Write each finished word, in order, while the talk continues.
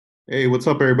Hey, what's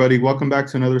up, everybody? Welcome back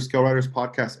to another Scale Riders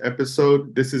podcast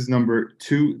episode. This is number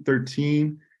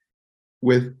 213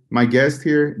 with my guest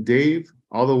here, Dave,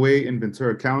 all the way in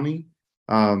Ventura County.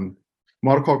 Um,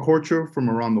 Model car culture from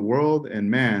around the world. And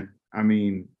man,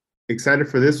 excited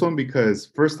for this one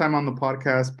because first time on the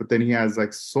podcast, but then he has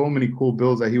like so many cool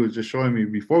builds that he was just showing me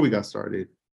before we got started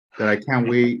that I can't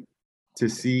wait to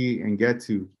see and get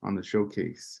to on the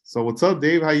showcase. So what's up,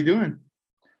 Dave? How you doing?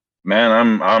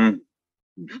 Man, I'm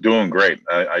doing great.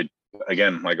 I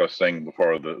again, like I was saying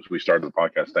before we started the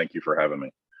podcast, thank you for having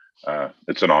me.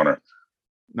 It's an honor.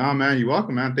 No, man, you're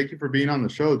welcome, man. Thank you for being on the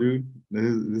show, dude.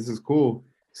 This is cool.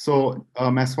 So,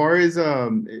 as far as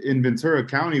in Ventura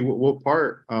County, what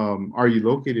part are you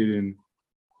located in?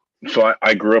 So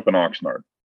I grew up in Oxnard,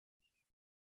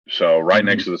 so right Mhm.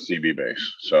 next to the CB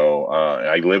base. So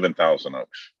I live in Thousand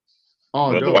Oaks.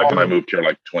 Oh, The dope, wife and I dope. moved here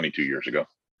like 22 years ago.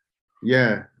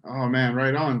 Yeah. Oh man,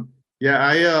 right on. Yeah,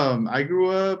 I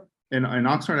grew up in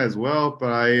Oxford as well,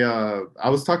 but I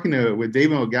was talking to with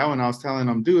David McGowan. I was telling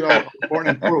him, dude, I was born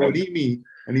in Fort Winnie,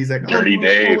 and he's like, oh, Dirty bro,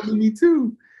 Fort Dave. Winnie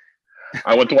too.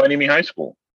 I went to Wainimi High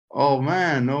School. Oh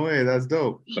man, no way, that's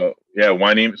dope. So yeah,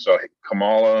 Wainimi. So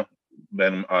Kamala,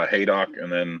 then Haydock,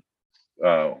 and then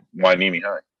Wainimi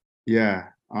High. Yeah.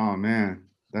 Oh man,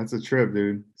 that's a trip,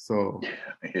 dude. So.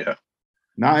 Yeah.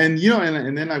 Now, and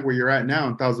and then like where you're at now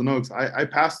in Thousand Oaks, I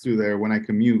pass through there when I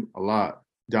commute a lot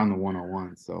down the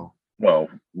 101. So Well,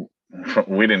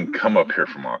 we didn't come up here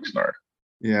from Oxnard.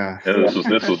 yeah. This was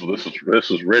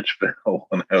Richville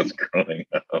when I was growing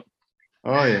up.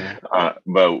 Oh yeah.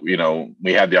 But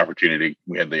we had the opportunity.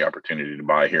 We had the opportunity to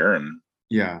buy here, and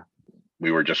Yeah.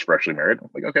 we were just freshly married. I'm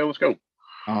like, okay, let's go.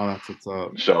 Oh, that's what's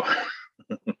up. So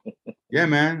Yeah,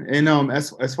 man. And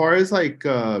as far as like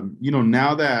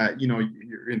now that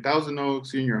you're in Thousand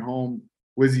Oaks, you're in your home,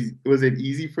 was it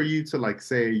easy for you to like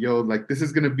say, yo, like this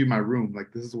is gonna be my room,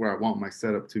 like this is where I want my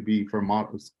setup to be for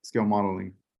model scale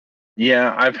modeling?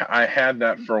 yeah, I had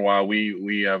that for a while.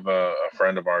 We have a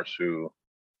friend of ours who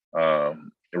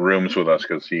rooms with us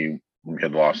because he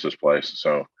had lost his place.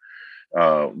 So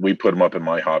we put him up in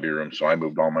my hobby room. So I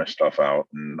moved all my stuff out,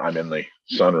 and I'm in the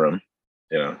sunroom.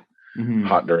 You know, Hmm.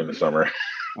 hot during the summer.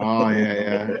 Oh yeah,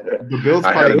 yeah. The bills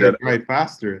I had probably a get good. dry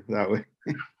faster that way.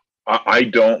 I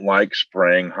don't like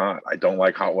spraying hot. I don't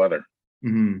like hot weather.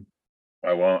 Hmm.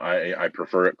 I won't. I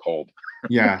prefer it cold.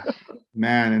 Yeah,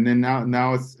 man. And then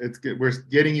now it's good. We're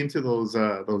getting into those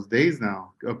days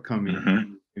now upcoming,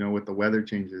 Hmm. with the weather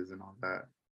changes and all that.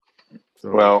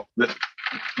 So Well,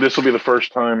 this will be the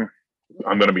first time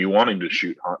I'm going to be wanting to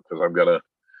shoot hot because I've got to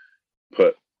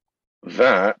put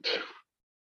that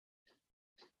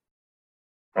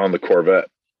on the Corvette.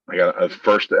 I got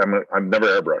first. I've never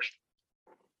airbrushed.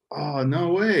 oh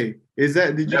no way. Did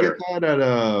you get Never. that at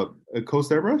a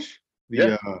Coast Airbrush?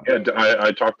 Yeah. The Yeah.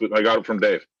 I talked. I got it from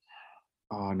Dave.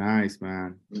 oh nice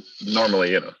man.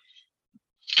 Normally,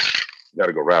 got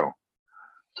to go rattle.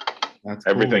 That's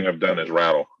Everything cool. I've done is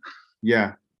rattle.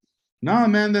 Yeah. No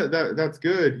man, that's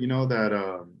good.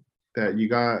 That you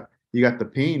got the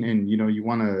paint and you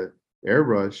want to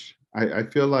airbrush. I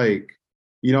feel like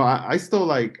I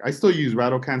still use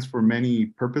rattle cans for many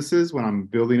purposes when I'm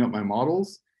building up my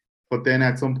models. But then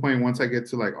at some point, once I get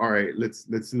to like, all right, let's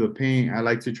do the paint, I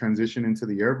like to transition into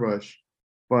the airbrush.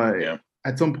 But Yeah.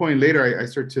 at some point later, I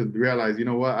start to realize, you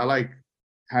know what, I like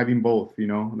having both,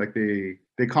 like they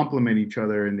complement each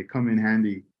other and they come in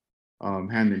handy,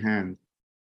 hand in hand.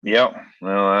 Yeah.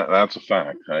 Well, that's a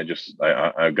fact.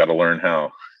 I've got to learn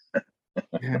how.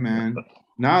 Yeah, man.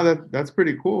 No, that's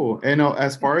pretty cool. And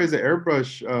as far as the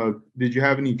airbrush, did you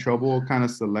have any trouble kind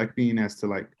of selecting as to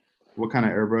like what kind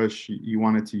of airbrush you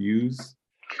wanted to use?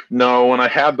 No, when I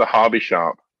had the hobby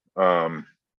shop, um,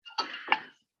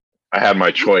 I had my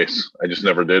choice. I just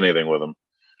never did anything with them.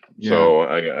 Yeah, So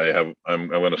I'm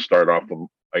going to start off with.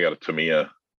 I got a Tamiya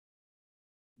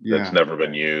that's yeah. never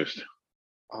been used.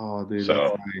 Oh, dude, that's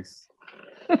So nice.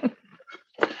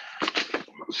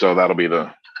 so that'll be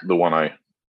the one I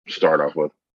start off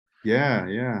with. Yeah,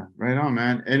 yeah. Right on,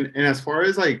 man. And as far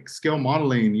as like scale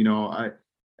modeling,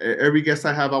 every guest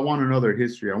I have, I want to know their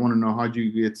history. I want to know how'd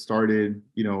you get started.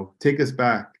 Take us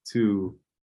back to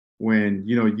when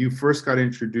you first got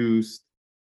introduced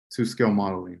to scale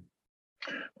modeling.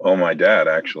 Oh, my dad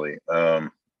actually.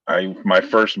 I my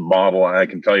first model. I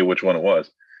can tell you which one it was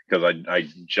because I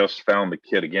just found the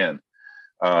kit again.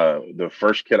 The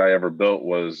first kit I ever built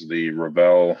was the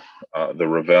Revell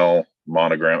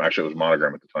monogram. Actually, it was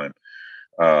monogram at the time.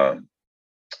 Uh,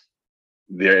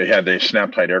 they had the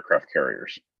snap tight aircraft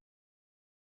carriers.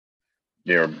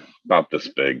 They're about this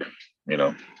big, you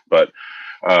know. But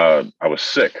I was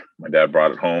sick. My dad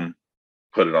brought it home.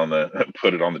 put it on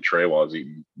the tray while I was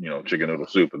eating, chicken noodle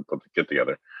soup, and put the kit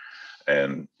together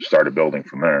and started building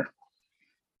from there.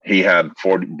 He had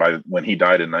 40 when he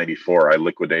died in 94. I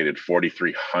liquidated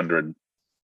 4,300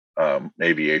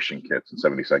 aviation kits in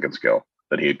 70-second scale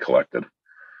that he had collected.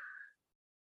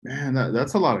 Man,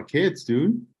 that's a lot of kids,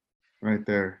 dude, right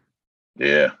there.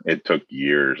 Yeah, it took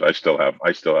years. I still have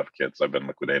kits I've been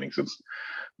liquidating since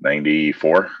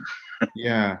 94.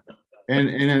 Yeah.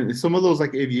 And some of those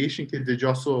like aviation kits, did you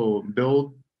also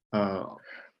build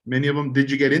many of them? Did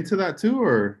you get into that too,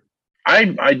 or?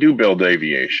 I do build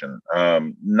aviation.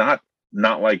 Not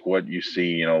like what you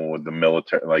see, with the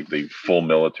military, like the full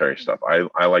military stuff.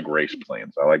 I like race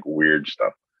planes. I like weird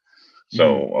stuff.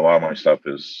 So a lot of my stuff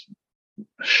is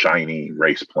shiny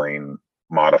race plane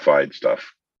modified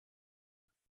stuff.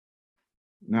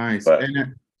 Nice.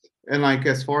 And like,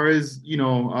 as far as,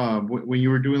 when you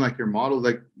were doing like your models,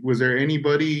 like, was there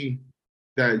anybody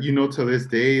that, to this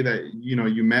day that,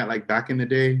 you met like back in the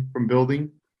day from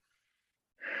building?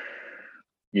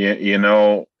 Yeah,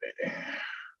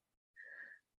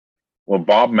 well,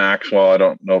 Bob Maxwell, I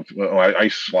don't know if I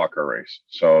slot car race.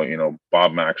 So,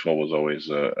 Bob Maxwell was always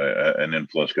an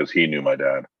influence because he knew my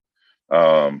dad.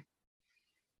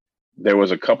 There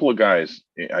was a couple of guys.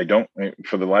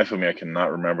 For the life of me, I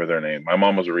cannot remember their name. My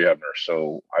mom was a rehab nurse,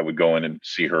 so I would go in and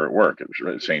see her at work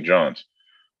at St. John's.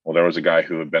 Well, there was a guy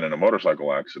who had been in a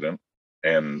motorcycle accident,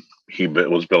 and he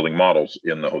was building models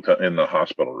in the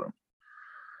hospital room.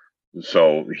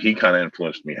 So he kind of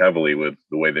influenced me heavily with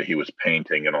the way that he was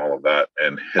painting and all of that.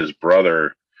 And his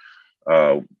brother,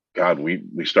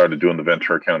 we started doing the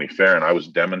Ventura County Fair, and I was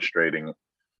demonstrating.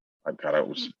 I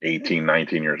was 18,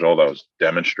 19 years old. I was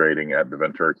demonstrating at the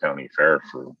Ventura County Fair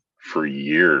for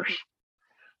years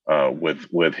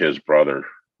with his brother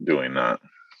doing that.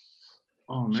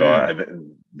 Oh, man. So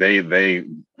they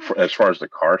as far as the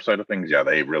car side of things, yeah,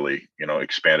 they really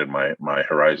expanded my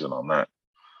horizon on that.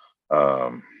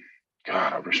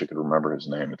 God, I wish I could remember his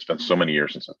name. It's been so many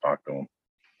years since I've talked to him.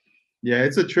 Yeah,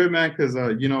 it's a trip, man, because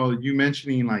you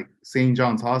mentioning like St.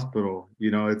 John's Hospital,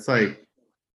 it's like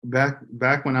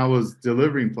back when I was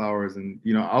delivering flowers, and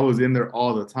I was in there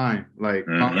all the time, like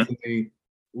constantly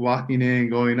walking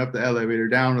in, going up the elevator,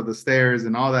 down to the stairs,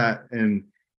 and all that. And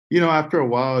after a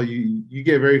while, you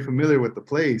get very familiar with the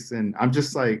place, and I'm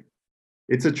just like,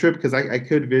 it's a trip because I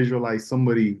could visualize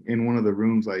somebody in one of the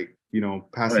rooms, like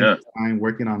passing time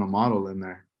working on a model in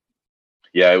there.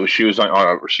 Yeah, she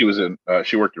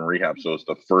worked in rehab, so it's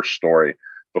the first story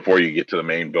before you get to the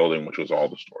main building, which was all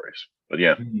the stories. But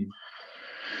yeah.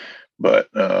 But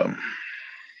that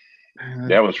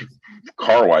was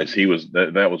car wise.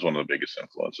 That was one of the biggest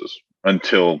influences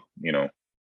until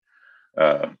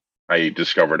I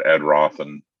discovered Ed Roth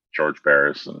and George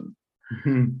Barris and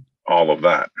all of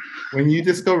that. When you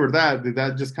discovered that, did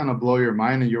that just kind of blow your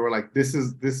mind, and you were like, "This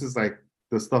is like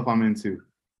the stuff I'm into"?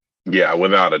 Yeah,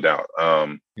 without a doubt.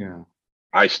 Yeah,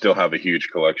 I still have a huge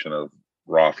collection of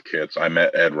Roth kits. I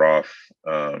met Ed Roth.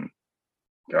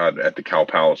 At the Cal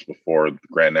Palace before the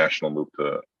Grand National moved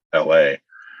to LA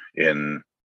in,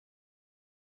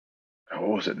 what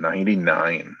was it,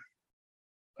 99?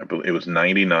 I believe it was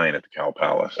 99 at the Cal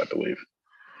Palace, I believe,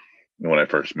 when I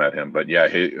first met him. But yeah,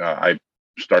 I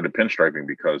started pinstriping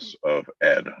because of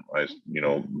Ed.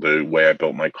 The way I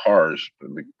built my cars,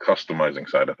 the customizing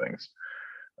side of things.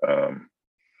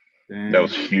 That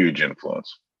was huge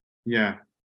influence. Yeah.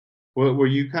 Well, were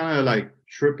you kind of like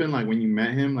tripping, like when you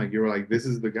met him, like you were like, "This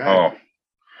is the guy"? Oh,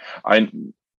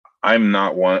 I'm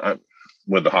not one.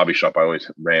 With the hobby shop, I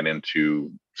always ran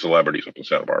into celebrities up in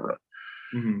Santa Barbara,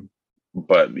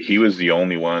 but he was the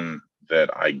only one that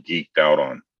I geeked out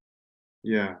on.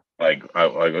 Yeah, like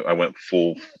I went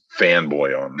full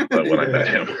fanboy on when I met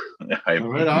him.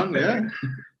 Right on,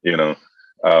 yeah.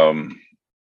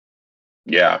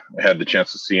 Yeah, I had the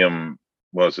chance to see him.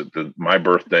 Was it my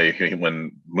birthday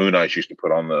when Moon Eyes used to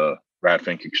put on the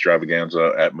Ratfink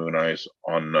extravaganza at Moon Eyes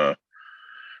on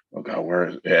where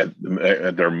is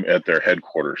at their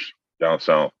headquarters down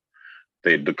south.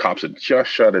 The cops had just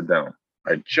shut it down.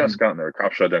 I'd just gotten there. The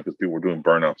cops shut it down because people were doing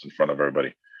burnouts in front of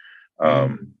everybody.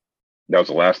 That was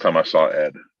the last time I saw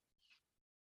Ed.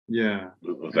 Yeah,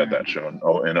 it was at that show in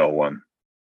 01.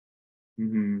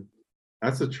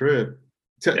 That's a trip.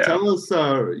 Tell us,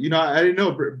 I didn't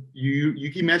know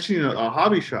you keep mentioning a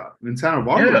hobby shop in Santa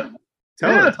Barbara.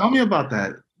 Tell me about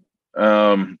that.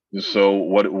 So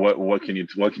what can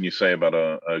you say about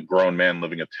a grown man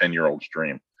living a 10-year-old's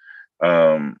dream?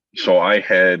 So I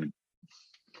had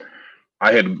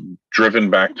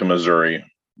driven back to Missouri,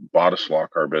 bought a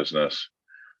slot car business,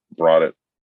 brought it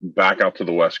back out to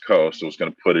the West Coast. I was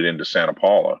going to put it into Santa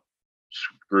Paula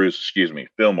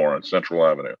Fillmore on Central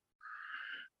Avenue.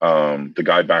 The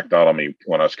guy backed out on me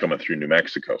when I was coming through New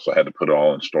Mexico, so I had to put it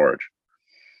all in storage.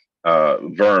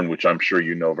 Vern, which I'm sure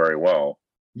you know very well,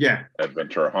 Yeah, at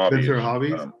Ventura Hobbies. Ventura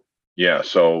Hobbies. Yeah,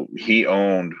 so he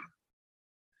had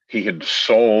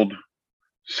sold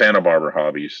Santa Barbara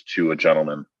Hobbies to a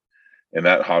gentleman, and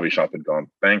that hobby shop had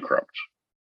gone bankrupt.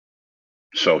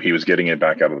 So he was getting it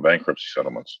back out of the bankruptcy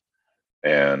settlements.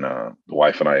 And the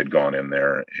wife and I had gone in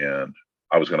there, and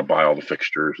I was going to buy all the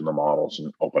fixtures and the models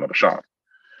and open up a shop.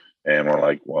 And we're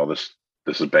like, well, this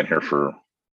has been here for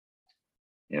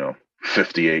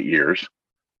 58 years.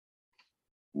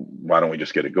 Why don't we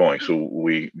just get it going? So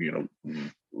we,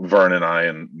 Vern and I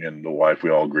and the wife, we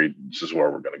all agreed this is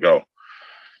where we're going to go.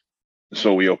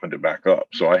 So we opened it back up.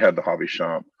 So I had the hobby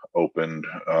shop opened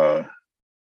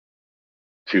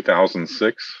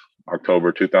 2006,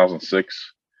 October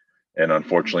 2006, and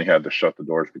unfortunately had to shut the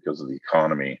doors because of the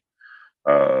economy.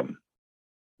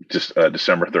 Just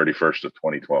December 31st of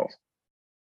 2012.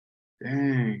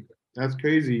 Dang, that's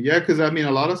crazy. Yeah, because I mean,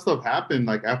 a lot of stuff happened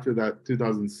like after that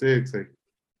 2006, like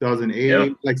 2008, Yeah.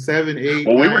 like 7, 8.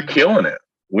 Well, 9. we were killing it.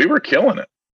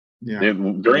 Yeah.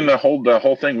 During the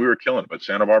whole thing, we were killing it, but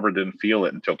Santa Barbara didn't feel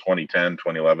it until 2010,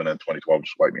 2011, and 2012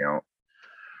 just wiped me out.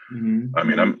 Mm-hmm. I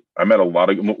mean, I met a lot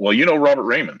of, Robert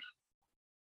Raymond,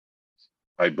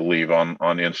 I believe on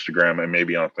Instagram and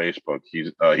maybe on Facebook.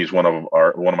 He's one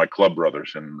of my club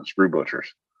brothers in the Screw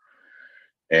Butchers,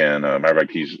 and matter of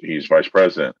fact, he's vice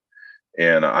president.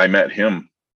 And I met him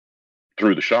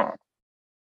through the shop.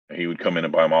 He would come in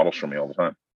and buy models from me all the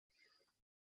time.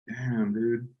 Damn,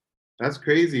 dude, that's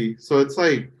crazy. So it's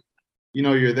like,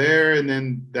 you're there, and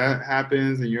then that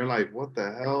happens, and you're like, what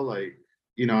the hell? Like,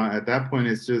 at that point,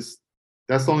 it's just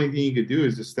that's the only thing you could do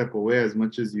is just step away as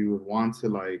much as you would want to,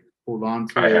 like, hold on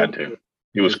to. I had to.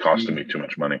 It was costing me too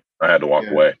much money. I had to walk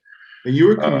away. And you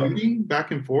were commuting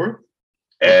back and forth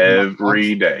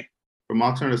every day from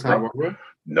Oxnard to Santa Barbara?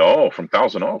 No, from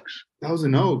Thousand Oaks.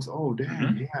 Thousand Oaks. Oh, damn.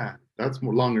 Mm-hmm. Yeah, that's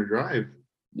more longer drive.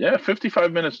 Yeah,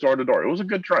 55 minutes door to door. It was a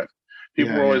good drive.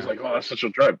 People were always like, "Oh, that's such a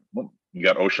drive." Well, you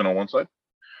got ocean on one side,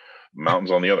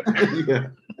 mountains on the other.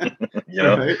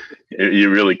 Yeah. Right? You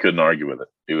really couldn't argue with it.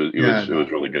 It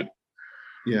was really good.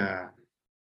 Yeah.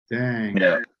 Dang.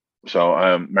 Yeah. So,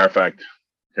 matter of fact,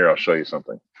 here I'll show you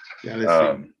something. Yeah.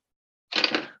 Let's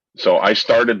see. So I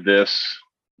started this,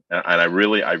 and I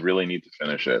really need to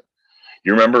finish it.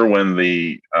 You remember when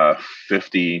the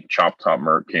 50 Chop Top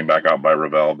Merc came back out by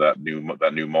Revell, that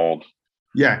new mold?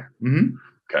 Yeah. Mm-hmm.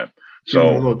 Okay.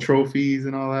 So little trophies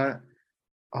and all that.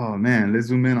 Oh man, let's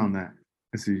zoom in on that.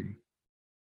 Let's see.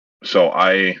 So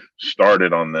I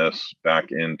started on this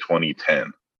back in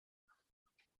 2010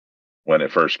 when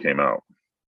it first came out,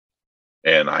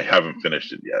 and I haven't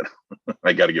finished it yet.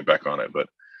 I got to get back on it, but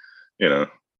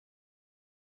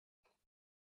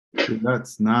Dude,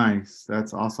 that's nice.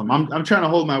 That's awesome. I'm trying to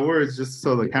hold my words just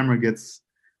so the camera gets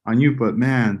on you, but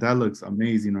man, that looks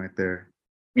amazing right there.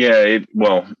 Yeah,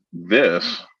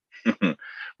 this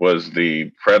was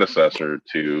the predecessor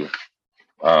to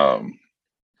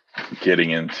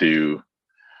getting into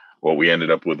what we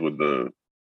ended up with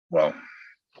I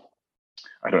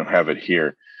don't have it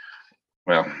here.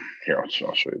 Well, here, I'll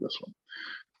show you this one.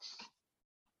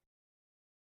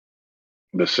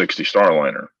 The 60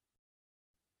 Starliner,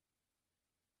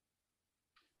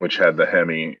 which had the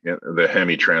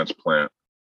Hemi transplant.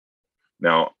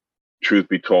 Now, truth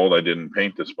be told, I didn't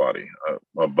paint this body.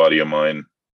 A buddy of mine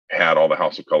had all the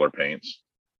House of Color paints,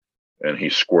 and he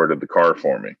squirted the car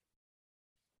for me.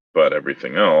 But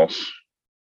everything else,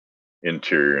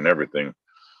 interior and everything,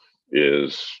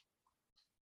 is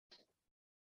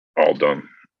all done.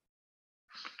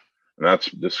 And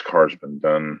this car's been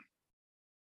done.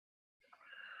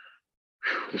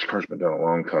 This car's been done a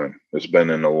long time. It's been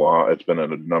in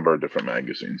a number of different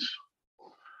magazines.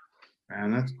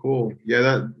 Man, that's cool.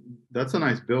 Yeah, that's a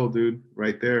nice build, dude,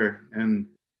 right there. And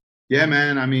yeah,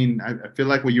 man, I mean, I feel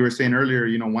like what you were saying earlier,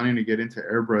 wanting to get into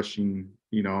airbrushing,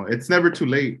 it's never too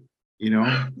late,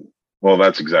 Well,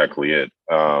 that's exactly it.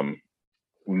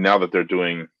 Now that they're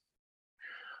doing,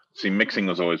 mixing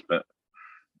has always been,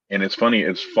 and it's funny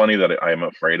that I am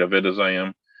afraid of it as I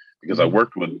am, because I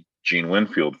worked with Gene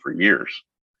Winfield for years.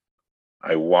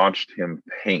 I watched him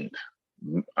paint.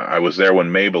 I was there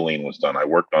when Maybelline was done. I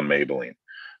worked on Maybelline.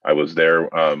 I was there.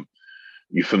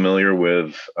 You familiar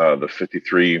with the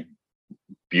 53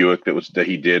 Buick that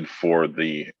he did for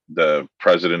the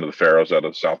president of the Pharaohs out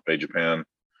of South Bay, Japan,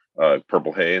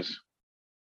 Purple Haze?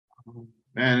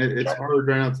 Man, it's hard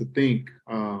right now to think.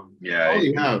 Yeah, all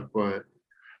you have, but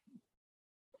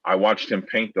I watched him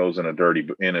paint those in a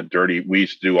dirty. We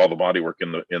used to do all the body work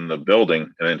in the building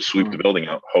and then sweep the building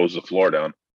out, hose the floor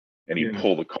down, and he'd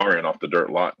pull the car in off the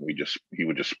dirt lot, and he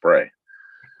would just spray.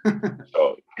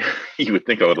 So you would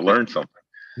think I would have learned something.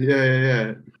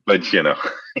 Yeah. But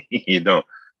you don't.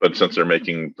 But since they're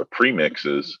making the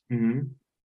premixes,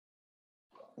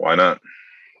 why not?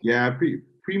 Yeah,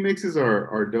 premixes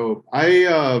are dope.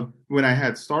 I when I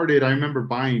had started, I remember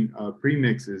buying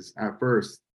premixes at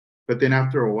first, but then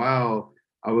after a while,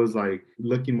 I was like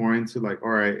looking more into like, all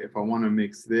right, if I want to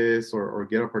mix this or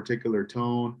get a particular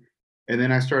tone, and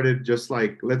then I started just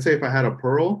like, let's say if I had a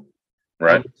pearl, I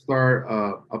Right. would start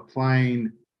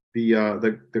applying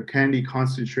the candy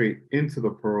concentrate into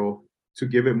the pearl to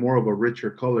give it more of a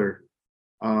richer color.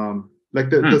 Like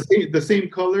the same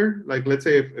color, like let's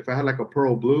say if I had like a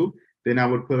pearl blue, then I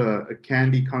would put a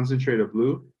candy concentrate of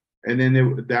blue, and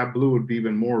then that blue would be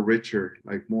even more richer,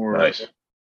 like more. Nice.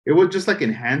 It would just like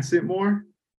enhance it more.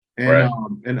 And Right.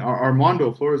 and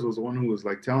Armando Flores was the one who was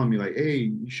like telling me like,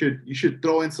 hey, you should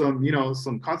throw in some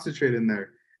some concentrate in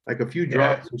there, like a few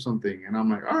drops or something. And I'm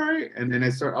like, all right. And then I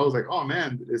was like, oh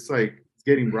man, it's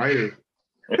getting brighter.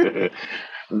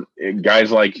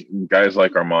 guys like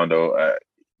Armando,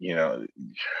 the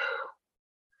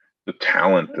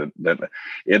talent that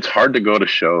it's hard to go to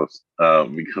shows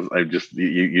because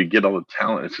you get all the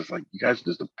talent. It's just like, you guys,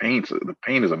 just the paint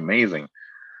is amazing.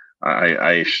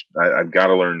 I've got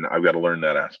to learn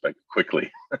that aspect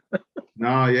quickly.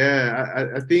 No, yeah,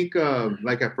 I think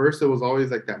like at first it was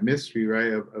always like that mystery,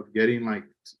 right, of getting like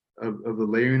of the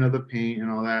layering of the paint and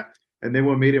all that, and then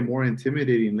what made it more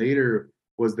intimidating later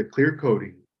was the clear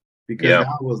coating, because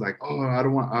now it was like, oh, I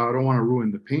don't want to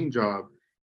ruin the paint job.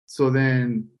 So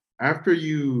then after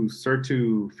you start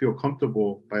to feel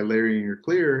comfortable by layering your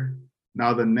clear,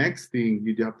 now the next thing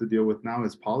you have to deal with now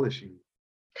is polishing.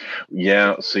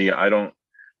 Yeah, see, I don't.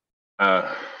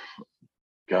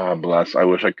 God bless. I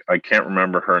wish I can't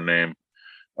remember her name.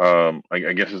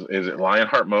 I guess is it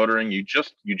Lionheart Motoring? You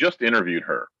just interviewed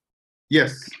her.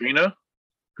 Yes. Katrina?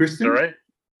 Kristen? Is that right?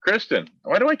 Kristen.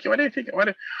 Why do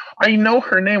I know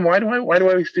her name? Why do I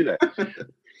always do that?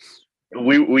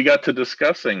 we got to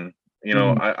discussing,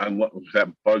 I love that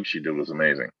bug she did was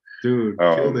amazing. Dude,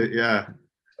 killed it, yeah.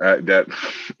 That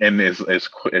and as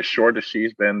short as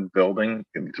she's been building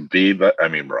to be, but I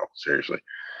mean, bro, seriously.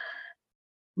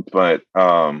 But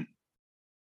I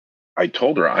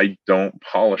told her I don't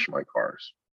polish my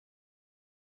cars.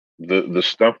 The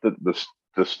stuff that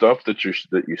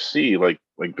you see, like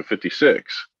the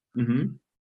 56,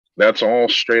 that's all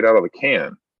straight out of the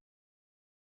can.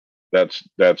 That's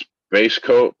base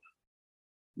coat,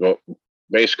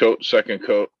 second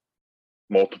coat,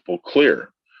 multiple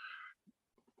clear,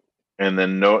 and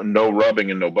then no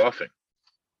rubbing and no buffing.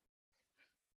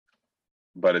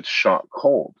 But it's shot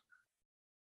cold.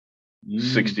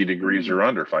 60 degrees or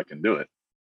under if I can do it.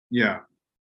 Yeah.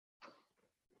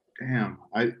 Damn.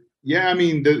 I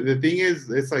mean, the thing is,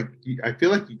 it's like, I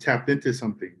feel like you tapped into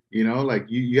something, like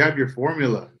you have your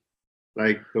formula,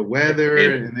 like the weather,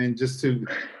 and then just to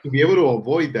be able to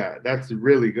avoid that, that's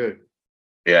really good.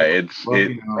 Yeah,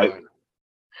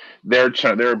 there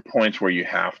are points where you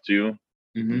have to.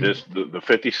 The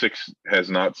 56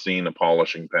 has not seen a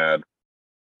polishing pad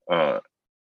to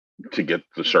get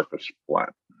the surface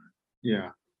flat.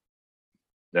 Yeah.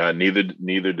 Neither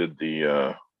did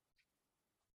the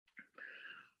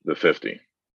 50.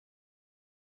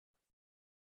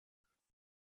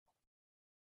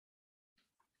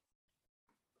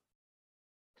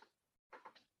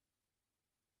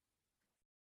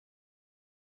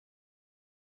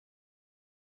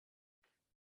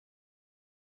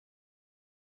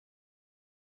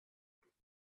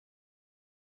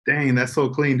 Dang, that's so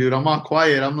clean, dude. I'm all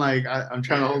quiet. I'm like, I'm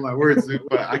trying to hold my words, dude,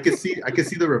 but I can see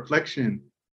the reflection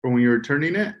from when you were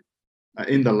turning it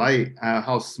in the light,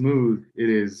 how smooth it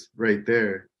is right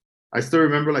there. I still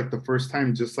remember like the first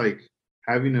time, just like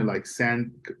having to like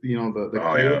sand, the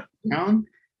clear down,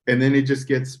 and then it just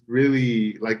gets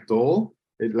really like dull,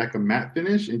 like a matte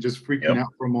finish, and just freaking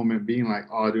out for a moment, being like,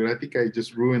 oh, dude, I think I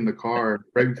just ruined the car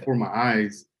right before my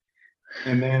eyes.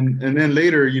 And then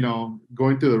later,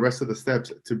 going through the rest of the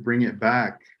steps to bring it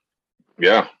back.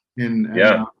 Yeah. And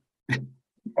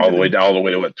all the way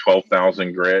to what,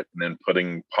 12,000 grit, and then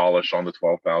putting polish on the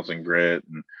 12,000 grit,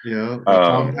 and the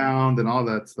compound and all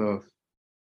that stuff.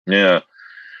 Yeah.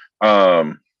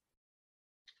 I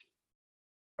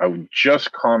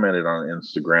just commented on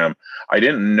Instagram. I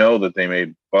didn't know that they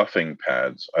made buffing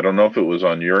pads. I don't know if it was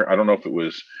on your. I don't know if it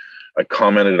was. I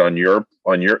commented on your.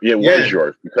 It was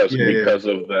yours because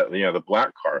of that. Yeah, the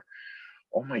black car.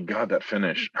 Oh my God, that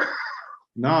finish!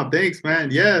 No, thanks, man.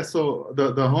 Yeah, so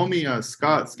the homie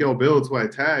Scott Scale Builds, who I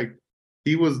tagged,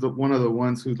 he was the one of the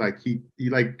ones who like he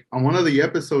like on one of the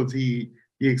episodes he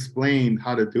explained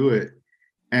how to do it.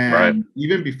 Right. And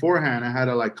even beforehand, I had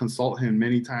to like consult him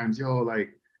many times. Yo, like,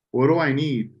 what do I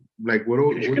need? Like,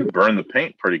 Because you can burn the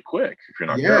paint pretty quick if you're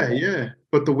not yeah, careful. yeah.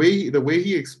 But the way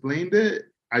he explained it,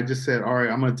 I just said, all right,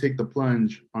 I'm gonna take the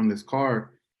plunge on this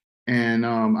car. And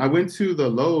I went to the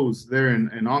Lowe's there in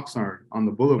Oxnard on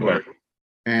the Okay. Boulevard,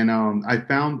 and I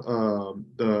found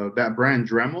the that brand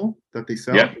Dremel that they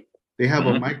Yeah. sell. They have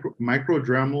a Hmm. micro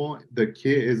Dremel. The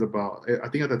kit is about, I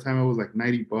think at the time it was like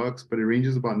 $90, but it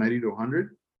ranges about 90 to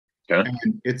 100. Okay.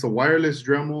 And it's a wireless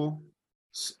Dremel,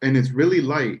 and it's really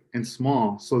light and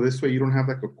small. So this way you don't have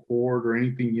like a cord or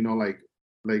anything,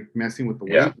 like messing with the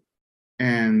Yeah. weight.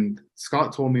 And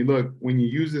Scott told me, look, when you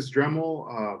use this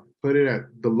Dremel, put it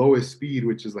at the lowest speed,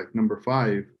 which is like number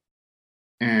 5,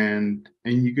 and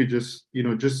you could just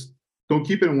just don't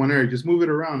keep it in one area, just move it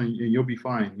around, and you'll be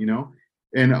fine.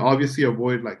 And obviously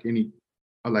avoid like any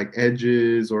like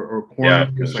edges or Yeah.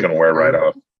 Because corners it's like gonna wear right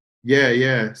off.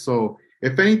 yeah. So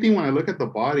if anything, when I look at the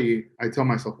body, I tell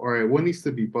myself, all right, what needs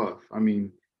to be buff? I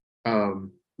mean,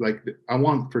 like I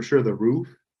want for sure the roof,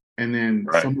 and then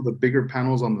Right. some of the bigger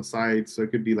panels on the side. So it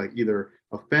could be like either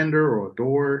a fender or a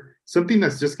door, something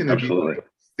that's just gonna be Absolutely. like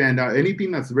stand out.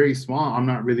 Anything that's very small, I'm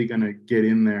not really gonna get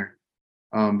in there,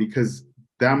 because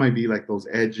that might be like those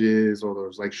edges or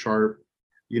those like sharp,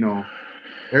 you know,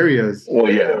 areas. Well,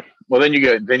 yeah. Well, if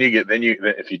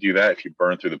you do that, if you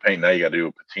burn through the paint, now you got to do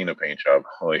a patina paint job.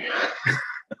 Holy,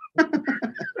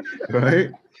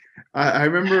 Right? I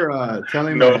remember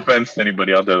telling no my offense to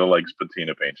anybody out there that likes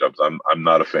patina paint jobs. I'm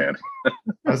not a fan.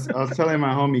 I was telling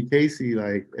my homie Casey,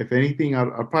 like, if anything,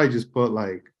 I'll probably just put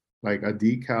like a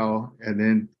decal and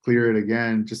then clear it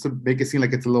again, just to make it seem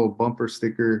like it's a little bumper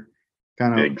sticker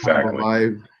kind of a Exactly.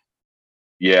 vibe.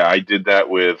 Yeah, I did that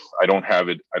with. I don't have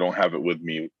it. I don't have it with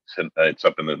me. It's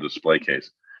up in the display case.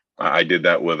 I did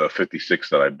that with a '56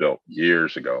 that I built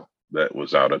years ago. That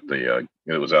was out at the.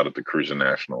 It was out at the Cruising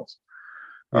Nationals.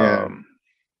 Yeah. Um,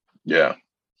 yeah.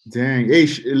 Dang. Hey,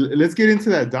 let's get into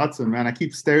that Datsun, man. I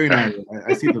keep staring at it.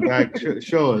 I see the back.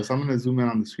 Show us. I'm gonna zoom in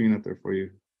on the screen up there for you.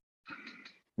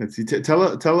 Let's see. Tell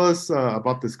us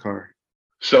about this car.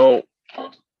 So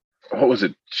what was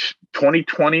it?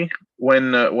 2020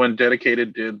 when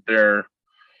Dedicated did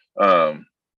um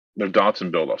their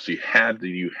Datsun build off. So you had to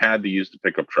use the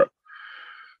pickup truck.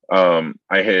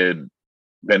 I had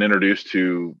been introduced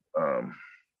to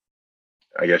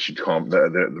I guess you'd call them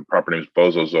the proper name is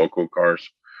Bozo Zoco cars.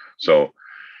 So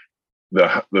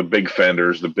the big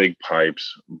fenders, the big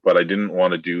pipes, but I didn't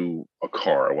want to do a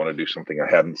car. I want to do something I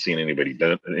hadn't seen anybody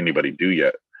do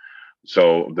yet.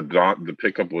 So the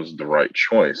pickup was the right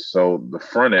choice. So the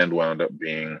front end wound up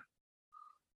being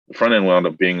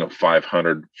a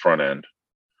 500 front end.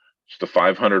 It's the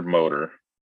 500 motor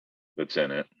that's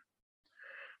in it.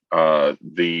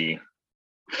 The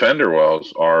fender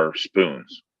wells are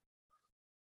spoons.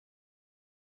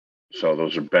 So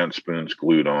those are bent spoons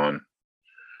glued on.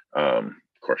 Of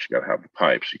course, you got to have the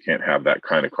pipes. You can't have that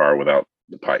kind of car without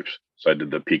the pipes. So I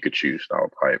did the Pikachu style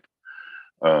pipe.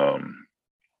 Um,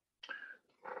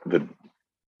 the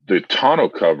the tonneau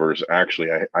covers, actually,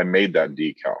 I made that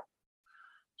decal.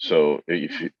 So I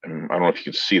don't know if you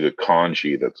can see the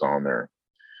kanji that's on there.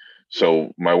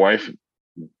 So my wife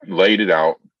laid it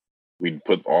out. We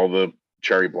put all the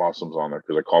cherry blossoms on there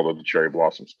because I called it the cherry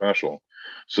blossom special.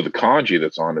 So the kanji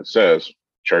that's on it says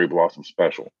cherry blossom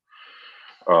special.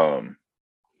 Um,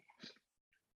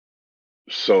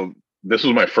 so this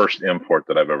was my first import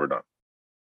that I've ever done.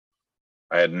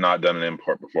 I had not done an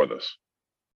import before this,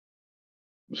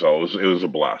 so it was a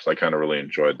blast. I kind of really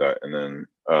enjoyed that. And then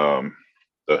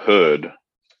the hood,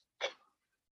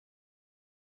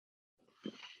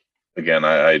 again,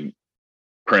 I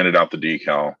printed out the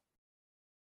decal,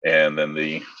 and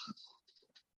then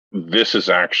this is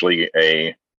actually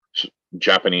a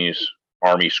Japanese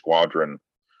Army squadron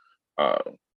uh,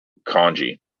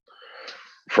 kanji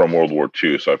from World War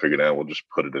II. So I figured, we'll just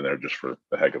put it in there just for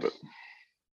the heck of it.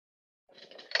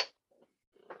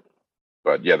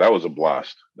 But yeah, that was a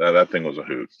blast. That thing was a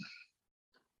hoot.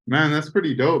 Man, that's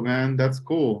pretty dope, man. That's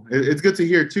cool. It's good to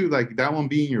hear too, like that one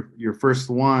being your first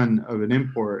one of an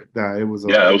import. That it was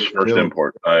Yeah, a that was first build.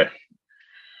 import.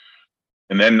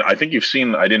 And then I think you've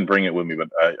seen. I didn't bring it with me, but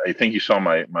I think you saw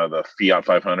the Fiat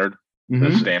 500, the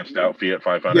Mm-hmm. stanced out Fiat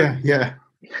 500. Yeah.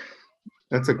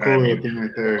 That's a I cool little mean, thing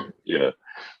right there. yeah.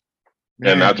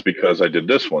 And Man. that's because I did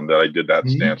this one, that I did that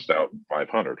Mhm. stanced out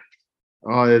 500.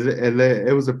 Oh,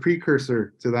 it was a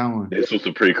precursor to that one. This was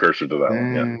the precursor to that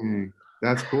one. Yeah. Dang,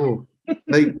 that's cool.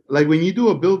 like when you do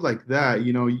a build like that,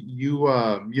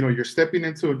 you're stepping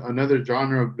into another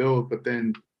genre of build, but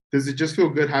then does it just feel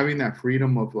good having that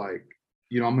freedom of like,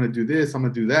 I'm gonna do this, I'm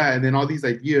gonna do that, and then all these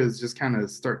ideas just kind of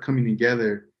start coming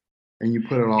together, and you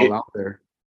put it all It, out there.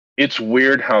 it's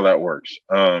weird how that works.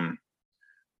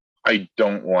 I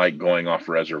don't like going off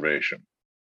reservation.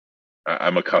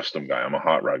 I'm a custom guy. I'm a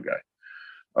hot rod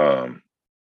guy.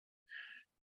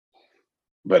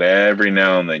 But every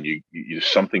now and then you there's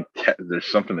something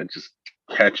that just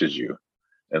catches you.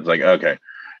 And it's like, okay,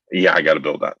 yeah, I got to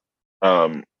build that.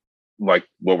 Like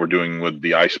what we're doing with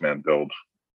the Iceman build,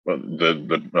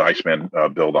 the Iceman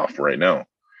build off right now.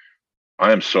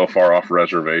 I am so far off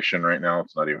reservation right now.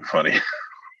 It's not even funny.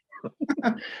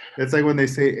 It's like when they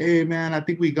say, "Hey, man, I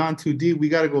think we gone too deep. We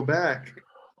got to go back."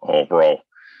 Oh, bro,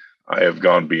 I have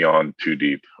gone beyond too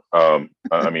deep.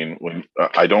 I mean, when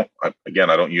I don't, again,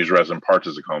 I don't use resin parts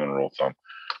as a common rule of thumb.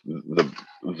 The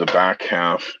the back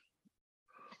half,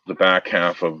 the back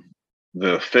half of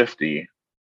the 50,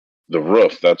 the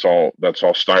roof, that's all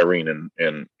styrene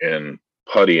and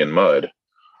putty and mud.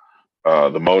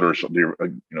 The motors,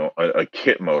 a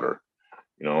kit motor.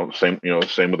 Same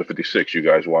with the 56. You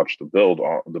guys watched the build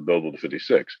with the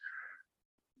 56.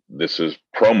 This is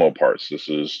promo parts. This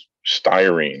is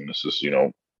styrene. This is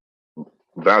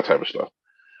that type of stuff.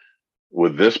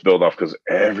 With this build off, because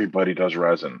everybody does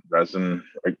resin.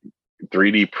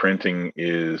 3D printing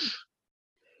is.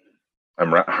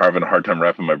 I'm having a hard time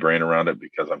wrapping my brain around it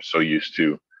because I'm so used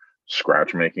to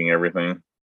scratch making everything to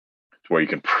where you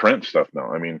can print stuff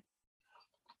now. I mean,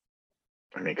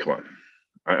 come on.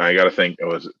 I got to think.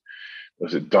 Was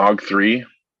it Dog 3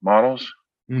 models?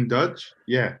 Dutch,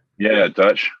 yeah, Yeah,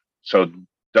 Dutch. So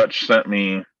Dutch sent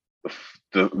me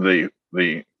the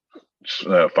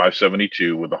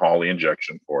 572 with the Holly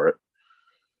injection for it.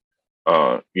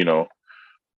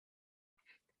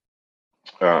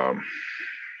 Um,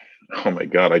 oh my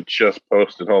God, I just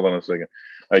posted. Hold on a second.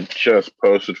 I just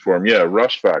posted for him. Yeah,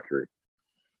 Rust Factory.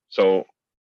 So,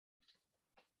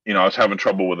 I was having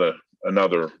trouble with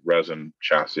another resin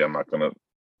chassis. I'm not going to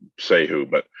say who,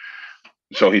 but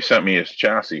so he sent me his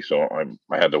chassis. So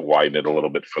I had to widen it a little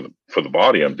bit for the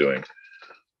body I'm doing.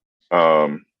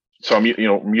 So I'm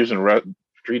using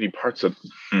 3D parts that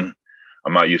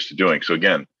I'm not used to doing. So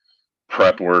again,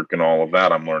 prep work and all of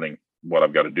that, I'm learning what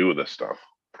I've got to do with this stuff.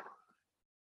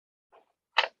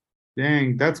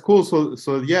 Dang, that's cool.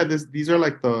 So yeah, these are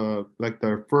like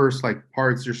the first like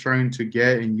parts you're starting to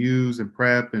get and use and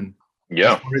prep, and as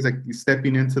Yeah, far as like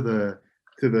stepping into the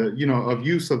of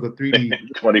use of the 3D.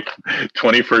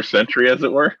 21st century, as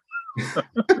it were.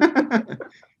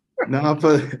 No,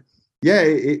 but yeah,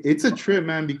 it's a trip,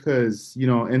 man, because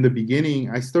in the beginning,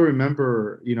 I still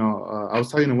remember, I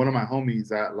was talking to one of my homies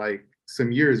that like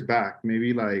some years back,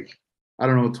 maybe like I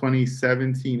don't know,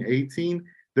 2017, 18.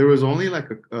 There was only like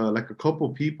a couple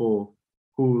people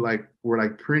who like were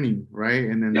like printing, right?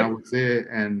 And then that Yep. was it.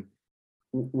 And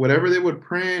whatever they would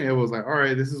print, it was like, all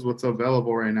right, this is what's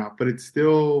available right now. But it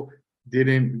still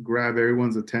didn't grab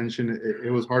everyone's attention. It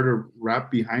was hard to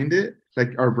wrap behind it,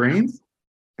 like our brains.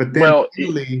 But then Well,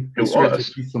 finally, it we started to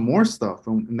was. see some more stuff,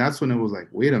 and that's when it was like,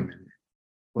 wait a minute,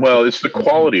 Well, it's the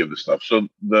quality of the stuff. So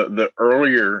the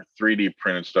earlier 3D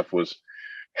printed stuff was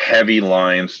heavy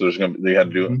lines. So they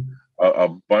had to do Mhm. a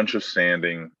bunch of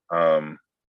sanding. So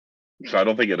I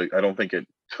don't think it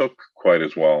took quite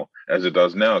as well as it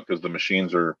does now because the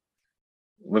machines are,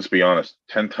 let's be honest,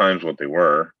 10 times what they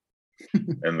were,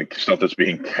 and the stuff that's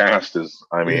being cast is,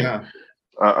 Yeah,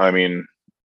 I mean,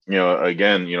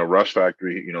 again, Rush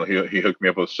Factory, he hooked me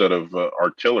up with a set of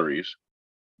artilleries,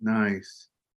 nice.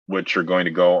 which are going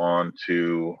to go on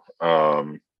to,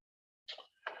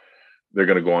 they're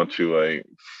going to go on to a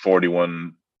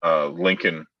 41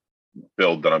 Lincoln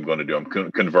build that I'm going to do.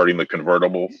 I'm converting the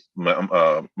convertible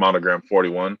monogram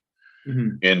 41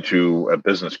 Mhm. into a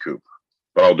business coupe,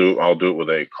 but I'll do it with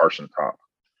a Carson top.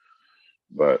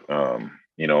 But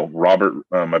Robert,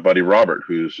 my buddy Robert,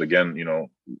 who's again,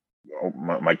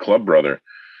 my club brother,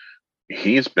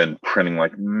 he's been printing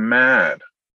like mad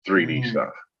 3D Dang.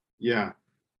 stuff. Yeah.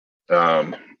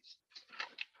 Um,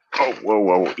 oh,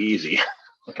 whoa, easy.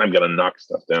 I'm gonna knock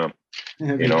stuff down. Be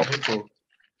You know, careful.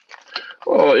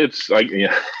 well, it's like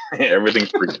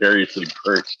everything's precariously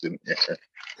perched in here.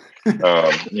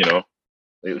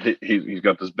 He's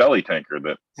got this belly tanker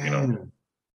that Damn.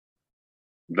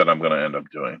 that I'm gonna end up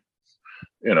doing.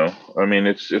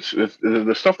 It's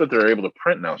the stuff that they're able to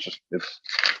print now.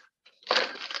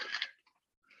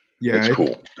 Yeah, It's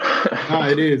cool. no,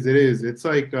 it is. It is. It's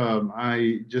like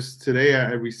I just today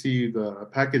I received a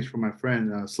package from my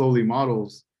friend, Slowly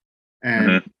Models,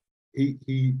 and Hmm.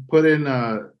 he put in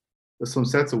some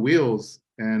sets of wheels,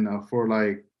 and for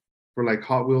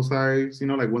Hot Wheel size, you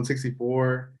know, like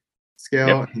 164 scale,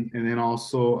 Yep. and then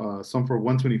also some for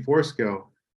 124 scale.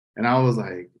 And I was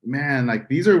like, man, like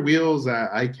these are wheels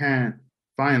that I can't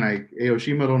find. Like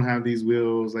Aoshima don't have these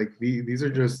wheels. Like these are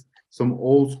just some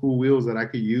old school wheels that I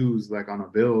could use like on a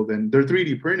build, and they're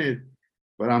 3D printed.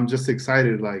 But I'm just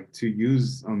excited like to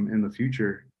use them in the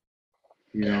future.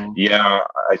 You know. Yeah,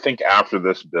 I think after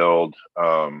this build,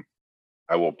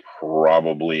 I will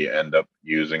probably end up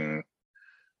using,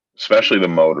 especially the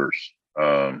motors,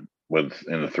 with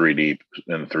in the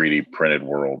 3D printed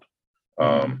world. Um,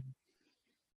 Mhm.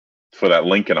 for that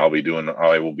Lincoln, I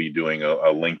will be doing a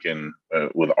Lincoln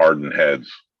with Arden heads.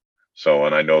 So,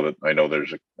 and I know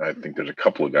I think there's a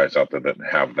couple of guys out there that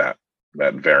have that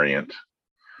variant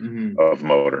Mhm. of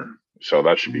motor. So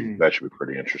Mhm. that should be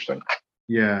pretty interesting.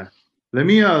 Yeah. Let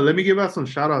me give out some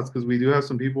shout outs because we do have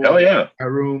some people Hell in yeah. that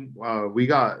room. We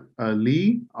got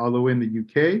Lee all the way in the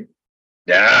UK.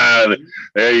 Yeah,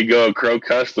 there you go. Crow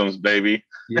Customs, baby.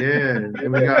 Yeah.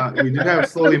 Then we do have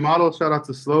Slowly Model. Shout out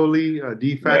to Slowly,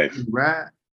 Defect Nice. and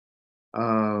Rat.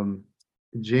 Um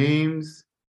James,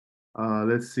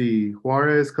 let's see,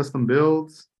 Juarez Custom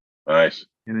Builds, Nice.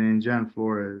 and then Jan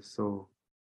Flores. So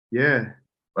yeah.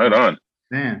 Right Uh on.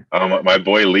 man. My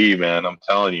boy Lee, man, I'm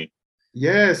telling you.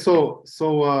 Yeah, so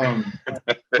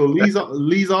Lee's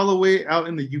all the way out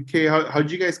in the UK.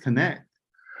 How'd you guys connect?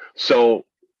 So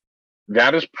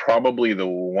that is probably the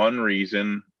one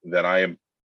reason that I am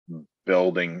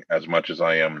building as much as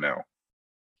I am now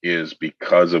is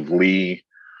because of Lee.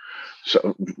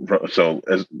 So, so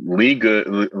as Lee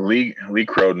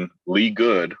Croden, Lee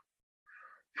Good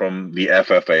from the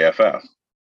FFAFF.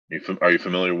 Are you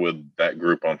familiar with that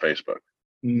group on Facebook?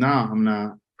 No, I'm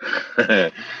not.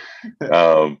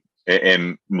 um,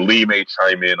 and Lee may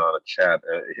chime in on a chat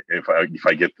if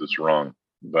I get this wrong.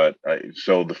 But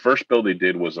so the first build they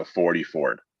did was a 40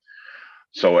 Ford.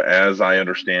 So as I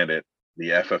understand it, the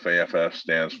FFAFF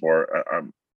stands for.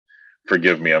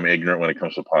 Forgive me, I'm ignorant when it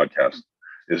comes to podcasts.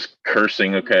 Is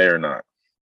cursing okay or not?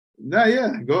 No,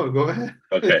 yeah, go ahead.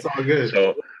 Okay, It's all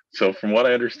good. so from what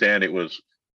I understand, it was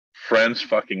friends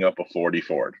fucking up a 40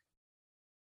 Ford.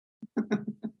 All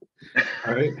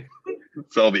right.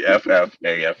 So the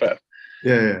FFAFF.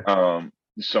 Yeah, yeah.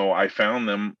 So I found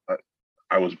them.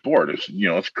 I was bored. It's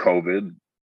COVID.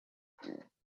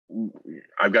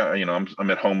 I've got,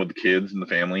 I'm at home with the kids and the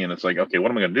family, and it's like, okay,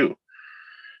 what am I going to do?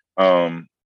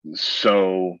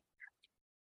 So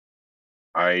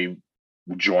I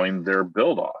joined their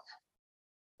build off,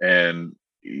 and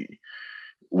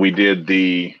we did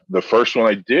the first one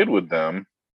I did with them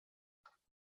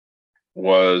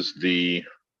was the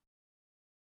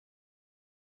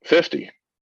 50.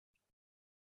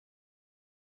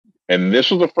 And this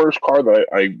was the first car that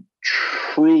I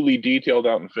truly detailed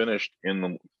out and finished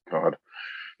in a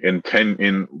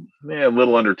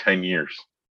little under 10 years.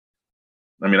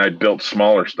 I mean, I built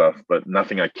smaller stuff, but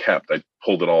nothing I kept. I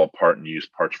pulled it all apart and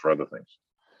used parts for other things.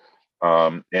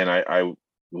 And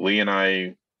Lee and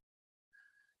I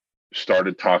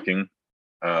started talking,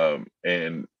 and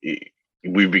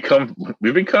we've become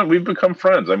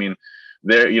friends. I mean,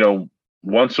 there,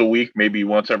 once a week, maybe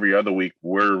once every other week,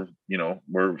 we're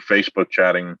Facebook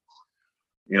chatting,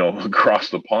 across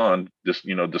the pond, just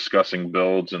discussing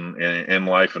builds and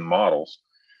life and models.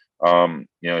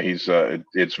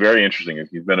 It's very interesting.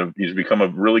 He's become a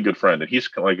really good friend, and he's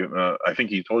like, I think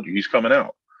he told you he's coming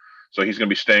out, so he's going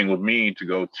to be staying with me to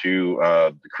go to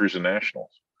the Cruising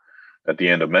Nationals at the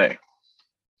end of May.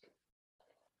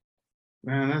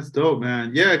 Man, that's dope,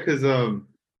 man. Yeah, because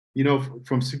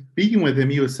from speaking with him,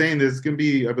 he was saying this is gonna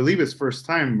be, I believe, his first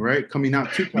time, right, coming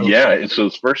out to California. Yeah, so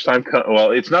his first time.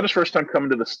 Well, it's not his first time coming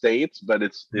to the States, but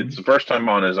it's the first time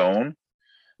on his own.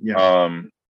 Yeah.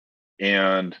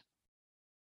 And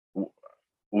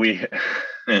we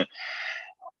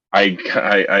I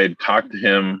had talked to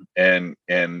him, and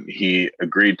he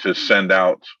agreed to send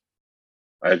out,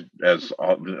 as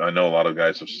I know a lot of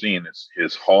guys have seen,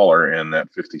 his hauler in that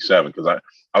 57, because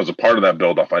I was a part of that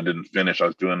build off. I didn't finish. I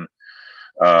was doing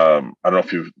I don't know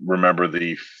if you remember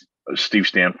the Steve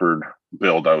Stanford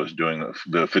build. I was doing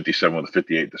the 57 with the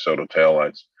 58 DeSoto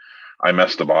taillights. I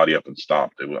messed the body up and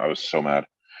stopped. I was so mad.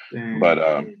 Dang.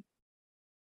 But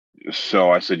so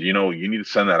I said, you need to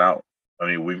send that out. I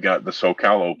mean, we've got the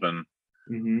SoCal Open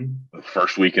the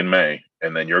first week in May,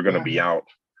 and then you're going to be out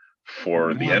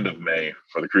for the end of May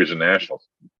for the Cruising Nationals.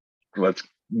 Let's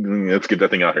get that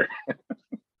thing out here.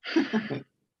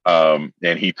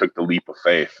 And he took the leap of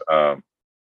faith.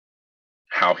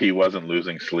 How he wasn't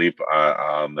losing sleep,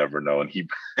 I'll never know, and he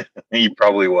he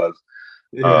probably was.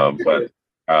 Yeah. But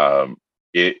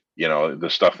the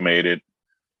stuff made it.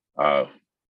 Uh,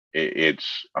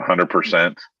 it's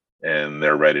 100%, and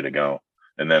they're ready to go.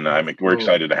 And then we're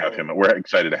excited to have him. We're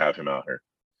excited to have him out here.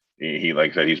 He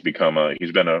like I said, he's become a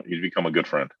good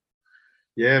friend.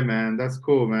 Yeah, man, that's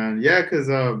cool, man. Yeah, because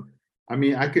I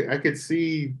mean, I could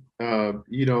see how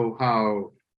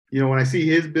when I see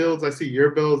his builds, I see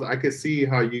your builds, I could see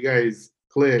how you guys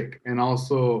click, and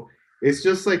also it's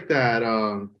just like that.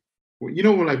 When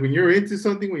you're into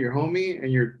something with your homie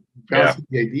and you're Yeah. bouncing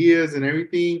the ideas and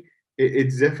everything,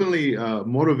 it's definitely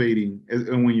motivating,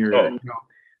 and when you're Oh,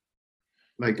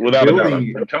 like without a doubt,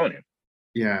 building. I'm telling you.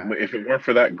 Yeah. If it weren't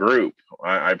for that group,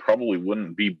 I probably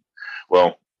wouldn't be.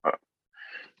 Well,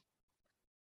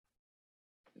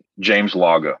 James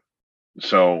Laga.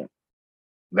 So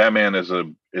that man is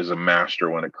a master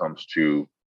when it comes to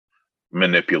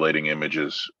manipulating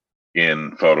images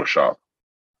in Photoshop.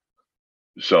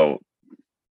 So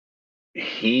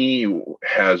he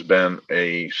has been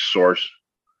a source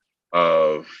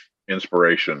of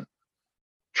inspiration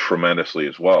tremendously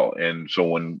as well. And so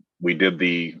when we did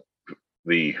the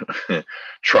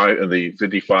try the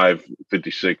 55,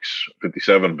 56,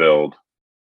 57 build,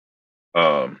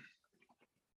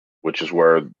 which is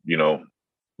where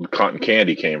cotton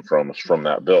candy came from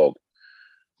that build.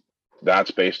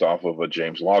 That's based off of a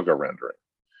James Laga rendering.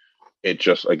 It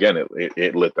just again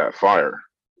it lit that fire.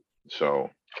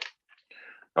 So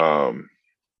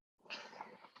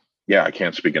yeah, I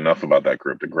can't speak enough about that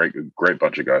group. A great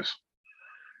bunch of guys.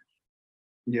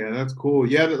 Yeah, that's cool.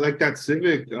 Yeah, like that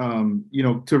Civic,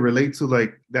 to relate to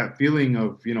like that feeling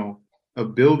of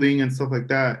building and stuff like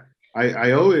that.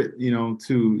 I owe it,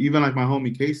 to even like my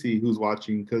homie Casey who's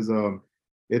watching, because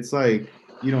it's like,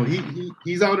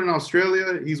 he's out in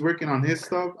Australia, he's working on his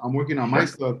stuff, I'm working on my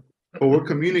stuff, but we're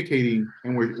communicating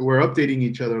and we're updating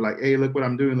each other like, hey, look what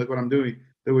I'm doing, that we're,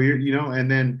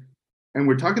 and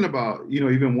we're talking about,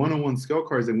 even one-on-one skill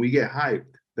cards, and we get hyped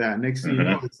that next thing you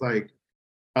know, it's like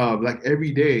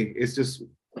every day it's just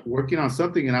working on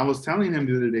something. And I was telling him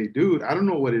the other day, dude, I don't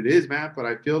know what it is, man, but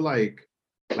I feel like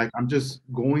I'm just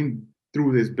going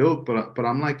through this build, but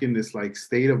I'm like in this like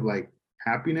state of like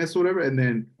happiness or whatever. And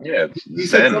then yeah, it's he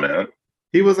Zen, said man.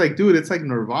 He was like, dude, it's like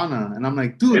nirvana. And I'm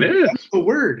like, dude, that's the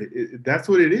word. That's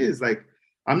what it is. Like,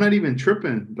 I'm not even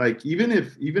tripping. Like, even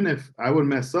if I would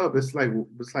mess up, it's like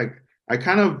I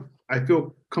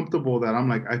feel comfortable that I'm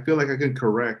like, I feel like I can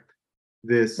correct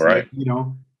this, right.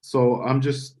 So I'm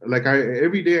just like,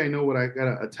 every day I know what I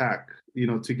gotta attack,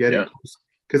 to get it,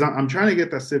 because I'm trying to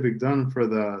get that Civic done for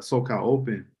the SoCal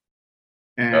Open.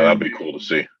 And that'd be cool to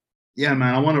see. Yeah,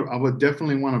 man, I would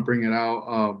definitely want to bring it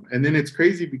out. And then it's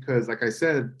crazy because, like I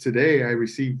said, today I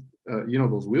received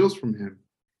those wheels from him.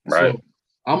 Right. So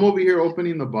I'm over here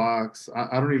opening the box.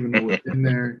 I don't even know what's in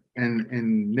there.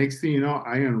 And next thing you know,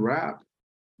 I unwrap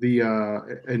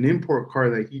an import car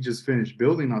that he just finished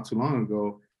building not too long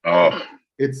ago. Oh,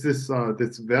 It's this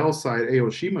Velside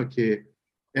Aoshima kit,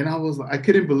 and I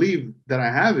couldn't believe that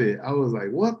I have it. I was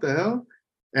like, what the hell?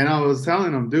 And I was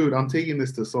telling him, dude, I'm taking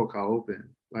this to SoCal Open.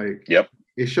 Like, yep.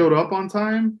 It showed up on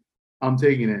time. I'm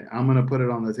taking it. I'm gonna put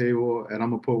it on the table, and I'm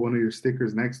gonna put one of your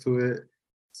stickers next to it,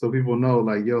 so people know,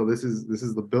 like, yo, this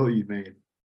is the build you made.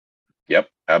 Yep,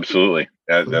 absolutely.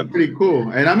 That's pretty cool,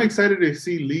 and I'm excited to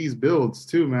see Lee's builds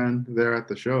too, man. There at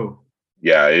the show.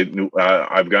 Yeah,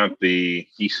 I've got he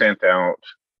sent out,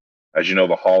 as you know,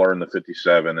 the hauler and the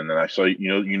 57, and then I saw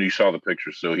you saw the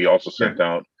pictures. So he also sent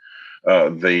out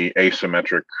the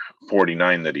asymmetric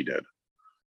 49 that he did,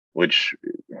 which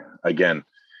again,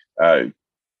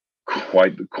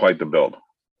 quite the build.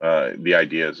 The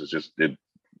idea is just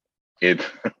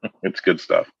it's good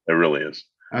stuff. It really is.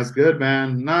 That's good,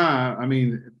 man. Nah, I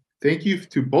mean, thank you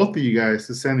to both of you guys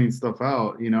for sending stuff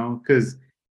out. Because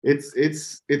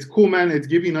it's cool, man. It's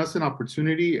giving us an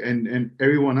opportunity and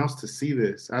everyone else to see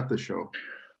this at the show.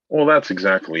 Well, that's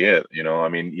exactly it. I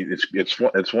mean,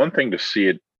 it's one thing to see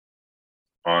it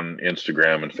on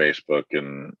Instagram and Facebook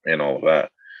and all of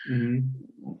that. Mm-hmm.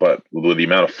 But with the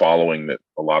amount of following that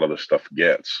a lot of this stuff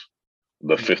gets,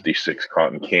 the 56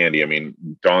 cotton candy, I mean,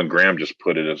 Don Graham just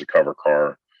put it as a cover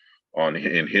car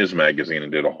in his magazine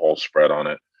and did a whole spread on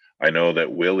it. I know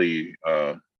that Willie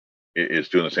is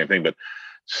doing the same thing, but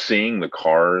seeing the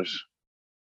cars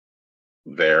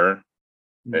there,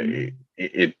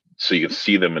 so you can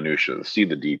see the minutia, see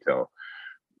the detail,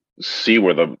 see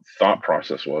where the thought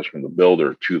process was from the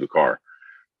builder to the car.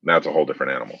 That's a whole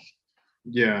different animal.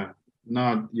 Yeah,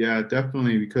 no, yeah,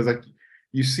 definitely, because like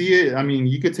you see it. I mean,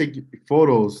 you could take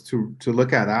photos to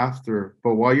look at after,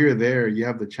 but while you're there, you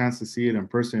have the chance to see it in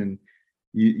person.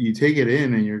 You take it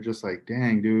in, and you're just like,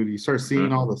 dang, dude. You start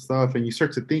seeing all the stuff, and you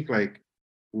start to think like,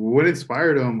 what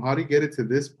inspired him? How did he get it to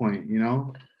this point?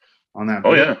 On that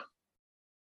Oh build. yeah.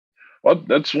 Well,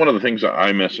 that's one of the things that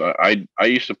I miss. I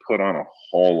used to put on a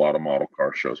whole lot of model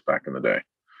car shows back in the day.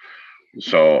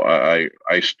 So I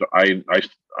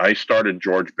started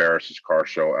George Barris's car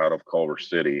show out of Culver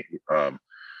City,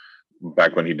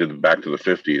 back when he did the Back to the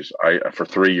 50s. I For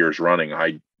 3 years running,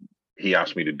 he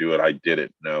asked me to do it. I did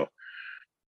it. No,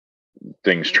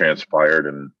 things transpired,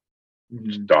 and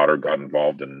his Mhm. daughter got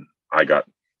involved, and I got.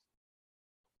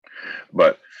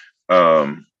 But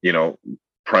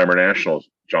Primer Nationals,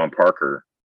 John Parker,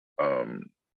 um,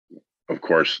 of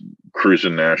course,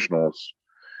 Cruising Nationals.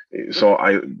 So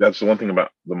that's the one thing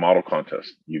about the model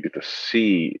contest. You get to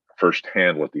see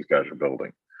firsthand what these guys are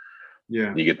building.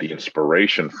 Yeah. You get the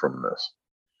inspiration from this.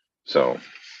 So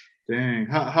Dang.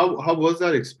 How was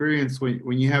that experience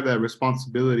when you have that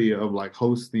responsibility of like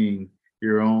hosting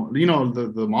your own,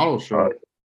 the model uh, show?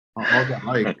 How's that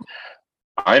like?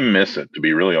 I miss it, to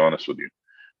be really honest with you.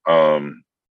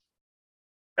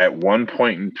 At one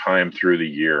point in time through the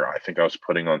year, I think I was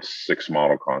putting on 6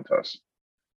 model contests.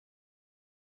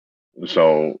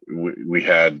 So we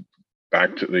had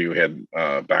Back to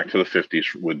the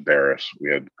 50s with Barris.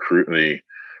 We had the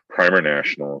Primer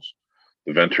Nationals,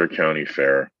 the Ventura County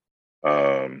Fair,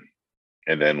 and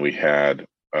then we had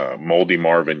Moldy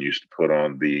Marvin used to put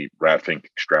on the Ratfink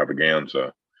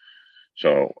Extravaganza.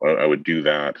 So I would do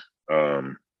that.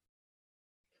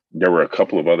 There were a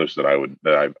couple of others that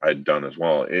I'd done as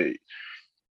well.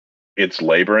 It's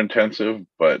labor intensive,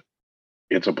 but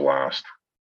it's a blast.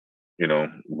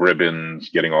 Ribbons,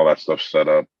 getting all that stuff set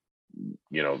up,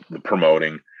 the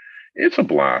promoting. It's a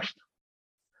blast.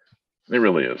 It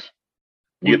really is.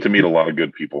 You get Would, to meet a lot of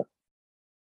good people.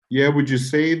 yeah, would you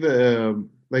say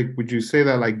would you say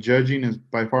that like judging is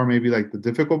by far maybe like the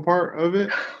difficult part of it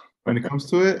when it comes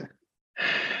to it?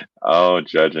 Oh,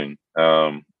 judging.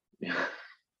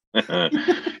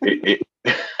 It,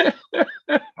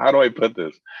 how do I put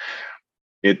this?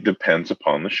 It depends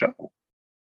upon the show.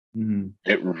 Mhm.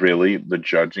 The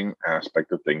judging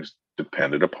aspect of things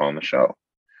depended upon the show.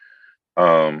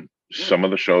 Some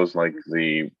of the shows, like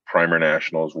the Primer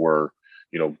Nationals, were,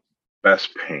 best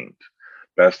paint,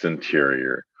 best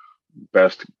interior,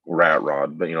 best rat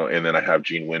rod, but and then I have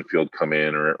Gene Winfield come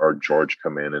in, or George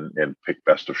come in and pick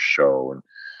best of show,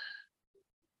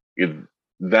 and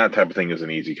that type of thing is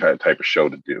an easy kind of type of show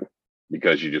to do,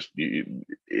 because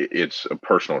it's a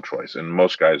personal choice, and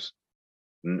most guys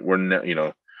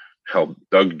hell,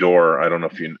 Doug Dorr. I don't know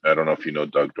if you know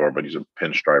Doug Dorr, but he's a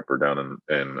pinstriper down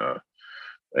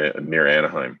in near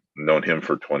Anaheim. Known him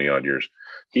for 20 odd years.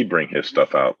 He'd bring his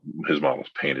stuff out, his models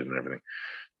painted and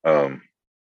everything.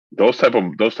 Those type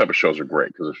of shows are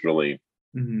great, because it's really,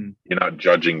 Mhm. you're not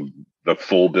judging the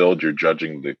full build, you're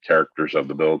judging the characters of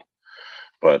the build.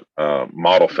 But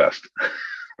Model Fest,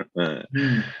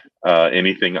 Mhm.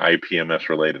 anything IPMS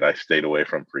related, I stayed away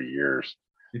from for years.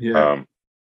 Yeah,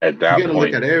 At you that got to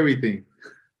look point, at everything.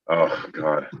 oh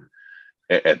God,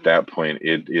 at that point,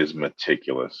 it is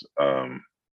meticulous.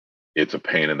 It's a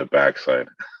pain in the backside.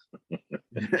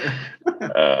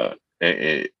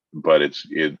 But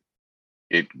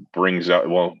it brings out,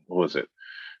 well, what was it?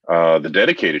 The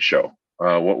dedicated show.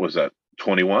 What was that?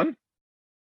 21?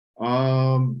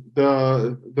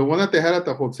 The one that they had at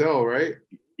the hotel, right?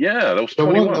 Yeah, that was The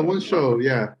 21. one show,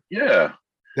 yeah. Yeah.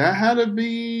 That had to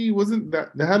be, wasn't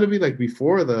that had to be like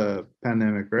before the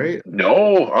pandemic, right?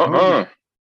 No, No. Oh,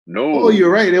 no.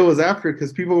 you're right. It was after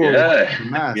because people were Yeah. wearing the Yeah,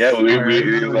 masks. All right, I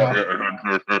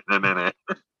remember now. no.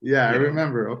 Yeah, I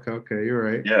remember. Okay, you're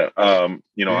right. Yeah. I don't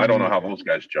know Dang. how those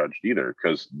guys judged either,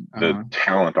 because the Uh,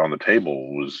 talent on the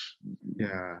table was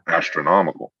yeah.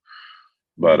 astronomical.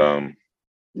 But Mhm.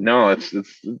 no, it's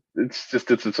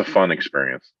a fun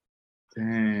experience.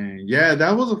 Dang. Yeah,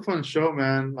 that was a fun show,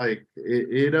 man. Like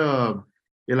it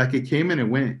came and it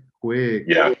went quick.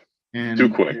 Yeah, too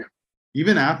And quick.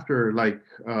 even after like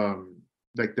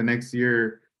the next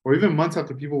year or even months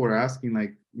after, people were asking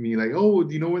like me like, oh,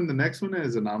 do you know when the next one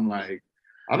is? And I'm like,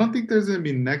 I don't think there's gonna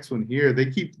be the next one here.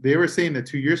 They were saying that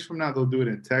 2 years from now they'll do it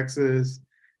in Texas,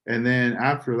 and then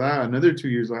after that another 2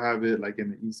 years they'll have it like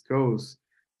in the East Coast.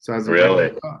 So as of right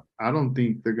Really? now, I don't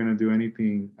think they're gonna do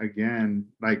anything again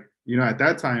like at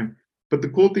that time. But the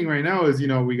cool thing right now is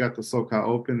we got the SoCal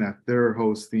Open that they're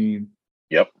hosting.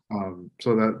 Yep.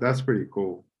 So that's pretty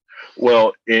cool.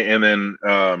 Well, and then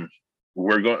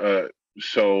we're going.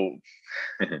 So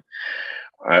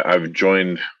I've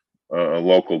joined a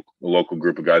local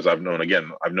group of guys I've known. Again,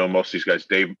 I've known most of these guys.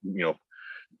 Dave,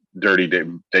 Dirty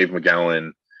Dave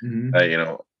McGowan.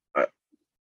 Mhm. I,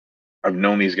 I've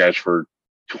known these guys for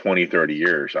 20, 30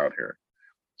 years out here.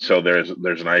 So there's an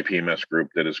IPMS group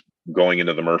that is going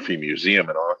into the Murphy Museum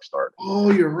in Oxnard.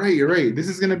 Oh, you're right. You're right. This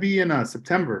is going to be in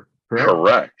September, correct?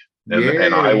 Correct. And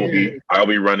Yeah.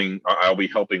 I'll be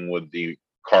helping with the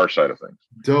car side of things.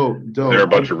 Dope. They're a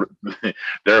bunch of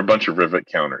they're a bunch of rivet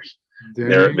counters.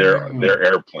 They're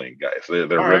airplane guys. They're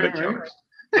rivet counters.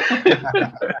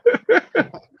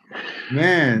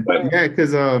 Man, yeah,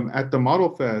 because at the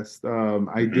Model Fest,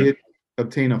 I did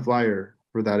obtain a flyer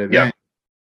for that event,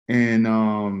 and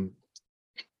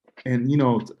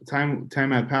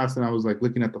time had passed, and I was like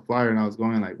looking at the flyer, and I was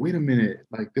going like, wait a minute,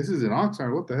 like this is in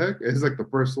Oxnard, what the heck? It's like the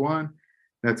first one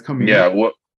that's coming. Yeah,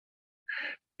 well,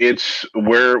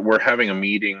 we're having a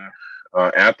meeting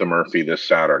at the Murphy this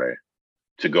Saturday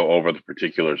to go over the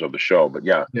particulars of the show, but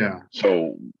yeah.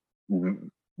 So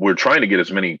we're trying to get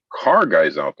as many car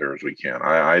guys out there as we can.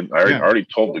 I already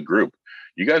told the group,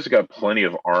 you guys have got plenty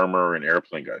of armor and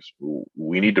airplane guys.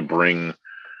 We need to bring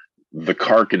the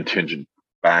car contingent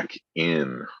back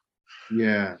in.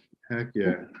 Yeah, heck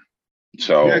yeah.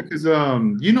 So yeah, because Bill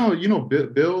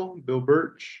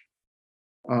Birch.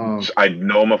 I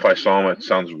know him if I saw him. It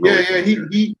sounds really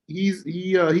familiar.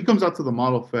 He comes out to the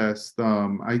Model Fest.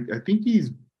 I think he's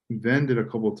vended a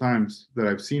couple times that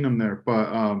I've seen him there,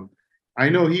 but I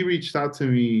know he reached out to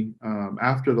me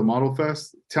after the Model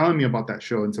Fest, telling me about that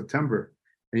show in September,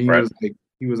 and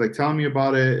he was like telling me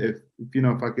about it.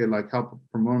 If I could like help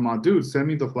promote him, dude, send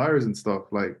me the flyers and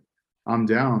stuff. Like, I'm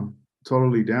down,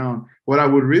 totally down. What I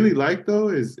would really like though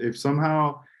is if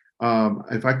somehow,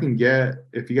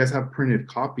 if you guys have printed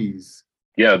copies.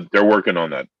 Yeah, they're working on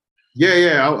that.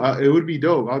 Yeah, it would be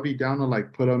dope. I'll be down to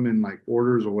like put them in like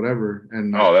orders or whatever,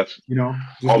 and that's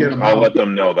I'll let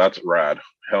them know. That's rad.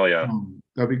 Hell yeah,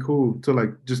 that'd be cool to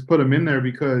like just put them in there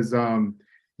because I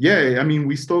mean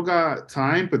we still got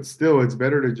time, but still it's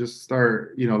better to just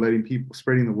start letting people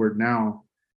spreading the word now.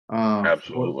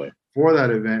 Absolutely for that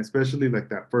event, especially like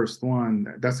that first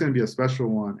one. That's gonna be a special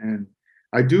one, and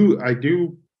I do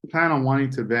plan on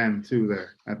wanting to vend too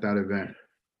there at that event.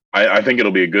 I think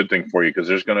it'll be a good thing for you because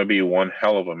there's going to be one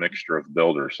hell of a mixture of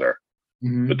builders there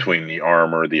between the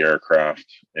armor, the aircraft,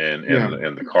 and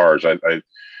the cars. I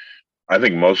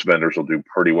think most vendors will do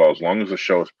pretty well as long as the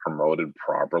show is promoted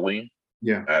properly.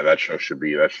 Yeah, that show should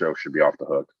be off the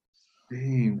hook.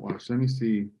 Dang, watch. Let me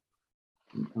see.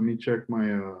 Let me check my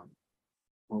while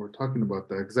we're talking about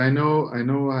that because I know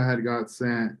I had got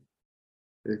sent.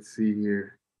 Let's see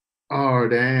here. Oh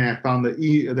dang! I found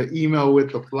the email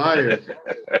with the flyer.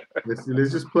 Let's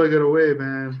just plug it away,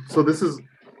 man. So this is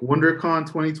WonderCon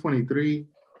 2023.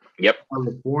 Yep.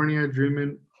 California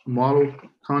Dreaming Model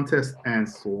Contest and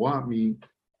Swap Meet.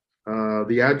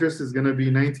 The address is gonna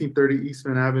be 1930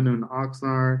 Eastman Avenue in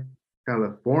Oxnard,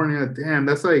 California. Damn,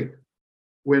 that's like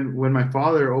when my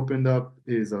father opened up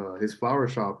his flower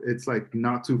shop. It's like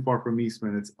not too far from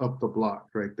Eastman. It's up the block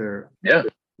right there. Yeah.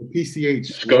 The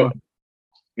PCH.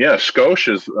 Yeah,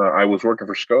 Scotia is. I was working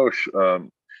for Scotia,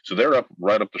 so they're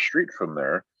right up the street from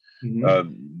there.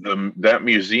 That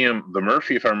museum, the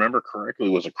Murphy, if I remember correctly,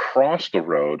 was across the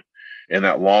road in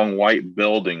that long white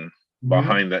building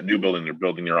behind that new building they're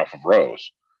building there off of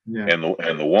Rose. Yeah. And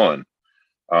the one.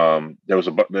 There was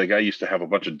the guy used to have a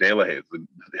bunch of De La Haye's.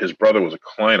 His brother was a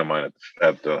client of mine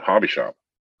at the hobby shop.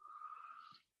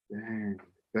 Dang,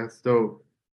 that's dope.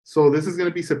 So this is going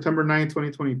to be September 9,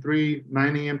 2023,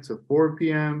 9 a.m. to 4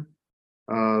 p.m.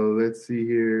 Let's see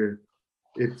here.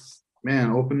 It's,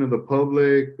 open to the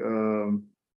public.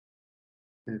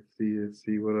 Let's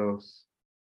see what else.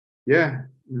 Yeah,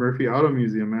 Murphy Auto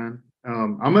Museum, man.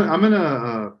 I'm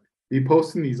gonna be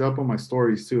posting these up on my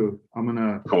stories too.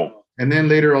 Cool. And then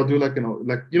later I'll do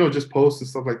just posts and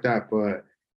stuff like that. But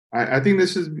I think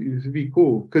this should be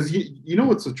cool because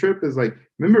what's the trip is like.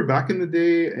 Remember back in the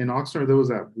day in Oxnard there was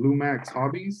that Blue Max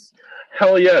Hobbies.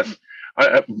 Hell yes.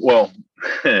 I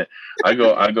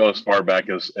go as far back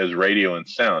as Radio and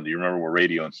Sound. Do you remember where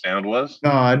Radio and Sound was? No,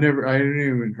 I didn't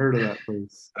even heard of that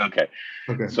place. Okay.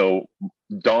 So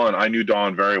Don, I knew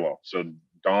Don very well. So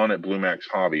Don at Blue Max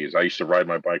Hobbies, I used to ride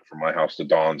my bike from my house to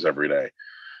Don's every day.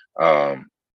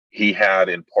 He had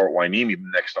in Port Hueneme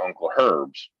next to Uncle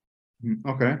Herb's.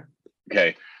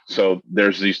 Okay. So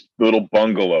there's these little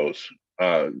bungalows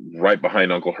right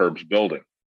behind Uncle Herb's building.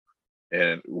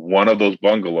 And one of those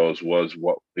bungalows was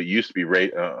what it used to be.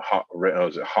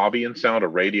 Was it Hobby and Sound or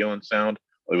Radio and Sound?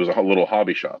 It was a little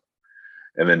hobby shop,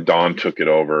 and then Don took it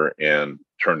over and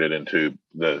turned it into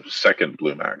the second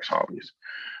Blue Max Hobbies.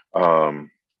 And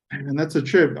that's a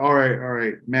trip. All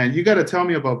right, man. You got to tell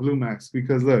me about Blue Max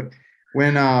because look,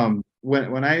 when I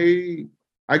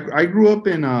grew up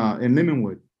in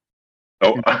Lindenwood.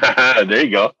 Oh, there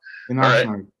you go. In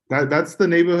Oxnard. that's the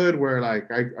neighborhood where like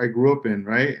I grew up in,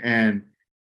 right? And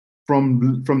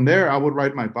from there, I would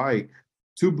ride my bike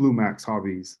to Blue Max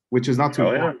Hobbies, which is not too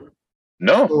Hell far. yeah.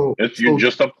 No, So it's so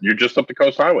you're just up the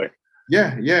coast highway.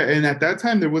 yeah, yeah. And at that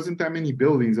time, there wasn't that many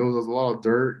buildings. There was a lot of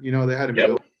dirt. You know, they hadn't Yep.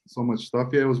 built so much stuff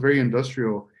yet. It was very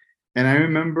industrial. And I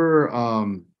remember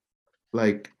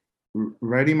like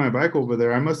riding my bike over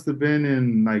there. I must have been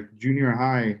in like junior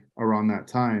high around that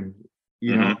time.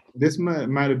 You know, this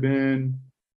might have been,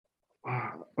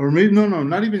 or maybe no,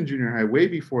 not even junior high, way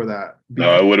before that. No,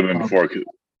 Because it would have been before.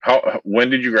 When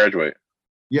did you graduate?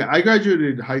 yeah, I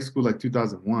graduated high school like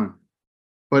 2001,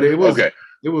 but Okay,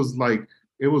 it was like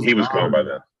it was he was gone by gone.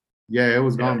 then. Yeah, it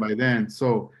was Yeah. gone by then.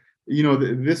 So, you know,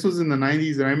 this was in the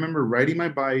 90s, and I remember riding my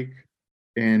bike,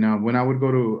 and when I would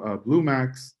go to Blue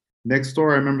Max next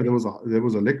door, I remember there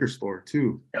was a liquor store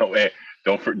too. Oh, hey,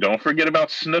 don't forget about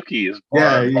Snooki's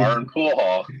Yeah, bar and pool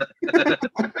hall.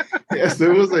 yes,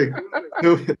 there was like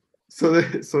so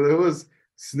there was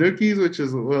Snooki's, which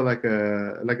is well like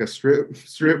a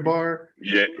strip bar.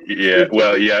 Yeah.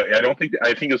 Well, yeah.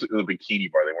 I think it was a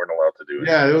bikini bar. They weren't allowed to do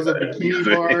Yeah, anything there was with a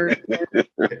bikini bar,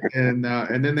 and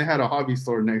then they had a hobby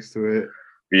store next to it,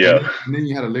 Yeah. and then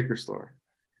you had a liquor store.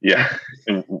 Yeah.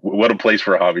 And what a place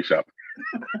for a hobby shop.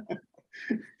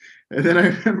 And then I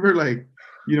remember like,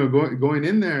 you know, going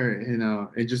in there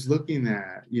and just looking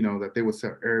at, you know, that they would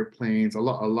sell airplanes, a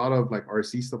lot of like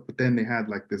RC stuff, but then they had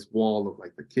like this wall of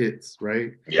like the kits,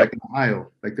 right? Yep. Like an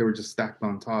aisle, like they were just stacked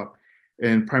on top.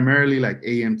 And primarily like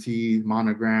AMT,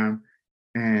 Monogram.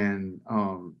 And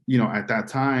you know, at that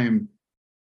time,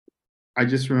 I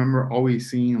just remember always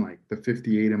seeing like the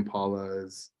 58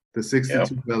 Impalas, the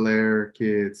 62 Yep. Bel Air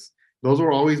kits. Those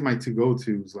were always my to-go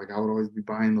tos. Like I would always be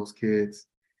buying those kits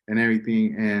and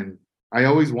everything. And I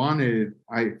always wanted,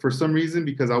 for some reason,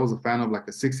 because I was a fan of like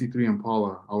a 63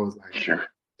 Impala, I was like Sure.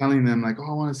 telling them like, oh,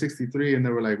 I want a 63. And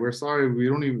they were like, we're sorry, we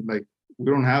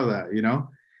don't have that, you know?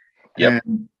 Yep.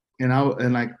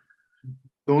 And like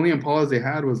the only Impalas they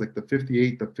had was like the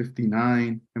 58, the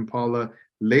 59 Impala.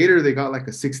 Later they got like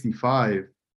a 65.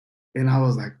 And I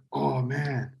was like, oh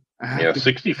man, I have Yeah, to.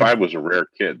 65 was a rare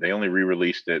kit. They only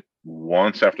re-released it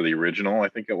once after the original, I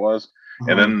think it was.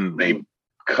 And Uh-huh. then they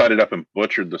cut it up and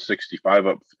butchered the 65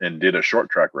 up and did a short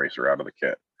track racer out of the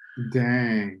kit.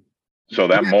 Dang. So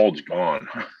that mold's gone.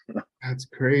 That's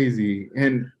crazy.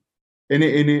 And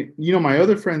you know, my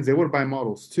other friends, they would buy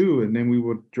models too, and then we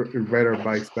would ride our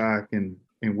bikes back and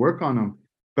work on them.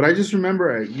 But I just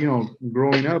remember, you know,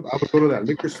 growing up, I would go to that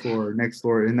liquor store next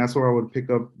door, and that's where I would pick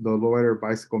up the Lowrider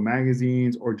bicycle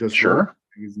magazines or just road Sure.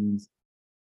 magazines.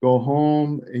 Go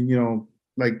home, and you know,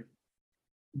 like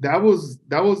that was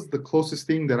the closest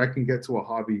thing that I can get to a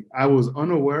hobby. I was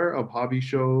unaware of hobby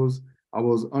shows. I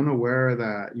was unaware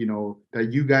that, you know,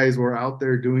 that you guys were out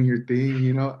there doing your thing,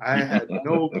 you know. I had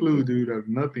no clue, dude, of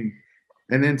nothing.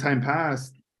 And then time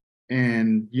passed,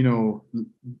 and you know,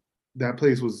 that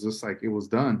place was just like it was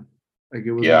done. Like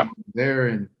it was Yeah. there,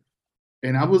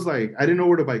 and I was like, I didn't know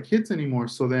where to buy kits anymore.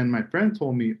 So then my friend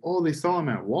told me, oh, they sell them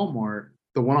at Walmart,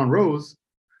 the one on Rose.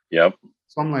 Yep.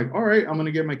 So I'm like, all right, I'm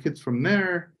gonna get my kits from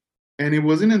there. And it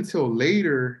wasn't until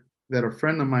later that a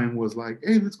friend of mine was like,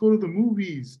 hey, let's go to the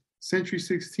movies. Century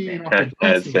 16 off of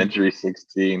Johnson. Century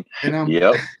 16. And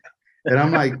Yep. And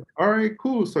I'm like, all right,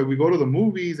 cool. So we go to the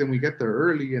movies and we get there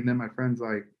early. And then my friend's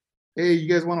like, hey, you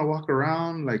guys want to walk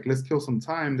around? Like, let's kill some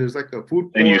time. There's like a food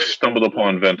court. And you stumbled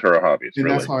upon Ventura Hobbies. And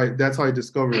really? that's how I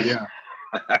discovered, yeah.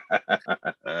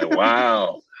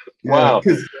 Wow. Yeah, Wow.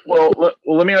 Well,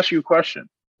 let me ask you a question.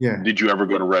 Yeah. Did you ever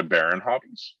go to Red Baron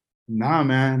Hobbies? Nah,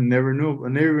 man. Never knew. I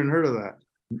never even heard of that.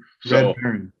 So, Red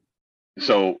Baron.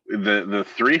 So the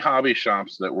three hobby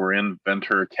shops that were in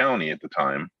Ventura County at the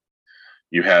time,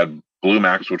 you had Blue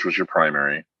Max, which was your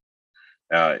primary.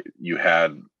 You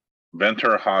had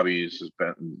Ventura Hobbies has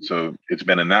been, so it's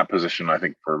been in that position, I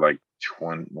think, for like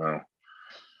 20. Well,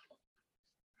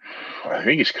 I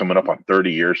think he's coming up on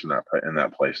 30 years in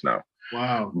that place now.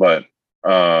 Wow. But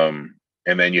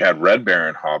and then you had Red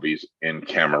Baron Hobbies in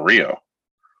Camarillo.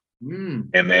 Mm.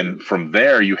 And then from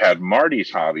there you had Marty's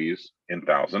Hobbies in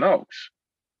Thousand Oaks.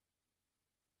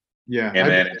 Yeah. And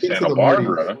then in Santa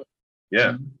Barbara,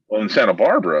 yeah. Mm-hmm. Well, in Santa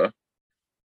Barbara,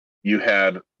 you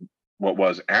had what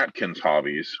was Atkins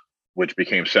Hobbies, which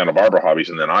became Santa Barbara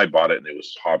Hobbies, and then I bought it and it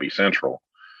was Hobby Central.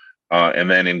 And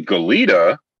then in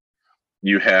Goleta,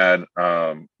 you had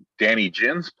Danny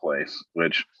Jin's place,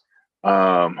 which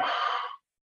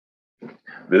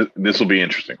this will be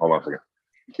interesting. Hold on a second.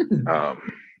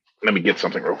 Let me get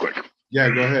something real quick.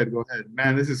 Yeah, go ahead.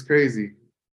 Man, this is crazy.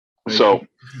 Like, So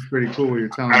this is pretty cool what you're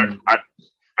telling me.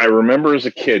 I remember as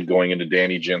a kid going into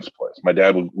Danny Gent's place. My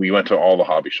dad we went to all the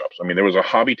hobby shops. I mean, there was a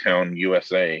Hobby Town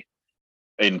USA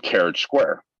in Carriage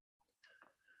Square.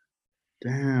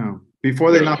 Damn.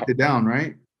 Before they knocked it down,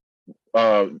 right?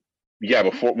 Yeah,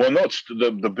 before. Well, no, it's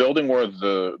the building where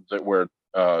where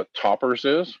Toppers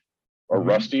is, or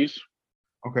Rusty's.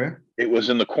 Okay. It was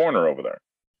in the corner over there.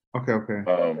 Okay.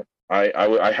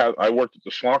 I worked at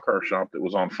the slaw car shop that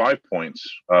was on 5 Points,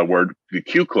 where the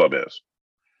Q Club is.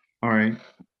 All right.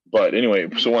 But anyway,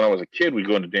 so when I was a kid, we'd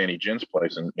go into Danny Gent's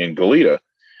place in Goleta,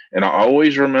 and I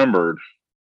always remembered.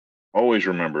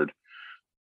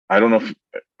 I don't know if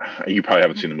you probably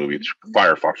haven't seen the movie. It's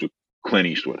Firefox with Clint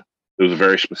Eastwood. It was a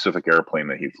very specific airplane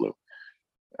that he flew.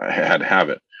 I had to have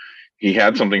it. He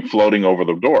had something floating over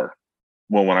the door.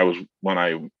 Well, when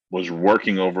I was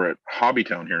working over at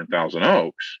Hobbytown here in Thousand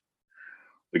Oaks,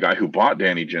 the guy who bought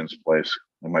Danny Gent's place,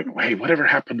 I'm like, hey, whatever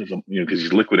happened to the, because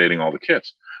he's liquidating all the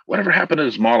kits. Whatever happened to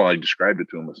his model? I described it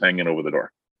to him, was hanging over the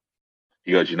door.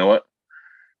 He goes, you know what?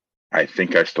 I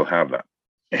think I still have that.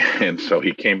 And so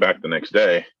he came back the next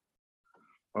day.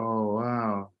 Oh,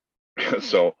 wow.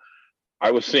 So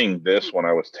I was seeing this when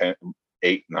I was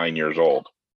 8, 9 years old.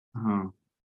 Uh-huh.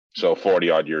 So 40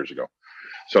 odd years ago.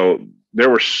 So there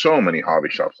were so many hobby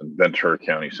shops in Ventura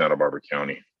County, Santa Barbara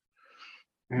County,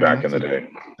 back in the day.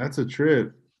 That's a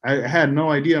trip. I had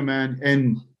no idea, man.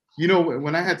 And,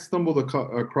 when I had stumbled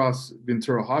across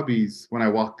Ventura Hobbies, when I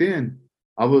walked in,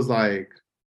 I was like,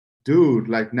 dude,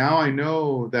 like now I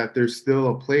know that there's still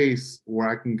a place where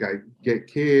I can get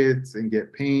kits and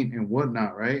get paint and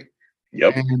whatnot, right?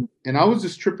 Yep. And I was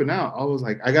just tripping out. I was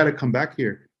like, I got to come back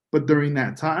here. But during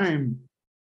that time,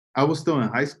 I was still in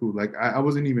high school. Like I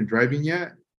wasn't even driving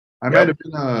yet. I might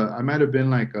have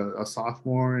been like a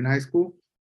sophomore in high school.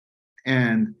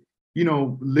 And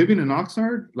living in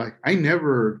Oxnard, like I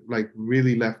never like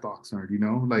really left Oxnard.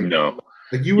 Like no,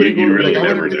 like you wouldn't go. Really like,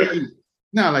 never do.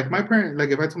 No, like my parents, like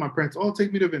if I told my parents, "Oh,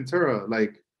 take me to Ventura,"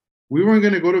 like we weren't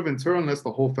gonna go to Ventura unless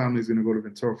the whole family's gonna go to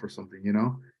Ventura for something.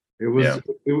 It was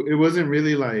it wasn't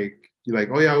really like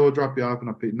 "Oh yeah, we'll drop you off and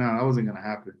I'll pay." No, that wasn't gonna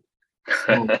happen.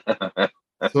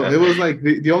 So it was like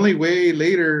the only way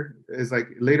later is like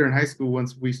later in high school,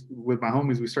 once with my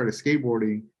homies we started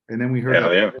skateboarding, and then we heard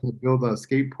that we build a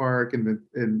skate park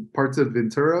in parts of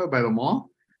Ventura by the mall.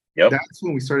 Yep. That's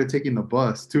when we started taking the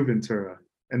bus to Ventura,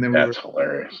 and then that's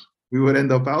hilarious. We would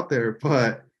end up out there,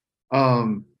 but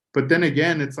then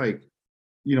again, it's like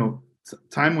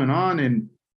time went on,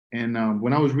 and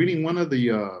when I was reading one of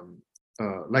the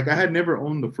like I had never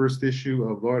owned the first issue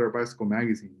of Lowrider Bicycle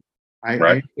magazine. I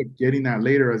ended up getting that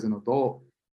later as an adult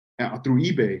through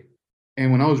eBay.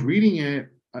 And when I was reading it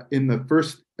in the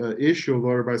first issue of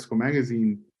Lowrider Bicycle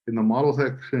magazine, in the model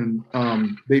section,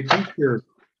 they feature,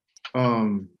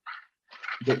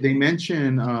 they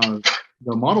mention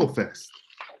the Model Fest.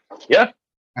 Yeah.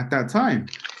 At that time.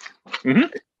 Mm-hmm.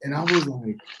 And I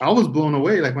was blown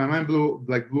away. Like my mind blew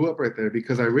up right there,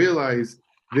 because I realized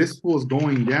this was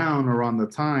going down around the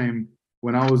time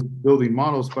when I was building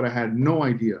models, but I had no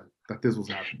idea that this was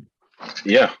happening.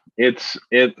 Yeah,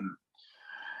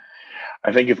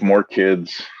 I think if more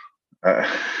kids,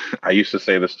 I used to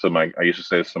say this to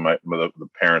the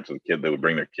parents of the kid that would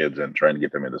bring their kids in, trying to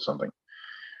get them into something.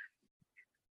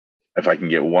 If I can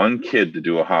get one kid to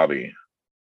do a hobby,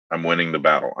 I'm winning the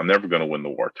battle. I'm never going to win the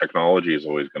war. Technology is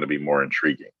always going to be more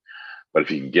intriguing. But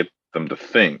if you can get them to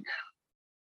think,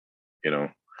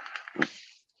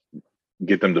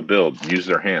 get them to build, use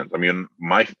their hands. I mean,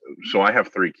 so I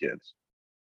have 3 kids.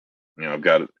 I've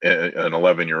got an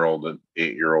 11-year-old, an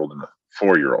 8-year-old, and a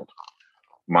 4-year-old.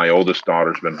 My oldest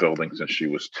daughter's been building since she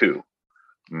was 2.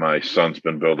 My son's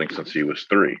been building since he was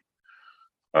 3.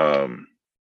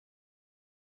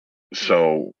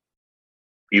 So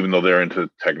even though they're into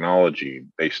technology,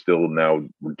 they still now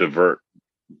divert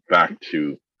back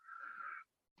to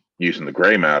using the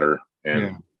gray matter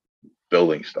and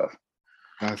building stuff.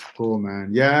 That's cool, man.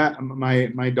 Yeah,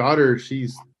 my daughter,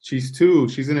 she's 2.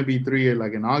 She's gonna be 3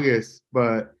 like in August.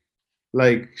 But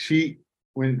like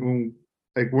when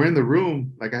like we're in the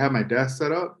room, like I have my desk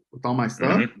set up with all my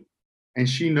stuff, and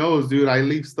she knows, dude, I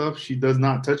leave stuff. She does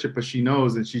not touch it, but she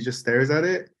knows, and she just stares at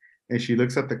it. And she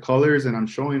looks at the colors, and I'm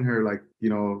showing her like,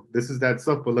 this is that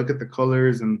stuff, but look at the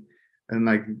colors, and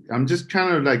like I'm just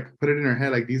trying to like put it in her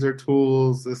head, like these are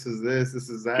tools, this is this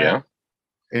is that. Yeah.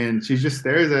 And she just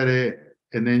stares at it,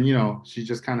 and then she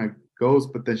just kind of goes,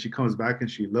 but then she comes back and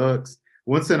she looks.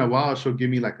 Once in a while, she'll give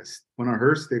me like one of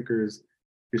her stickers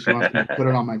because she wants me to put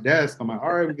it on my desk. I'm like,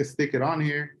 all right, we can stick it on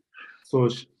here. So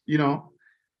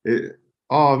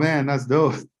oh man, that's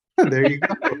dope. There you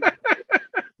go.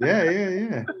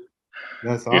 Yeah.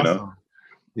 That's awesome.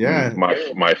 Yeah.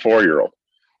 My 4-year-old.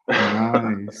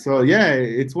 Nice. So yeah,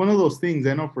 it's one of those things.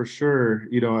 I know for sure,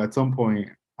 at some point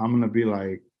I'm gonna be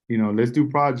like, let's do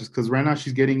projects because right now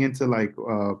she's getting into like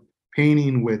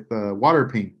painting with water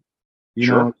paint, you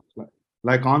Sure. know,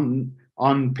 like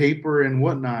on paper and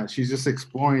whatnot. She's just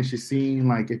exploring. She's seeing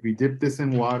like if you dip this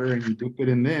in water and you dip it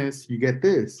in this, you get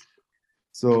this.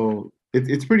 So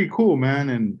it's pretty cool, man.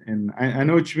 And I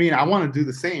know what you mean. I want to do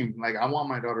the same. Like I want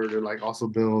my daughter to like also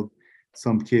build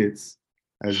some kits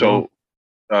as well.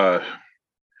 So, uh,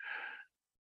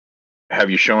 have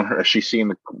you shown her? Has she seen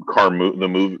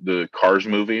the Cars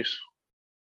movies?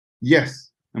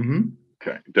 Yes. Hmm.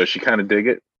 Okay. Does she kind of dig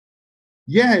it?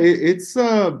 Yeah, it's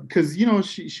because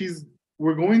she's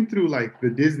we're going through like the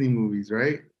Disney movies,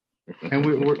 right? And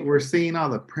we're seeing all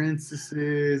the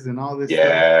princesses and all this stuff.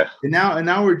 Yeah. And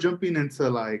now we're jumping into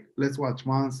like let's watch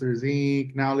Monsters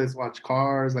Inc. Now let's watch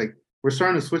Cars. Like we're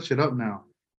starting to switch it up now.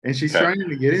 And she's Okay. starting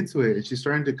to get into it. And she's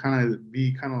starting to kind of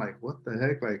be kind of like, what the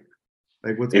heck? Like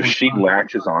what's If going she on?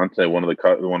 latches onto one of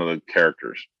the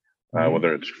characters, Mhm.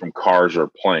 whether it's from Cars or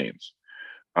planes,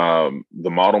 the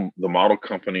model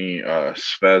company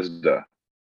Svezda,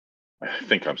 I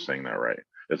think I'm saying that right.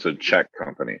 It's a Czech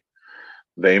company.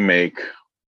 They make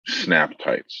snap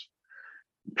tights,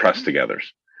 press togethers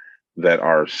that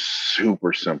are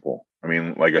super simple. I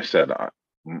mean, like I said,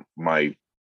 my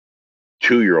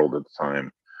 2-year-old at the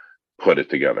time put it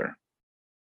together.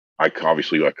 I cut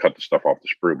the stuff off the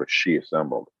sprue, but she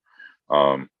assembled.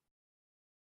 Um,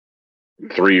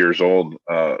 3 years old.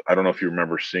 I don't know if you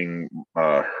remember seeing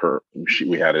her.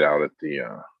 We had it out at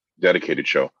the dedicated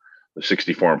show, the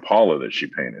 '64 Impala that she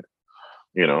painted.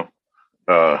 You know,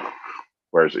 uh,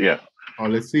 whereas yeah. Oh,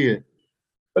 let's see it.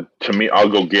 But to me, I'll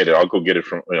go get it. I'll go get it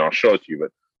from. I'll show it to you.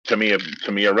 But to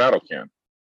me, a rattle can.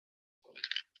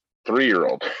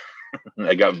 3-year-old.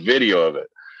 I got video of it.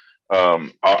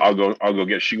 I'll go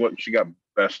get. She got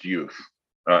best youth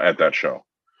at that show.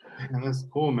 Man, that's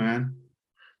cool, man.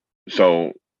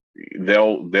 So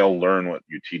they'll learn what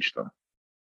you teach them.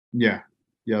 Yeah.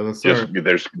 Yeah, that's Just sir.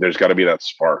 there's got to be that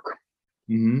spark.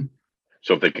 Hmm.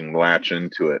 So if they can latch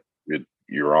into it,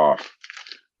 you're off.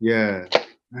 Yeah,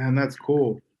 man, that's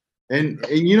cool. And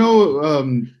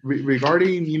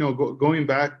regarding going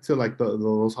back to like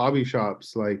those hobby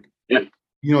shops, like Yeah.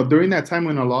 during that time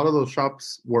when a lot of those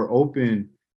shops were open,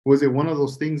 was it one of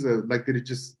those things that like did it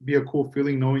just be a cool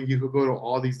feeling knowing you could go to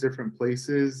all these different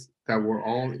places that were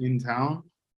all in town?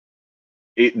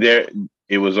 There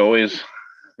it was always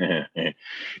it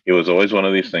was always one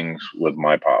of these things with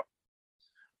my pop.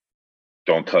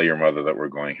 Don't tell your mother that we're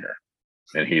going here.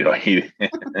 And he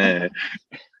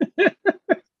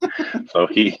so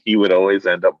he would always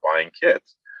end up buying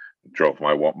kits. Drove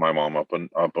my mom up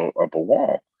a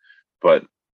wall. But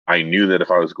I knew that if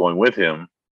I was going with him,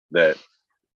 that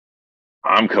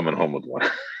I'm coming home with one.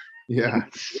 Yeah.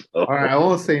 So All right, I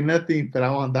won't say nothing, but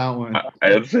I want that one.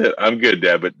 that's it. I'm good,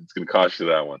 Dad, but it's gonna cost you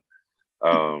that one.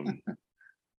 Um,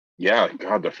 yeah,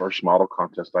 God, the first model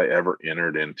contest I ever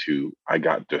entered into, I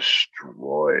got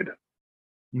destroyed.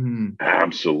 Mhm.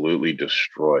 Absolutely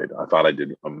destroyed. I thought I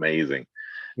did amazing,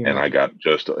 and Yeah. I got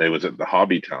it was at the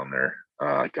Hobby Town there.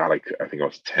 God, I think I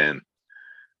was 10.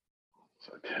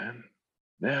 So 10.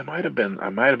 Yeah, I might have been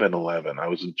 11. I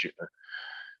was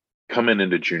coming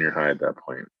into junior high at that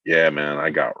point. Yeah, man, I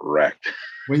got wrecked.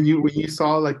 When you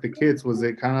saw like the kids, was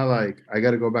it kind of like I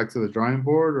got to go back to the drawing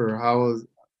board, or how was?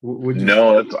 Would you?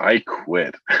 No, I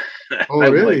quit. Oh, I'm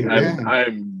like, really? Yeah.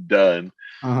 I'm done.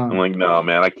 I'm Uh-huh. like, no,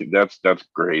 man, that's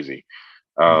crazy.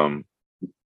 Um,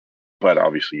 but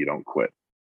obviously you don't quit.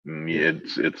 Yeah.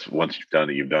 It's once you've done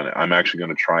it, you've done it. I'm actually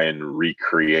going to try and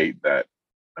recreate that.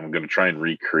 I'm going to try and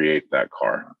recreate that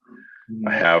car. Mhm.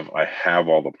 I have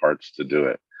all the parts to do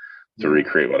it, to Yeah.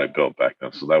 recreate what I built back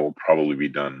then. So that will probably be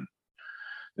done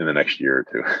in the next year or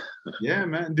two. Yeah,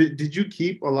 man. Did you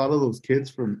keep a lot of those kids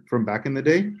from back in the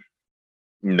day?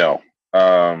 No,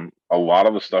 a lot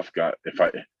of the stuff got.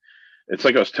 It's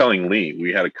like I was telling Lee.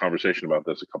 We had a conversation about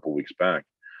this a couple weeks back.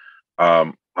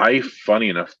 I, funny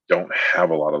enough, don't have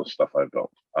a lot of the stuff I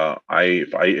built.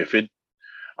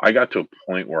 I got to a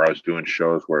point where I was doing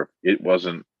shows where it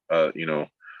wasn't,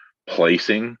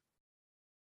 placing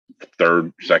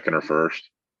third, second, or first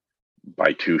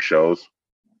by 2 shows.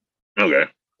 Okay,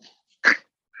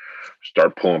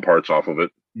 start pulling parts off of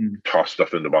it, Mm. toss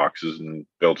stuff into boxes, and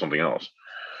build something else.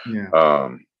 Yeah.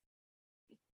 Um,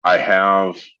 I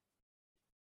have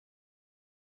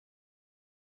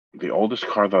the oldest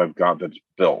car that I've got that's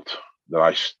built that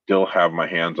I still have my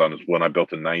hands on is when I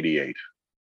built in '98.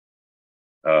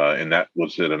 And that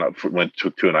was went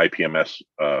to an IPMS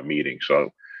meeting. So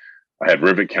I had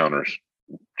rivet counters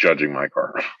judging my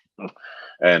car.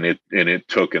 And it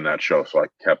took in that show, so I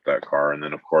kept that car. And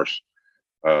then of course,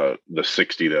 the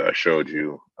 60 that I showed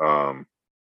you, and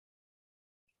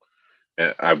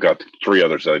I've got 3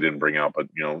 others that I didn't bring out, but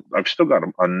I've still got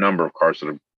a number of cars that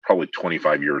are probably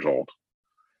 25 years old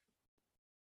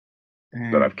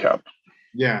that I've kept.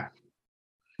 Yeah.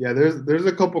 There's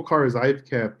a couple cars I've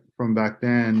kept from back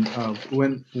then.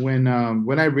 When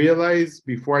I realized,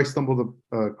 before I stumbled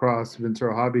across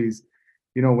Ventura Hobbies,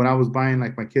 when I was buying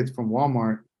like my kits from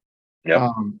Walmart,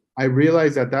 I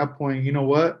realized at that point, you know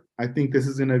what? I think this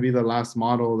is gonna be the last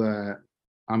model that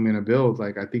I'm gonna build.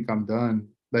 Like, I think I'm done.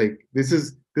 Like, this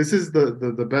is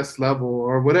the best level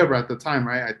or whatever at the time,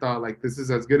 right? I thought like this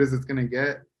is as good as it's gonna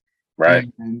get.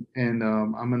 Right. And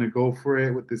I'm gonna go for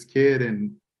it with this kid.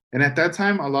 And at that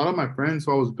time, a lot of my friends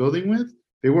who I was building with,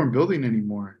 they weren't building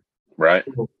anymore. Right.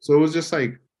 So it was just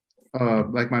like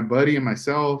my buddy and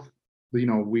myself,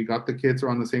 we got the kits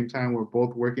around the same time. We're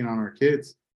both working on our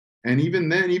kits. And even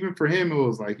then, even for him, it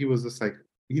was like, he was just like,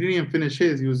 he didn't even finish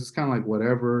his. He was just kind of like,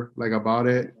 whatever, like, about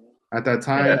it at that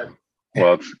time. Yeah.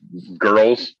 Well, it's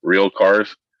girls, real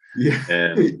cars. Yeah.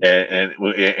 And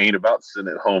it ain't about sitting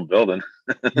at home building.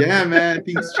 Yeah, man,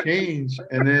 things change.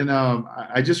 And then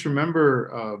I just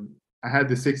remember I had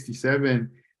the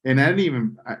 67, and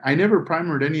I never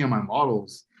primered any of my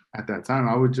models at that time.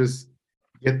 I would just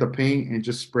get the paint and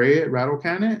just spray it, rattle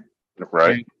can it.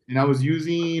 Right. And I was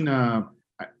using, I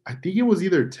think it was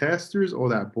either Testers or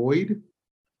that Boyd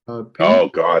paint. Oh,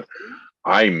 God.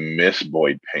 I miss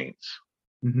Boyd paints.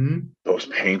 Mm-hmm. Those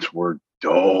paints were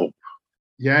dope.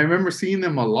 Yeah, I remember seeing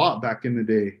them a lot back in the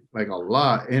day, like a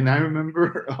lot. And I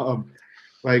remember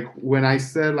like when I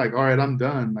said like, all right, I'm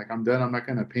done. Like, I'm done. I'm not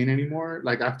going to paint anymore.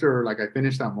 Like, after like I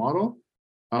finished that model,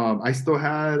 I still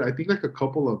had, I think, like a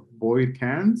couple of Boyd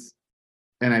cans,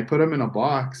 and I put them in a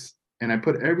box, and I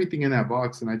put everything in that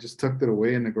box, and I just tucked it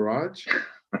away in the garage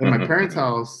in my parents'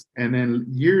 house. And then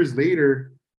years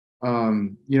later,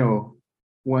 once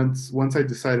I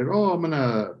decided,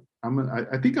 oh,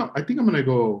 I think I'm gonna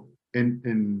go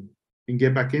and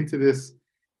get back into this,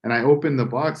 and I opened the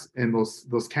box, and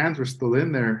those cans were still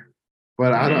in there,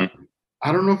 but I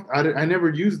don't know if I never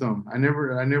used them. I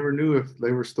never knew if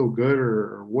they were still good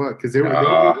or what, because they were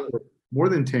for more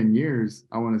than 10 years,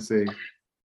 I want to say.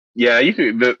 Yeah, you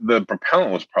could. The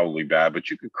propellant was probably bad, but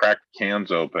you could crack the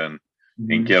cans open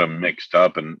and get them mixed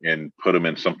up and put them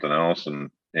in something else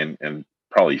and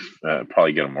probably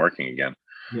get them working again.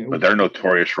 Yeah, but they're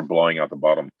notorious for blowing out the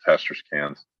bottom of Testers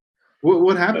cans.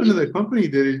 What happened to the company?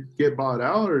 Did it get bought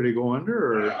out, or did it go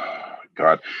under? Or?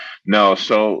 God, no.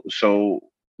 So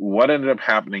what ended up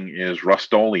happening is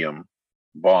Rust-Oleum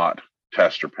bought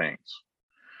Tester paints,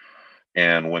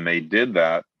 and when they did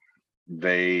that,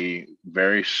 they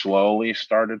very slowly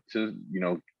started to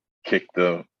kick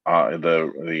the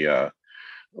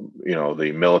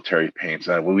military paints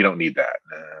out. Well, we don't need that.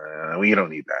 We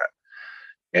don't need that.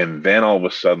 And then all of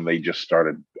a sudden, they just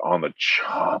started on the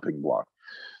chopping block.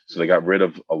 So they got rid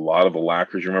of a lot of the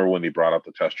lacquers. You remember when they brought out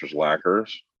the Testers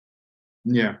lacquers?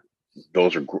 Yeah.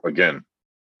 Those are, again,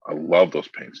 I love those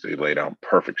paints. They lay down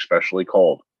perfect, especially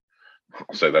cold.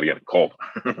 I'll say that again, cold.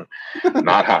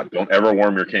 Not hot. Don't ever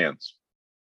warm your cans.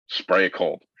 Spray it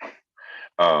cold.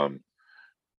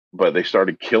 But they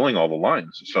started killing all the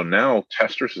lines. So now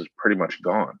Testers is pretty much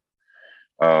gone.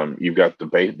 You've got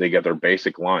they got their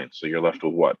basic lines. So you're left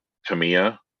with what?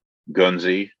 Tamiya,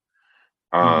 Gunzy,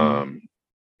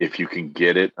 if you can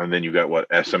get it, and then you got what,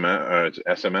 SMS?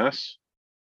 SMS.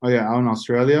 Oh yeah, out in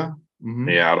Australia. Mm-hmm.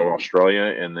 Yeah, out of Australia,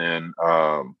 and then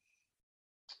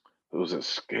was it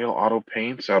Scale Auto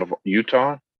Paints out of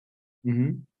Utah.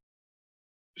 Mm-hmm.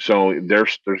 So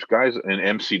there's guys in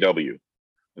MCW,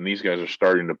 and these guys are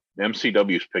starting to.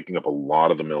 MCW is picking up a lot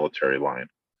of the military line.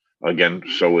 Again,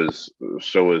 so is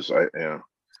I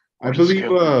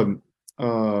believe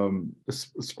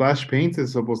Splash Paints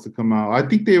is supposed to come out. I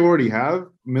think they already have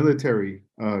military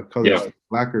colors,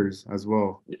 lacquers as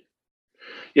well.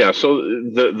 Yeah, so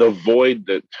the void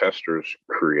that Testers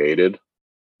created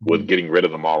with getting rid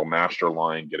of the Model Master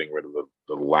line, getting rid of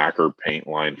the lacquer paint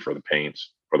line for the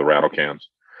paints, for the rattle cans.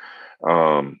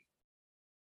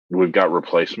 We've got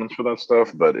replacements for that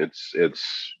stuff, but it's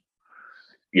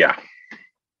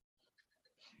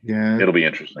it'll be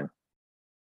interesting.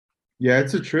 Yeah,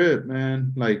 it's a trip,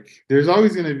 man. Like, there's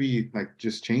always going to be like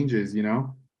just changes,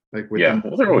 like with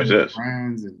there always is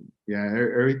brands, and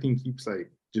everything keeps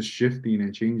like just shifting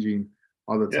and changing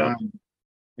all the time.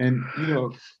 And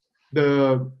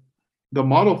the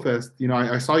Model Fest,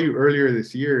 I saw you earlier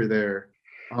this year there.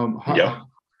 I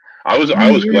was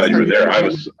glad you were there.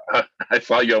 I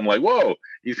saw you. I'm like, whoa,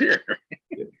 he's here.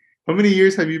 How many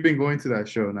years have you been going to that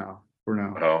show now? For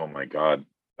now, Oh my God.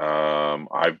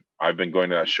 I've been going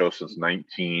to that show since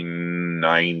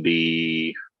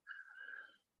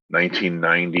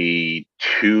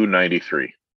 1992,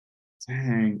 93.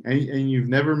 dang, and you've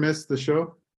never missed the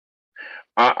show?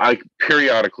 I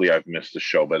periodically I've missed the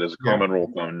show, but as a Yeah. common rule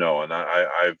of thumb, no. And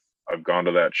I've gone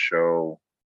to that show.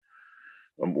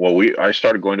 Well, I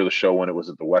started going to the show when it was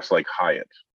at the Westlake Hyatt,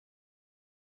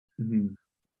 Mm-hmm.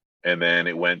 and then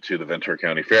it went to the Ventura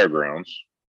County Fairgrounds,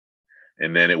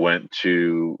 and then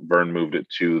Vern moved it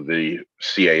to the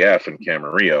CAF in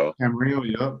Camarillo. Camarillo,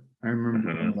 yep, I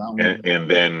remember Hmm. that one. And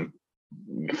then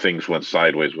things went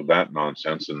sideways with that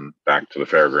nonsense, and back to the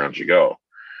fairgrounds you go.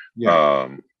 Yeah.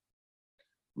 Um,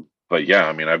 but yeah,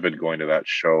 I mean, I've been going to that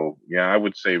show. Yeah, I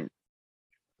would say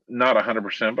not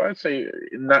 100%, but I'd say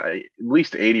not at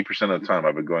least 80% of the time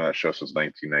I've been going to that show since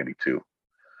 1992.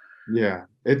 Yeah,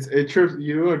 it trips.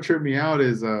 You know what tripped me out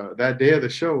is that day of the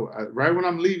show, right when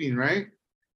I'm leaving, right?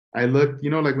 I look,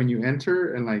 like when you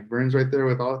enter and like Vern's right there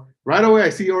with all. Right away, I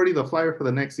see already the flyer for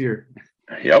the next year,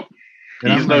 Yep,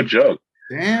 and I'm he's no like, joke.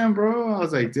 damn, bro. I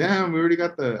was like, damn, we already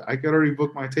got I could already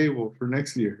book my table for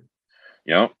next year.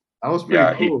 Yep. That was pretty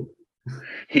Yeah, cool.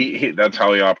 he that's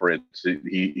how he operates.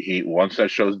 He once that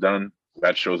show's done,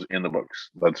 that show's in the books.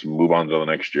 Let's move on to the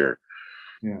next year.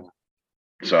 Yeah.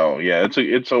 So yeah,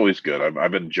 it's always good.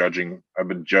 I've been judging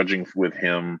with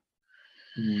him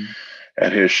Mhm.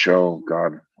 at his show.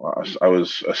 God, I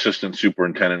was assistant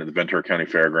superintendent at the Ventura County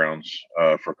Fairgrounds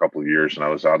for a couple of years, and I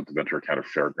was out at the Ventura County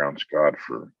Fairgrounds, God,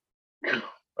 for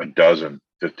a dozen,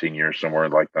 15 years, somewhere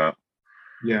like that,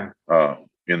 Yeah.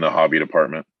 in the hobby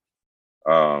department.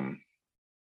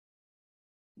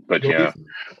 But You yeah, always,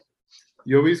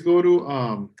 you always go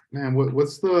to man,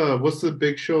 what's the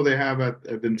big show they have at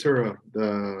Ventura?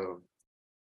 The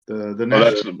oh,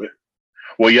 national.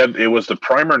 well, yeah, it was the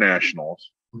Primer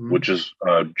Nationals, Mhm. which is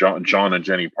John and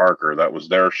Jenny Parker. That was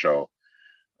their show.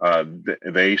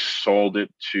 They sold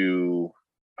it to,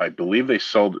 I believe they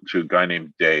sold it to a guy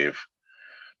named Dave,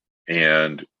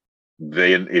 and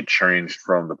it changed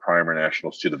from the Primer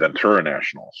Nationals to the Ventura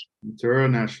Nationals. Ventura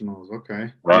Nationals. Okay.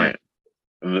 Yeah. Right.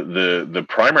 The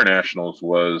Primer Nationals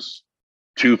was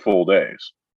 2 full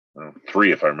days,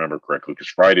 3 if I remember correctly, because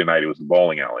Friday night it was the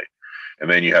bowling alley, and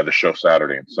then you had the show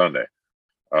Saturday and Sunday.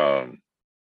 Um,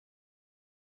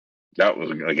 that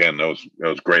was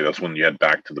great. That's when you had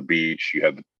Back to the Beach. You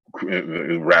had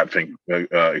the Rat Fink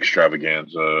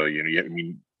extravaganza. I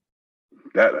mean,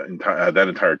 that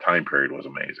entire time period was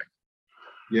amazing.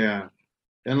 Yeah.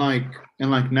 And like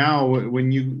now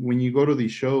when you go to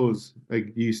these shows,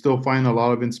 like you still find a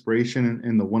lot of inspiration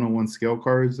in the one-on-one scale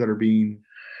cards that are being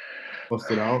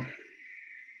posted out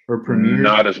or premiered.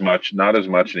 Not as much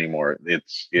anymore.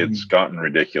 It's Mhm. gotten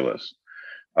ridiculous.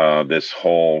 This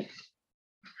whole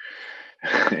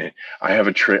I have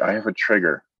a trigger. I have a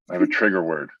trigger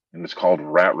word, and it's called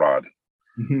rat rod.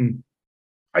 Mhm.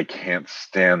 I can't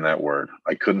stand that word.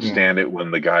 I couldn't Yeah. stand it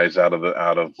when the guys out of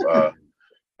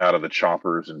the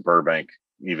choppers in Burbank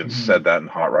even said Mhm. that in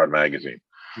Hot Rod magazine.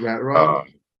 Rat Rod.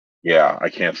 Uh, yeah, I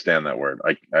can't stand that word.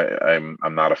 I'm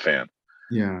not a fan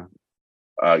Yeah.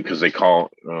 because they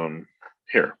call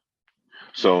here.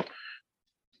 So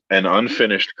an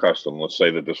unfinished custom. Let's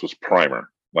say that this was primer.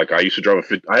 Like I used to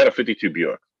drive I had a '52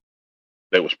 Buick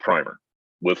that was primer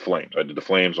with flames. I did the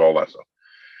flames, all that stuff.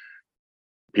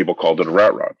 People called it a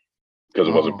rat rod because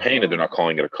it wasn't Oh. painted. They're not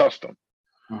calling it a custom.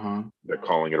 Uh-huh. They're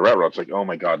calling it a rat rod. It's like, oh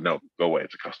my god, no, go away.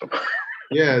 It's a custom.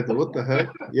 Yeah. What the heck?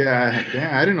 Yeah.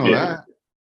 Damn, I didn't know Yeah,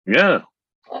 that.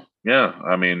 yeah, yeah.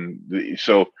 I mean,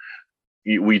 so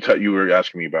you were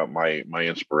asking me about my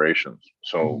inspirations.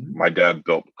 So Mhm. my dad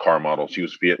built car models. He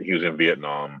was in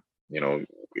Vietnam. You know,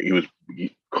 he was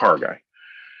car guy.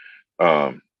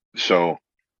 So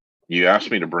you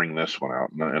asked me to bring this one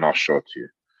out, and I'll show it to you.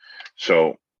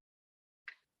 So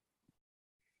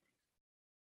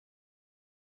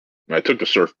I took the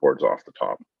surfboards off the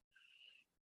top,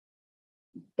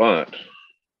 but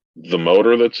the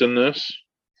motor that's in this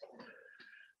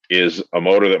is a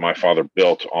motor that my father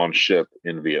built on ship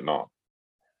in Vietnam.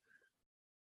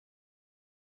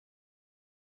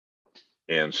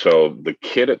 And so the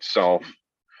kit itself,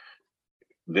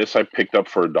 this I picked up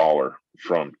for $1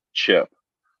 from Chip,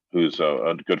 who's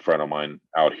a good friend of mine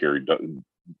out here. He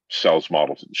sells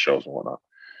models at shows and whatnot.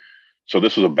 So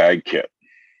this was a bag kit.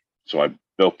 So I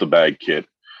built the bag kit,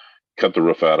 cut the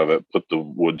roof out of it, put the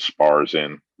wood spars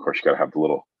in. Of course, you got to have the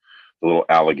little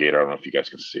alligator. I don't know if you guys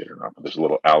can see it or not, but there's a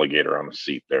little alligator on the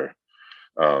seat there.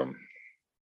 Um,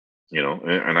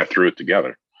 and I threw it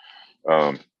together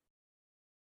um,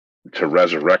 to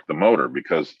resurrect the motor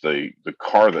because the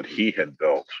car that he had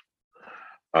built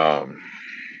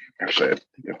Actually, I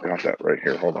think I've got that right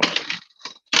here. Hold on.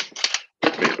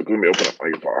 Let me open up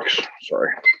my box.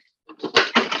 Sorry.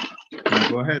 No,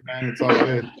 go ahead, man. It's all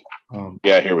good.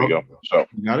 Yeah, here we go. So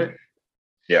you got it.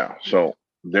 Yeah, so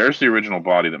there's the original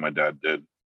body that my dad did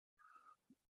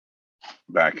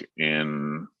back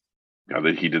in.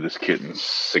 He did this kit in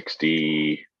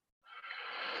 60,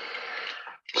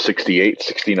 68,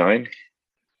 69.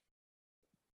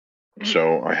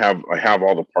 So I have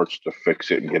all the parts to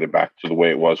fix it and get it back to the way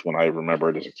it was when I remember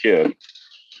it as a kid.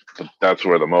 But that's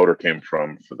where the motor came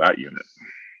from for that unit.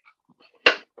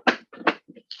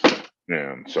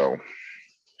 And so,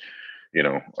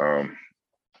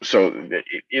 so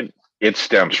it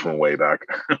stems from way back.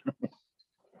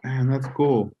 Man, that's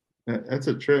cool. That's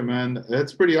a trip, man.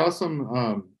 That's pretty awesome.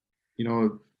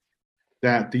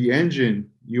 That the engine,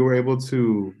 you were able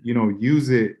to, use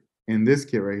it in this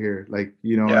kit right here. Like,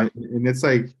 Yeah. and it's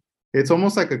like, it's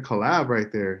almost like a collab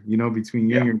right there, between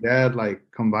you and your dad, like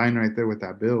combined right there with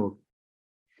that build.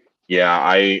 Yeah,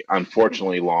 I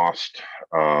unfortunately lost,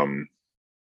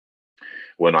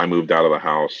 when I moved out of the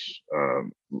house.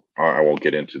 I won't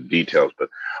get into details, but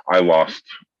I lost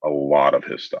a lot of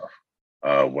his stuff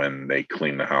when they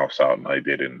cleaned the house out, and they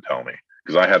didn't tell me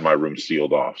because I had my room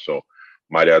sealed off. So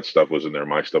my dad's stuff was in there,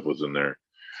 my stuff was in there.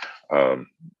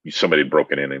 Somebody had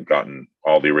broken in and gotten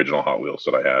all the original Hot Wheels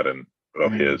that I had and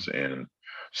of his, and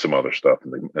some other stuff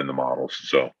in the models.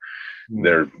 So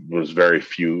there was very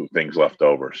few things left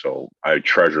over. So I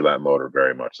treasure that motor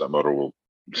very much. That motor will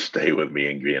stay with me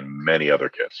and be in many other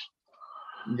kits.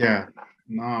 Yeah,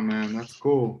 no, man, that's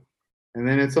cool. And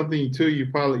then it's something too you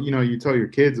probably you tell your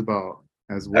kids about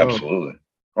as well. Absolutely.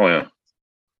 Oh yeah.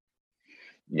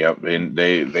 Yep, and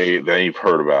they've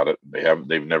heard about it.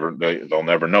 They'll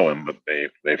never know him, but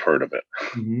they've heard of it.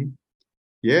 Mm-hmm.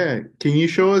 Yeah, can you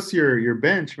show us your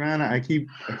bench, man? I keep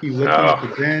looking at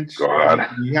the bench. God.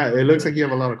 Yeah, it looks like you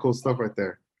have a lot of cool stuff right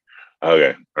there.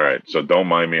 Okay, all right. So don't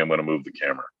mind me. I'm going to move the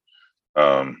camera.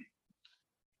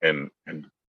 And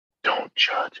don't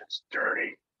judge. It's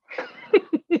dirty.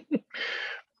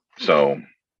 So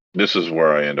this is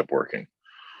where I end up working.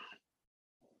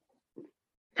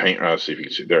 Paint. Let's see if you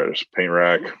can see. There's paint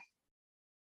rack,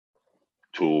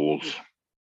 tools,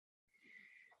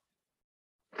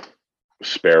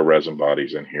 spare resin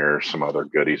bodies in here, some other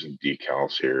goodies and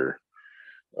decals here.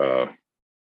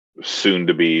 Soon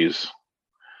to be's.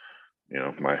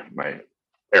 My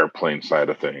airplane side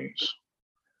of things.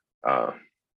 The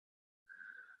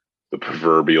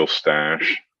proverbial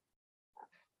stash,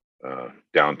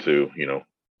 down to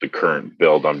the current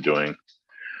build I'm doing,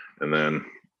 and then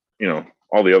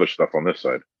all the other stuff on this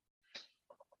side.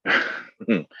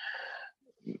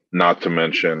 Not to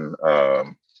mention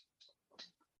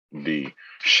the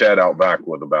shed out back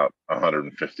with about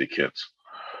 150 kits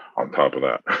on top of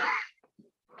that.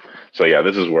 So yeah,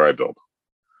 this is where I build.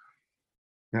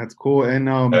 That's cool. And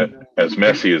as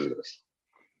messy as it is.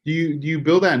 Do you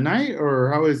build at night,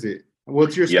 or how is it?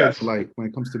 What's your schedule like when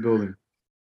it comes to building?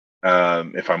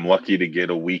 If I'm lucky to get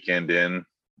a weekend in,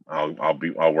 I'll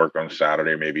work on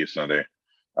Saturday, maybe a Sunday.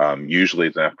 Usually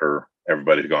it's after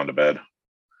everybody's gone to bed,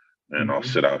 and I'll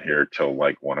sit out here till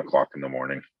like 1 o'clock in the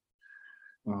morning.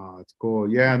 Oh, it's cool.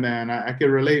 Yeah, man, I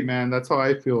can relate, man. That's how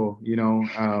I feel.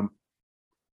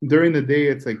 During the day,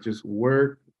 it's like just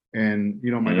work, and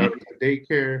my daughter's at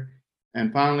daycare,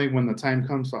 and finally, when the time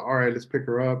comes, all right, let's pick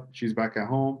her up. She's back at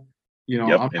home.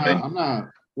 I'm not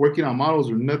working on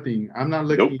models or nothing. I'm not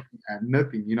looking at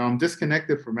nothing. I'm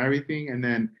disconnected from everything, and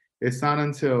then it's not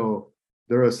until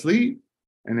they're asleep,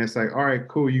 and it's like, all right,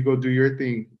 cool, you go do your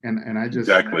thing, and I just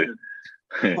exactly.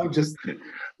 I'm just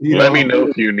let me know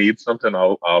if you need something.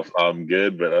 I'm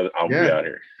good, but I'll be out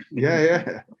here.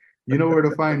 Yeah. You know where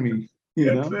to find me.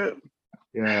 That's it.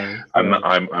 Yeah.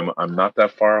 I'm not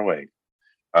that far away.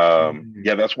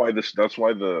 Yeah, that's why the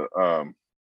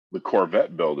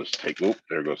Corvette build is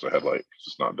there goes the headlight.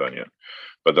 It's not done yet.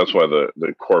 But that's why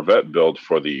the Corvette build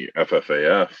for the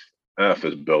FFAF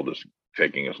is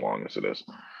taking as long as it is.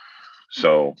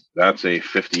 So that's a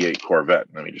 58 Corvette.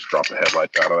 Let me just drop the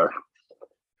headlights out of there.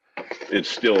 It's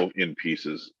still in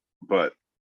pieces, but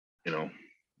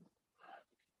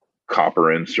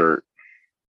copper insert,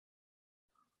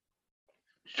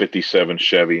 57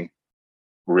 Chevy,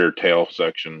 rear tail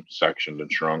sectioned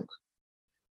and shrunk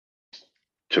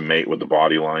to mate with the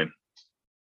body line.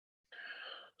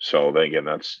 So then again,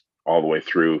 that's all the way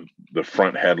through. The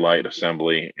front headlight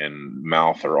assembly and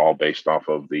mouth are all based off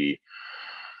of the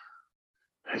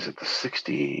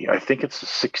 60? I think it's the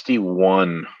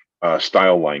 61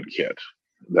 style line kit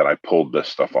that I pulled this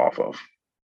stuff off of.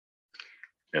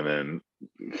 And then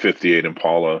 58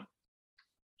 Impala,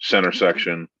 center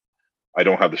section. I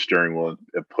don't have the steering wheel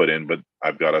put in, but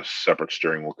I've got a separate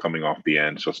steering wheel coming off the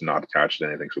end, so it's not attached to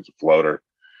anything. So it's a floater.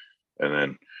 And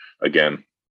then again,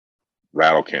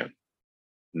 rattle can,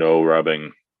 no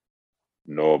rubbing,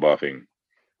 no buffing.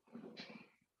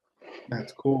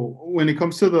 That's cool. When it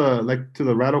comes to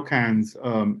the rattle cans,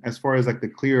 as far as like the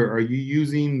clear, are you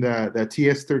using that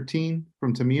TS13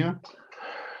 from Tamiya?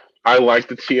 I like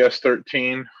the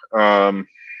TS13.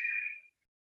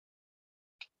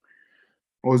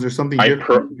 Or is there something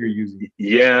different you're using?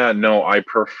 Yeah, no, I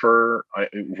prefer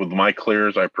with my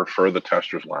clears. I prefer the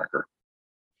Testors lacquer.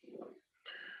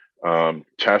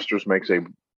 Testors makes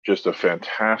just a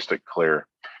fantastic clear,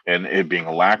 and it being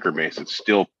a lacquer base, it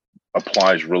still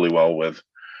applies really well with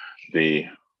the.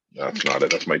 That's not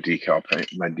it. That's my decal paint,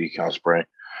 my decal spray.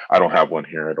 I don't have one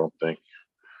here. I don't think.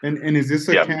 And is this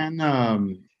a can?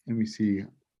 Let me see.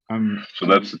 So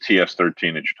that's the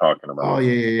TS13 that you're talking about. Oh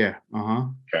yeah.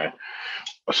 Okay.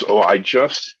 So I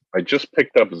just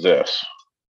picked up this.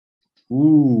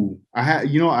 Ooh, I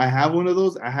have one of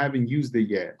those. I haven't used it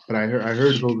yet, but I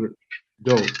heard those are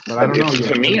dope. But I don't know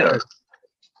yet. Tamiya.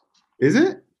 Is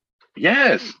it?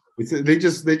 Yes. They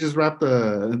just wrap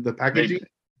the packaging.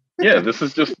 Yeah, this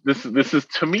is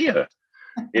Tamiya.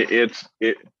 It's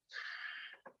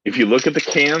if you look at the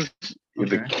cans,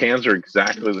 the cans are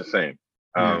exactly the same.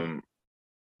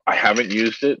 I haven't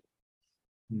used it.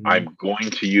 I'm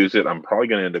going to use it. I'm probably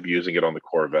going to end up using it on the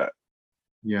Corvette.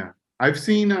 Yeah, I've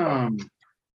seen.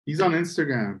 He's on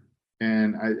Instagram,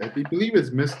 and I believe it's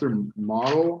Mr.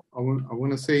 Model. I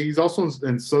want to say he's also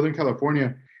in Southern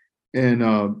California, and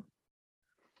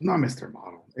not Mr.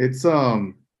 Model. It's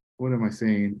what am I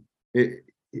saying?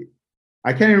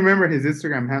 I can't even remember his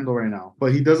Instagram handle right now,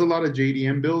 but he does a lot of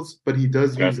JDM builds, but he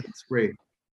does use that spray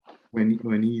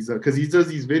when he's because he does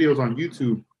these videos on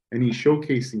YouTube and he's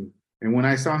showcasing. And when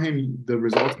I saw him, the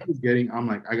results he was getting, I'm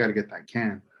like, I got to get that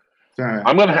can. So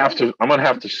I'm gonna have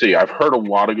to see. I've heard a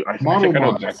lot of. I think I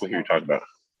know exactly who you're talking about.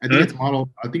 I think it's Model.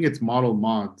 I think it's Model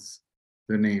Mods.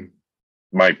 The name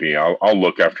might be. I'll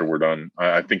look after we're done.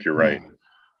 I think you're right.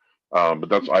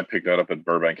 But I picked that up at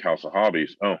Burbank House of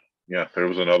Hobbies. Oh yeah, there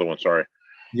was another one. Sorry.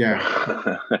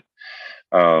 Yeah.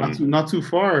 Not too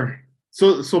far.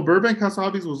 So Burbank House of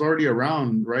Hobbies was already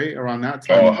around, right? Around that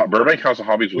time. Oh, Burbank House of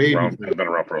Hobbies has been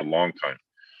around for a long time.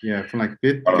 Yeah, from like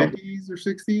 50s or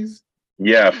 60s.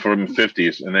 Yeah, from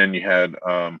 50s, and then you had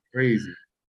crazy.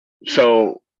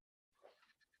 So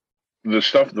the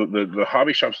stuff, the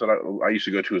hobby shops that I used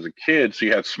to go to as a kid. So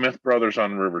you had Smith Brothers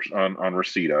on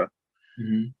Reseda,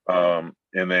 and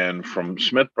then from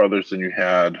Smith Brothers, then you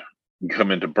come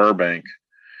into Burbank.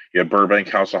 You had Burbank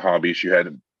House of Hobbies. You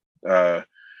had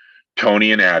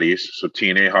Tony and Addie's, so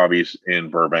TNA Hobbies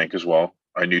in Burbank as well.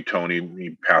 I knew Tony.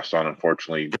 He passed on,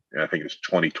 unfortunately. I think it was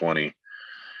 2020.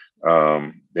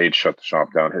 They'd shut the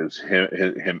shop down. It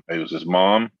was his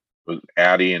mom, it was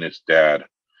Addie, and his dad,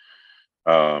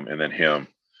 and then him,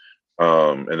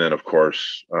 and then of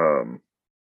course,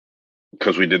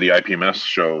 because we did the IPMS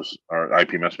shows, our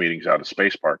IPMS meetings out of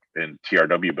Space Park in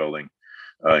TRW building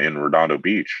in Redondo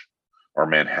Beach or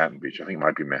Manhattan Beach. I think it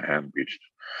might be Manhattan Beach.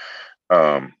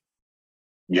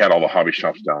 You had all the hobby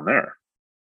shops down there,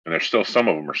 and there's still some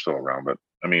of them are still around. But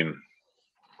I mean.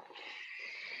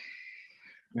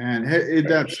 Man,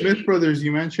 that Smith Brothers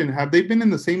you mentioned, have they been in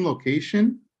the same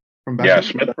location from back?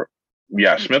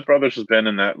 Smith Brothers has been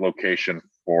in that location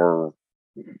for,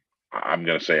 I'm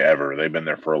gonna say ever. They've been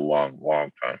there for a long,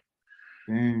 long time.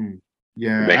 Dang.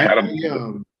 Yeah,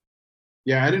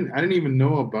 I didn't even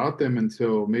know about them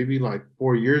until maybe like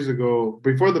 4 years ago,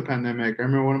 before the pandemic. I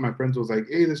remember one of my friends was like,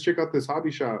 "Hey, let's check out this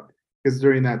hobby shop," because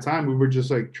during that time we were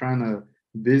just like trying to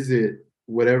visit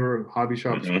whatever hobby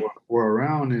shops were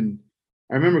around. And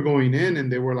I remember going in and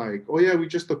they were like, "Oh yeah, we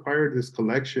just acquired this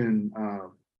collection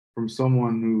from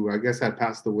someone who I guess had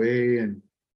passed away," and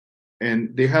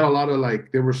they had a lot of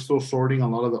they were still sorting a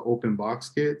lot of the open box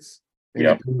kits, and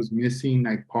if it was missing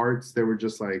like parts, they were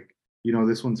just like,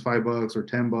 this one's $5 or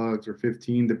 $10 or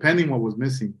 15, depending what was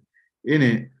missing in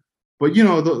it. But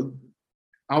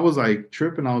I was like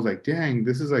tripping. I was like, dang,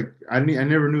 this is like I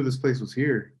never knew this place was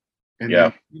here, and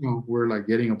then, we're like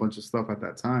getting a bunch of stuff at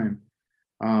that time.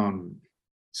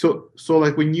 So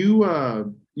like when you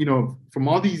from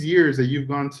all these years that you've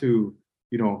gone to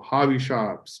hobby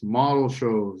shops, model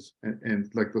shows, and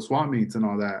like the swap meets and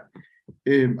all that,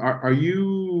 are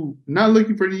you not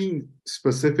looking for anything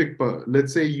specific, but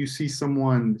let's say you see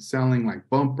someone selling like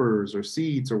bumpers or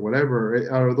seats or whatever,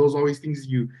 are those always things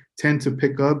you tend to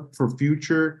pick up for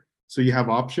future so you have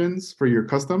options for your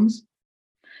customs?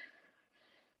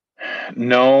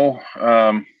 No,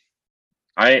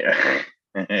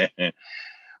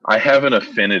 I have an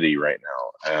affinity right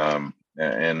now,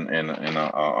 and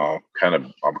I'll kind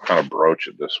of broach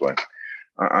it this way.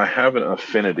 I have an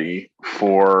affinity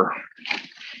for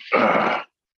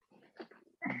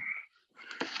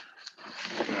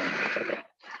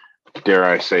dare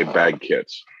I say bag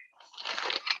kits,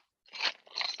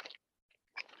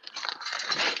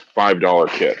 $5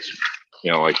 kits.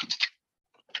 You know, like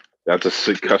that's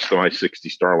a customized 60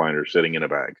 Starliner sitting in a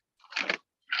bag.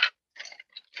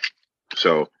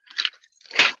 So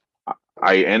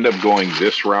I end up going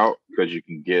this route because you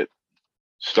can get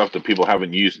stuff that people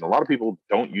haven't used, and a lot of people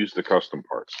don't use the custom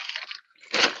parts.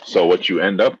 So what you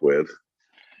end up with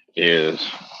is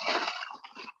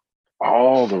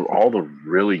all the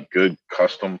really good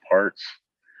custom parts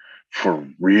for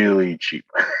really cheap.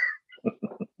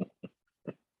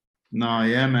 No,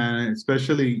 yeah, man.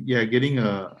 Especially, yeah, getting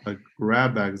a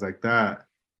grab bags like that.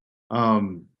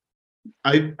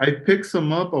 I picked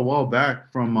some up a while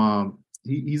back from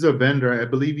he's a vendor. I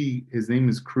believe his name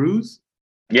is Cruz.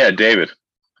 Yeah, David.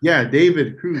 Yeah,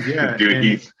 David Cruz. Yeah, Dude, and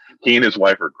he and his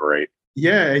wife are great.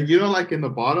 yeah, and like in the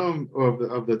bottom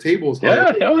of the tables, how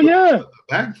Yeah, hell yeah. the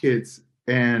bag kits,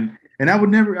 and I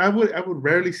would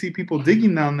rarely see people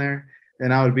digging down there,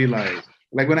 and I would be like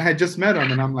when I had just met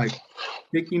him, and I'm like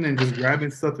picking and just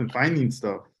grabbing stuff and finding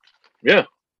stuff. Yeah.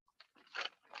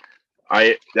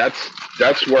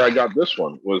 That's where I got this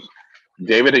one. Was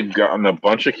David had gotten a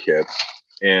bunch of kits,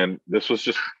 and this was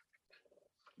just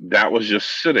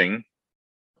sitting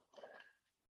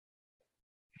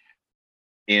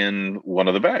in one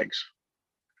of the bags.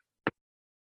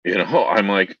 You know, I'm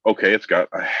like, okay, it's got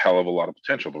a hell of a lot of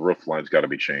potential. The roof line's got to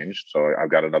be changed. So I've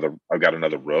got another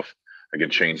roof. I can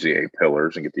change the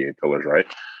A-pillars and get the A-pillars right.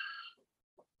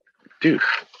 Dude,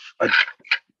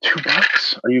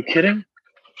 $2? Are you kidding?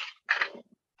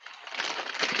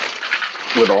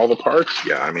 With all the parts?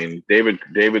 Yeah, I mean,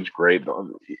 David's great.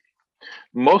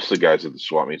 Most of the guys at the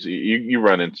swap meets, you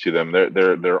run into them.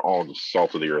 They're all just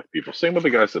salt of the earth people. Same with the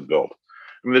guys that build.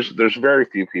 I mean, there's very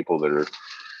few people that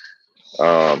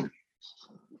are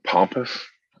pompous,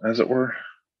 as it were.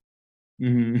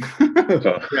 Mm-hmm.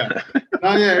 So. Yeah.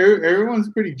 No, yeah. Everyone's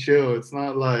pretty chill. It's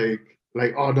not like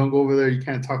oh, don't go over there. You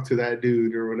can't talk to that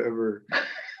dude or whatever.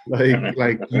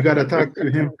 Like you got to talk to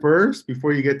him first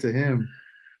before you get to him.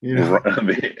 You know,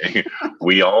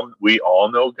 we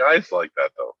all know guys like that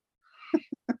though.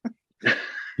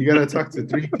 You got to talk to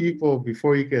 3 people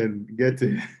before you can get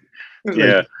to.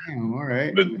 Yeah. Damn, all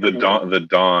right. The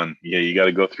Don. Yeah, you got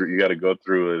to go through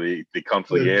the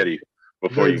consigliere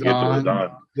before you get to the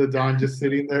Don. The Don just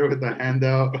sitting there with a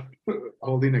handout,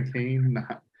 holding a cane.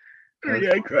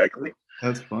 Yeah, exactly.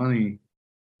 That's funny.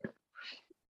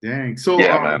 Dang. So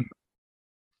yeah, man.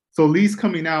 So Lee's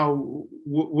coming out.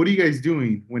 What are you guys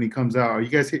doing when he comes out? Are you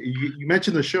guys? You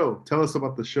mentioned the show. Tell us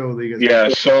about the show that you guys. Yeah.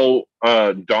 So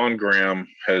Don Graham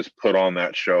has put on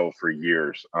that show for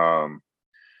years.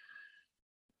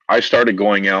 I started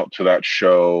going out to that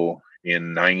show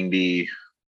in '90.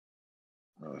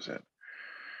 What was it?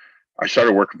 I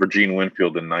started working for Gene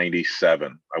Winfield in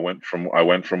 '97. I went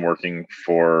from working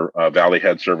for Valley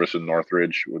Head Service in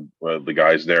Northridge with the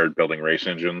guys there building race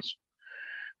engines.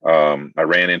 I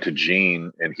ran into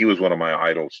Gene, and he was one of my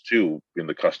idols too in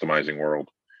the customizing world.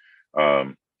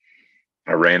 I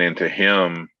ran into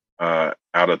him out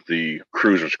at the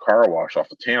Cruisers Car Wash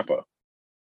off of Tampa.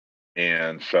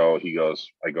 And so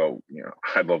I go, you know,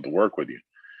 I'd love to work with you.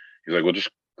 He's like, well,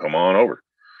 just come on over.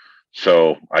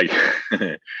 So I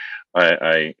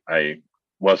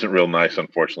wasn't real nice,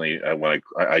 unfortunately, when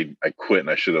I quit, and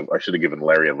I should have given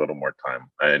Larry a little more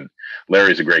time. And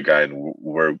Larry's a great guy, and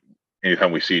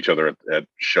anytime we see each other at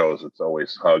shows, it's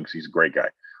always hugs. He's a great guy.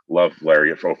 Love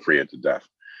Larry Free to death.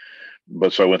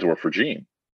 But so I went to work for Gene,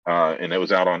 and it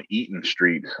was out on Eaton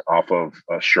Street off of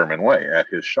Sherman Way at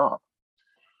his shop.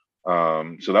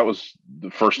 So that was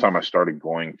the first time I started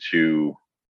going to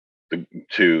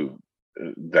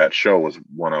that show, was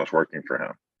when I was working for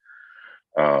him.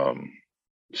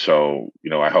 So, you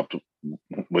know, I helped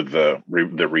with the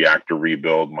reactor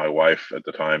rebuild. My wife at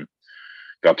the time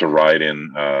got to ride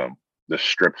in the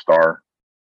Strip Star,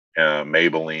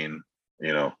 Maybelline,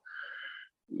 you know.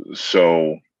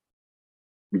 So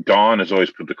Don has always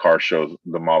put the car shows,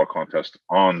 the model contest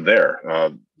on there.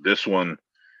 This one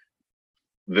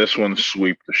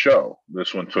swept the show.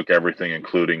 This one took everything,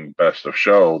 including best of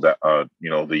show, that you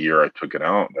know, the year I took it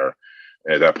out there.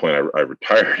 At that point I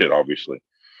retired it, obviously.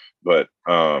 But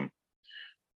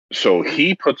so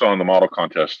he puts on the model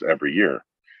contest every year.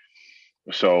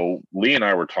 So Lee and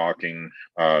I were talking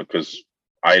because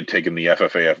I had taken the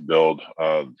FFAF build,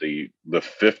 the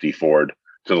 50 Ford,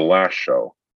 to the last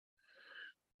show.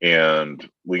 And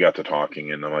we got to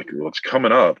talking, and I'm like, well, it's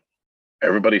coming up.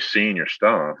 Everybody's seeing your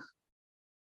stuff.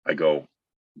 I go,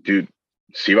 dude,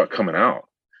 see about coming out.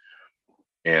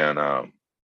 And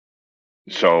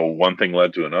so one thing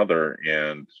led to another,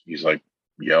 and he's like,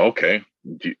 yeah, okay,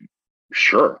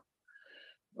 sure.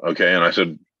 Okay. And I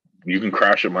said, you can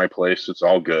crash at my place. It's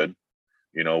all good.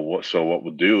 So what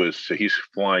we'll do is, so he's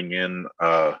flying in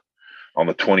on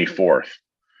the 24th.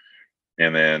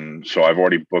 And then, so I've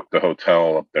already booked the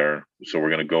hotel up there. So we're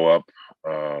going to go up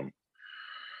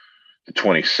the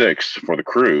 26th for the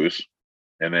cruise.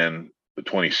 And then the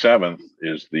 27th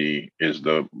is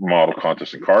the model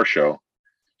contest and car show.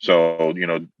 So,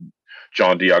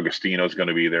 John DiAgostino is going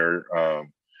to be there.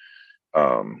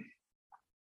 Um,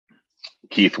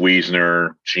 Keith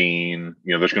Wiesner, Gene,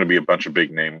 there's going to be a bunch of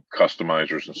big name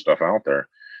customizers and stuff out there.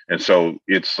 And so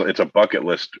it's a bucket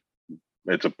list.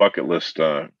 It's a bucket list,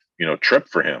 trip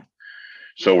for him.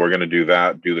 So we're going to do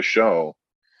that, do the show,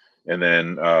 and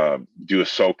then do a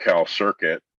SoCal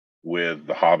circuit with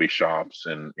the hobby shops.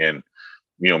 And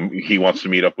he wants to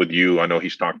meet up with you. I know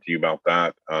he's talked to you about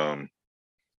that.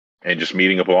 And just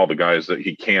meeting up with all the guys that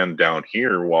he can down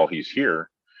here while he's here.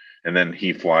 And then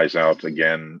he flies out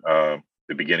again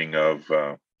the beginning of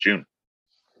June.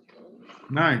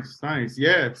 Nice.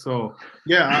 Yeah. So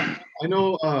yeah, I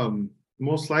know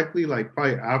most likely like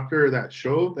probably after that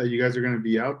show that you guys are gonna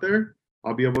be out there,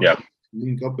 I'll be able to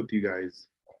link up with you guys.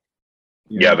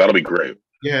 Yeah, that'll be great.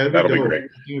 Yeah, that'll be great.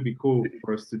 It would be cool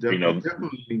for us to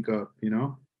definitely link up,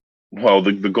 Well,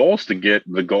 the goal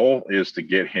is to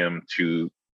get him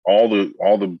to all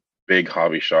the big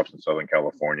hobby shops in Southern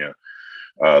California,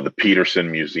 the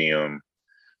Peterson Museum.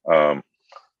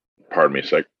 Pardon me a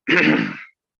sec.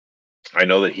 I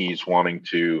know that he's wanting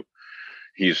to.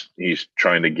 He's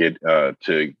trying to get a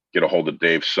hold of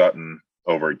Dave Sutton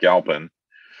over at Galpin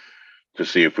to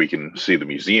see if we can see the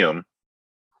museum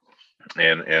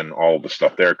and all the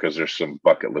stuff there, because there's some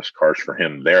bucket list cars for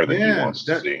him there that he wants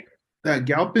to see. That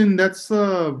Galpin, that's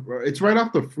it's right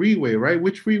off the freeway, right?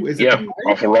 Which freeway is it? Yeah,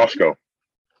 off of Roscoe.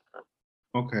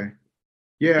 Okay.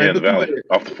 Yeah, in the valley,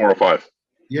 off the 405.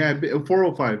 Yeah,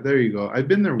 405. There you go. I've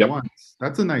been there once.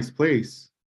 That's a nice place.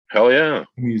 Hell yeah.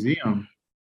 Museum.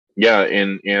 Yeah,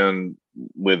 and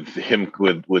with him,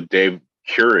 with Dave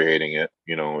curating it,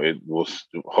 it will,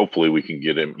 hopefully we can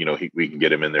get him, we can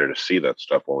get him in there to see that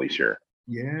stuff while he's here.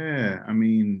 Yeah, I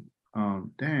mean,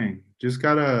 dang, just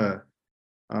gotta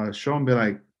show him, be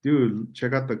like, dude,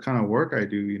 check out the kind of work I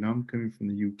do. I'm coming from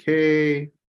the UK,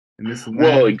 and this and that.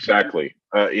 Well, exactly.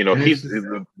 He's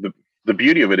the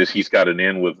beauty of it is he's got an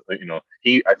in with, I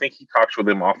think he talks with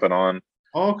him off and on.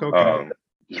 Oh, okay.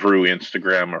 Through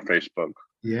Instagram or Facebook.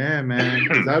 Yeah,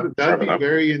 man, that'd be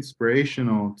very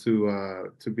inspirational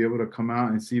to be able to come out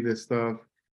and see this stuff,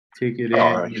 take it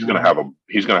in. He's gonna have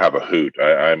a hoot.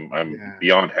 I'm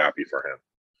beyond happy for him.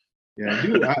 Yeah,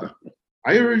 dude.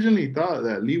 I originally thought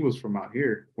that Lee was from out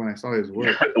here when I saw his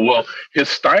work. Well, his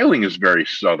styling is very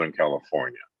Southern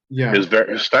California. Yeah, his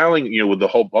styling, with the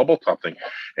whole bubble top thing,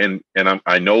 and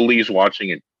I know Lee's watching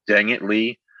it. Dang it,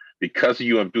 Lee, because of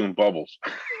you, I'm doing bubbles.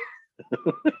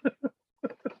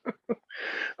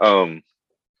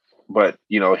 But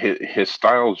his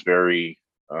style is very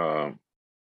early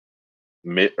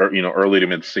to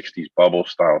mid 60s bubble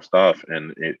style stuff,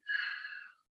 and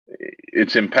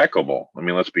it's impeccable. I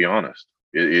mean, let's be honest.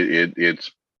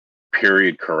 It's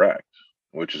period correct,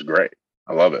 which is great.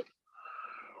 I love it.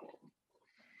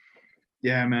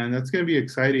 Yeah, man, that's gonna be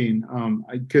exciting.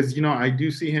 Because I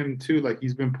do see him too. Like,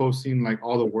 he's been posting like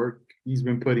all the work he's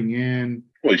been putting in.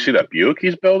 Well, you see that Buick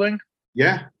he's building?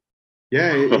 Yeah.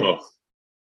 I don't know.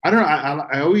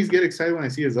 I always get excited when I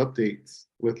see his updates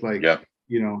with because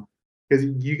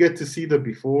you get to see the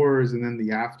befores and then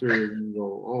the after, and you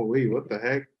go, oh wait, what the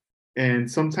heck?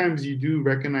 And sometimes you do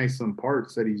recognize some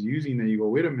parts that he's using, and you go,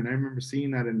 wait a minute, I remember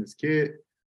seeing that in this kit,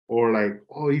 or like,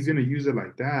 oh, he's gonna use it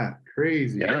like that.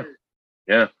 Crazy.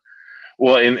 Yeah.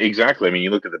 Well, and exactly. I mean, you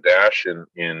look at the dash in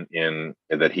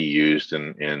that he used,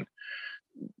 and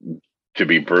to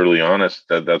be brutally honest,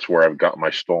 that's where I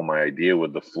stole my idea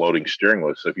with the floating steering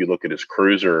wheel. So if you look at his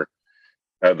cruiser,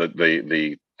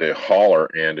 the hauler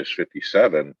and his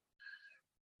 57,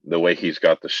 the way he's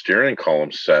got the steering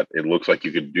column set, it looks like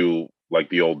you could do like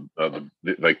the old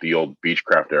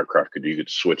Beechcraft aircraft. You could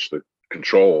switch the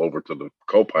control over to the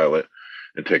co-pilot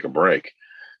and take a break.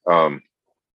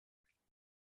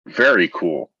 Very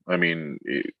cool. I mean,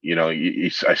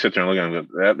 I sit there and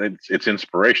look at it. It's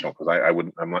inspirational, because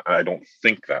I don't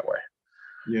think that way.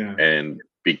 Yeah. And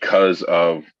because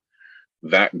of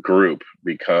that group,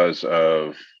 because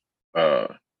of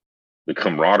the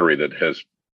camaraderie that has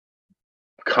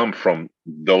come from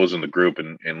those in the group,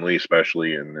 and Lee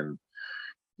especially, and then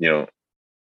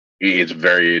it's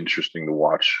very interesting to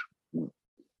watch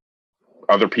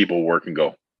other people work and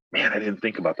go, man, I didn't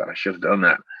think about that. I should have done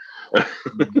that.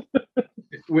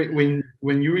 When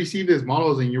you received his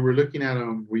models and you were looking at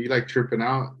them, were you like tripping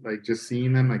out, like just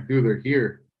seeing them, like, dude, they're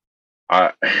here?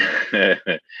 I'll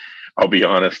be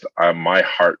honest, my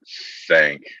heart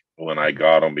sank when I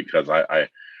got them, because I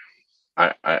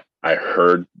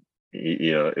heard,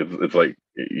 it's like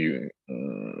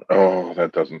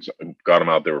that doesn't, got them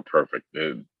out. They were perfect.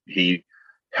 He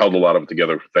held a lot of it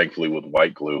together, thankfully, with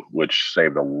white glue, which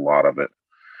saved a lot of it.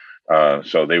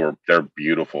 So they're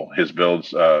beautiful. His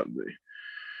builds,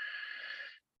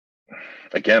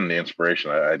 again, the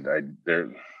inspiration.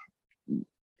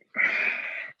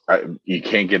 You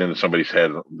can't get into somebody's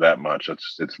head that much.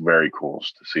 It's very cool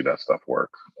to see that stuff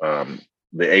work. The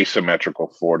asymmetrical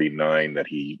 49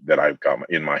 that I've got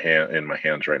in my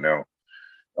hands right now.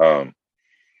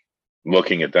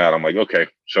 Looking at that, I'm like, okay,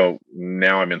 so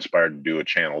now I'm inspired to do a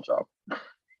channel job.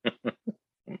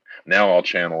 Now I'll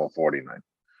channel a 49.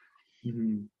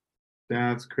 Mm-hmm.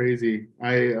 That's crazy.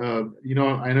 I know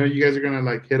you guys are gonna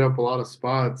like hit up a lot of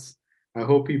spots. I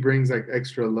hope he brings like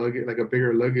extra luggage, like a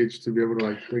bigger luggage, to be able to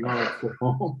like bring all that stuff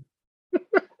home.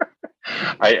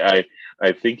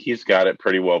 I think he's got it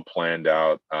pretty well planned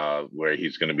out, where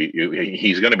he's going to be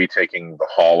taking the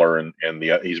hauler and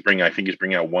the he's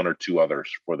bringing out one or two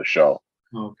others for the show.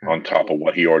 Okay. On top of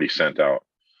what he already sent out.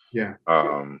 Yeah.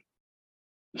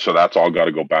 So that's all got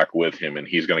to go back with him, and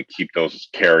he's going to keep those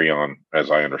carry on, as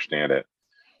I understand it.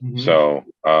 Mm-hmm. So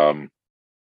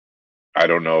I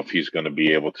don't know if he's going to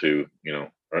be able to,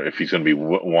 or if he's going to be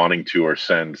wanting to, or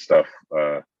send stuff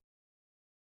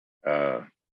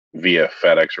via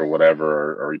FedEx or whatever,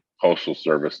 or postal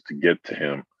service to get to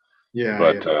him. Yeah.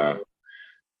 But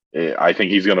I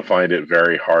think he's going to find it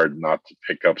very hard not to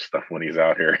pick up stuff when he's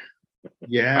out here.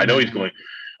 Yeah. I know he's going.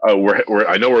 I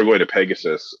know we're going to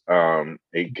Pegasus, and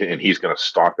he's going to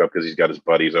stock up because he's got his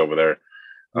buddies over there.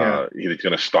 Yeah. He's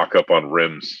going to stock up on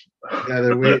rims. Yeah,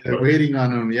 they're waiting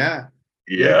on him. Yeah.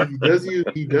 Yeah.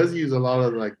 He does use a lot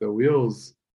of like the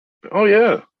wheels. Oh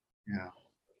yeah. Yeah.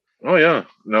 Oh yeah.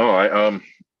 No,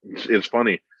 it's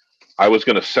funny. I was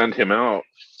going to send him out.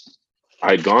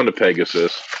 I'd gone to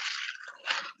Pegasus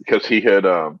because he had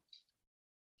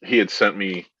sent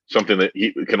me something that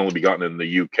he can only be gotten in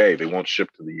the UK. They won't ship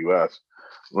to the US.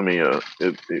 Let me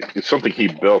it's something he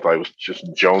built. I was just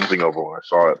jonesing over when I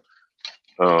saw it.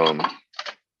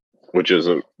 Which is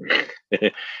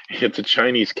it's a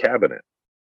Chinese cabinet.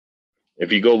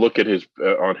 If you go look at his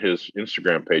on his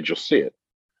Instagram page, you'll see it.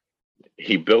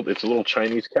 It's a little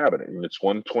Chinese cabinet, and it's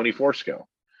 1/24 scale.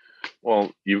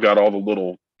 Well, you've got all the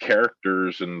little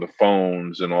characters and the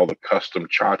phones and all the custom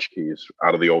tchotchkes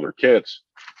out of the older kits.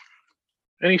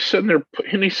 And he's sitting there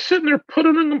putting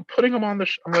them on the.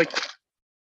 I'm like,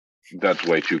 that's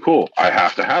way too cool. I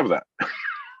have to have that.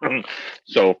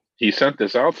 So he sent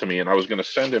this out to me, and I was going to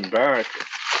send him back.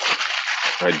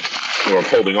 I'm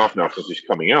holding off now since he's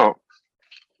coming out.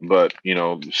 But the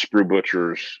Sprue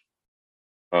Butchers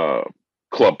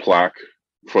club plaque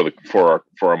for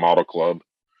our model club,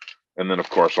 and then of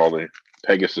course all the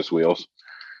Pegasus wheels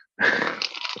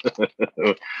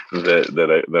that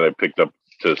I picked up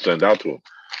to send out to him.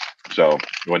 So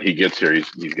when he gets here,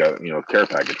 he's got care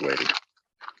package waiting.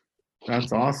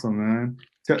 That's awesome, man.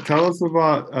 Tell us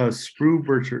about Sprue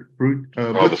Butcher.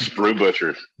 The Sprue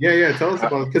Butchers. Yeah. Tell us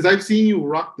about it, because I've seen you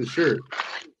rock the shirt.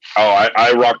 Oh,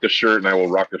 I rock the shirt, and I will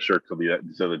rock the shirt till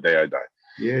the day I die.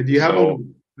 Yeah. Do you have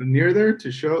them near there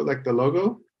to show like the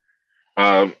logo?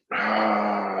 I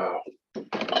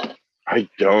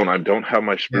don't. I don't have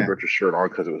my Sprue Butcher shirt on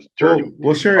because it was dirty.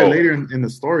 We'll share it later in the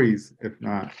stories, if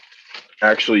not.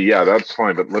 Actually, yeah, that's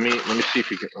fine. But let me see if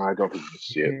you can. I don't think you can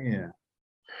see it.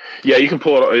 Yeah, you can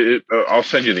pull it. I'll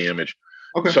send you the image.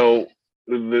 Okay. So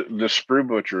the Sprue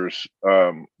Butchers.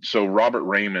 So Robert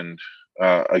Raymond,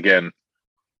 again,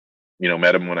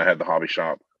 met him when I had the hobby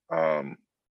shop.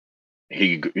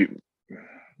 He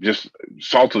just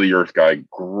salt of the earth guy,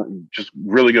 just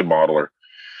really good modeler.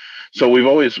 So we've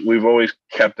always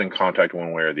kept in contact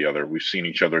one way or the other. We've seen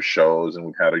each other's shows, and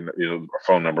we've had a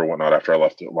phone number and whatnot after I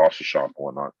lost the shop and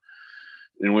whatnot.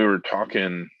 And we were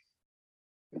talking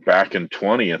back in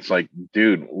 20. It's like,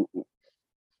 dude,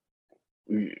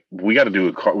 we got to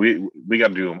do we got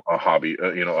to do a hobby,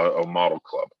 a model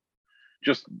club.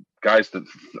 Just guys that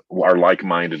are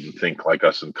like-minded and think like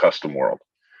us in custom world.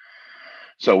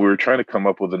 So we were trying to come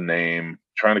up with a name,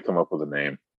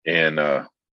 and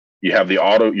you have the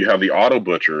auto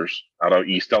butchers out of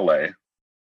East LA,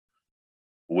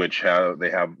 which they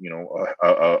have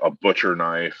a butcher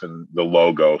knife and the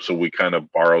logo. So we kind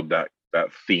of borrowed that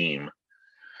theme,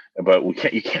 but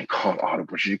you can't call it Auto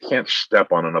Butchers. You can't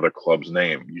step on another club's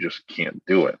name. You just can't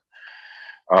do it.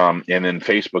 And then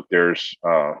Facebook,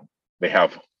 they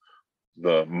have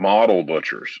the model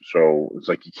butchers. So it's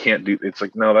like you can't do. It's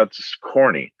like, no, that's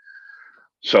corny.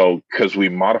 So because we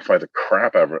modify the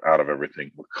crap out of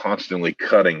everything, we're constantly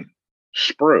cutting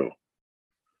sprue.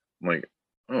 I'm like,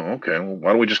 oh, okay. Well,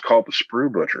 why don't we just call it the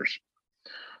Sprue Butchers?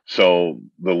 So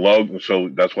the logo. So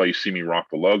that's why you see me rock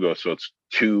the logo. So it's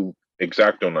 2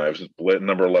 X-Acto knives,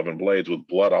 number 11 blades with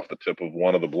blood off the tip of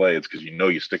one of the blades, because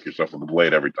you stick yourself with the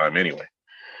blade every time anyway.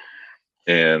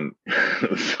 And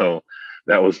so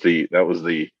that was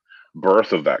the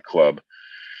birth of that club.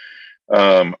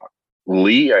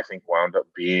 Lee, I think, wound up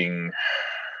being.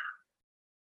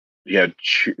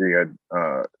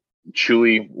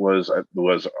 Chewy was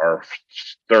our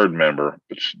third member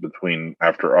between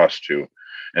after us two,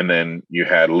 and then you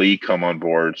had Lee come on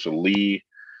board. So Lee,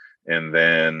 and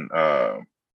then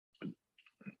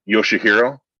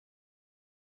Yoshihiro.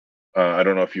 I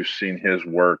don't know if you've seen his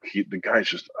work. The guy's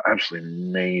just absolutely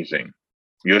amazing.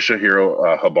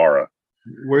 Yoshihiro Habara.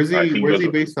 Where's he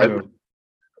based out of?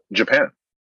 Japan.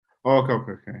 Oh,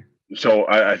 okay. So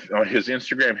his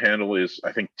Instagram handle is,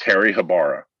 I think, Terry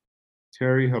Habara.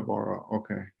 Terry Habara.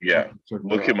 Okay. Yeah.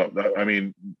 Look him up. I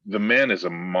mean, the man is a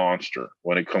monster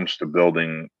when it comes to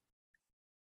building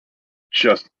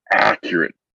just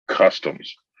accurate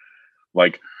customs.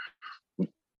 Like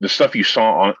the stuff you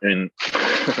saw in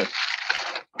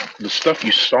the stuff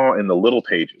you saw in the little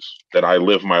pages that I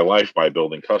live my life by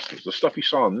building customs. The stuff you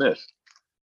saw in this,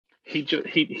 he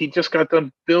just got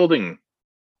done building.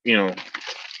 You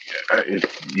got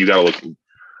to look.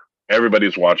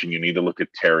 Everybody's watching. You need to look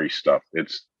at Terry's stuff.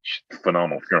 It's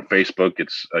phenomenal. If you're on Facebook,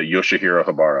 it's Yoshihiro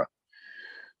Habara.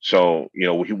 So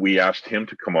we asked him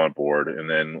to come on board, and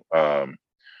then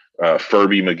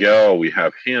Furby Miguel, we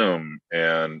have him,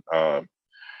 and God,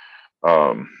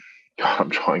 I'm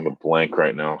drawing a blank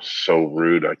right now. So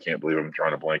rude. I can't believe I'm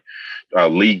drawing a blank.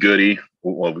 Lee Goody.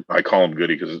 Well, I call him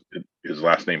Goody because his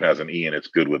last name has an E, and it's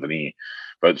good with an E.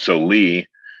 But so Lee,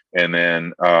 and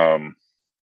then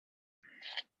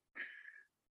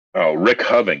Rick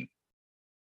Hoving,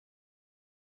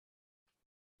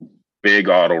 big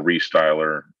auto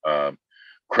restyler,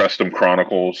 Custom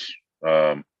Chronicles,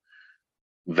 that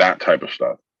type of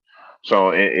stuff.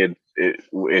 So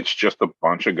it's just a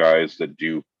bunch of guys that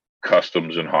do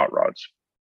customs and hot rods,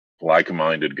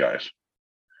 like-minded guys.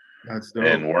 That's dope.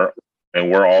 And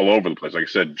we're all over the place. Like I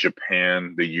said,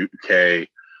 Japan, the UK,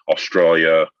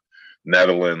 Australia,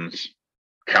 Netherlands,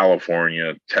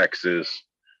 California, Texas,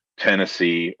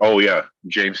 Tennessee. Oh yeah,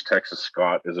 James Texas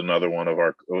Scott is another one of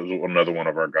our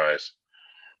guys.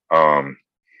 And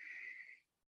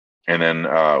then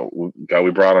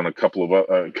we brought on a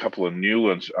couple of new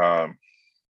ones.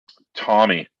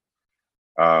 Tommy,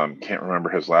 can't remember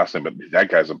his last name, but that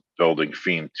guy's a building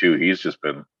fiend too. He's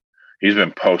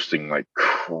been posting like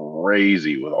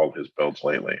crazy with all his builds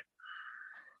lately.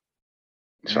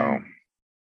 So,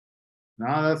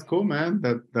 nah, that's cool, man.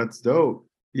 That's dope.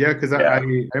 Yeah, because I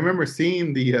remember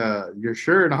seeing the your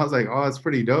shirt, and I was like, oh, that's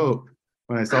pretty dope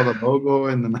when I saw the logo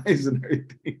and the knives and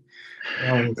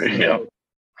everything. Yeah.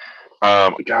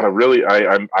 God,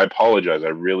 I apologize. I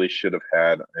really should have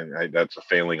had, and that's a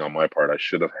failing on my part. I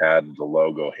should have had the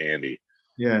logo handy.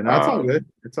 Yeah, no, it's all good.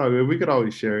 It's all good. We could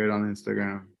always share it on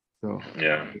Instagram, so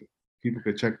yeah, people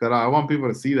could check that out. I want people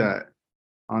to see that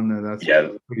on there. That's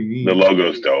pretty neat. The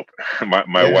logo's dope.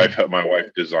 My wife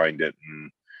designed it,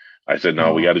 and I said,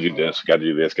 no, we got to do this, got to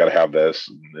do this, got to have this,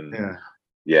 and no,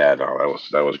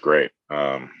 that was great.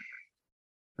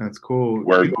 That's cool.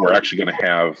 We're actually going to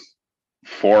have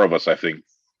 4 of us. I think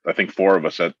 4 of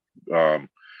us at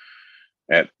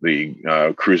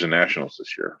the Cruising Nationals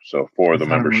this year. So 4 of the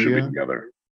members should be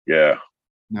together. Yeah.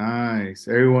 Nice.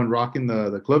 Everyone rocking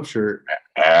the club shirt.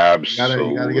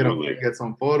 Absolutely. You gotta get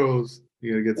some photos.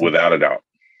 You gotta get some without a doubt.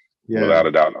 Yeah. Without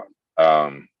a doubt.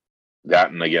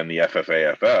 That, and again, the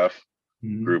FFAFF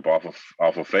group off of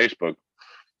Facebook,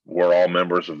 we're all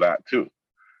members of that too.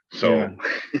 So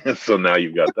so now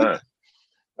you've got that.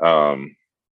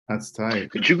 That's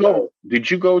tight. Did you go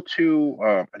to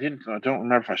I don't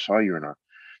remember if I saw you or not.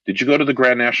 Did you go to the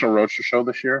Grand National Roadster Show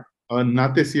this year?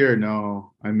 Not this year,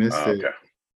 no. I missed it. Okay.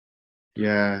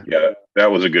 Yeah. Yeah,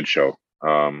 that was a good show.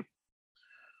 I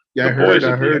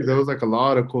heard there was like a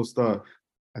lot of cool stuff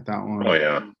at that one. Oh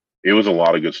yeah. It was a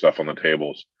lot of good stuff on the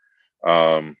tables.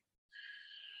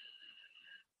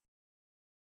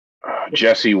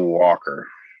 Jesse Walker.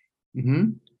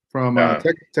 From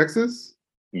Texas?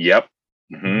 Yep.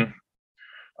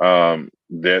 Mm-hmm.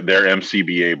 They're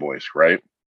MCBA boys, right?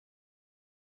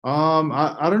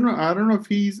 I don't know. I don't know if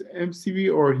he's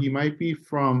MCB or he might be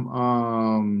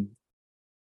from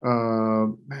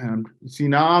man. See,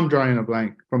 now I'm drawing a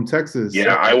blank from Texas.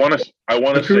 Yeah, I want The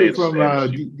to say crew it's from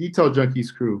MC. Detail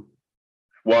Junkies crew.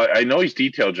 Well, I know he's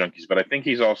Detail Junkies, but I think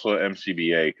he's also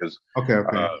MCBA because Okay,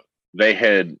 okay. they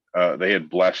had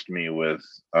blessed me with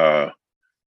that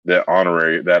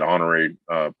honorary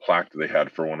plaque that they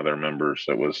had for one of their members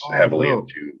that was Oh, heavily dope.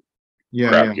 into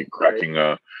Yeah, yeah. cracking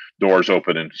doors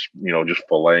open and just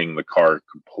filleting the car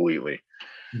completely.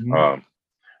 Hmm. Um,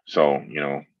 so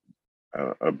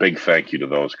a big thank you to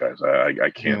those guys.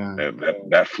 I can't Yeah.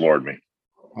 that floored me.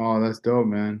 Oh, that's dope,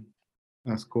 man.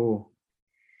 That's cool.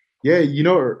 Yeah,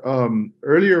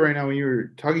 earlier right now when you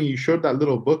were talking, you showed that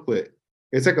little booklet.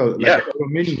 It's like a Yeah. little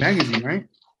mini magazine, right?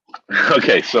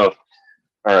 Okay. So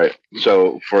all right.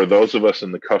 So for those of us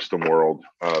in the custom world,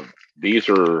 these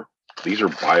are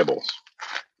Bibles.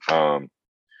 Um,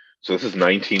 so this is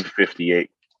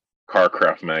 1958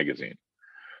 Carcraft magazine.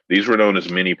 These were known as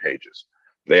mini pages.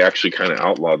 They actually kind of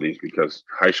outlawed these because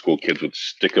high school kids would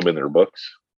stick them in their books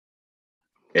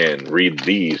and read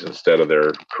these instead of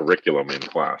their curriculum in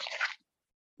class.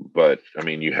 But I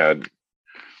mean, you had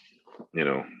you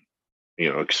know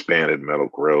expanded metal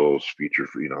grills, featured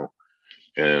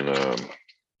and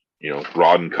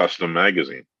Rod and Custom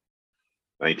magazine,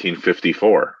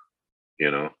 1954.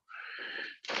 You know,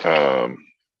 um,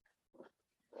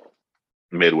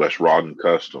 Midwest Rod and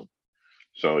Custom.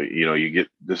 So you get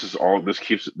this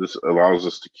allows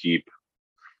us to keep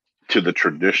to the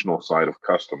traditional side of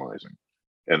customizing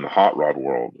and the hot rod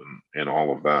world and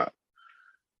all of that.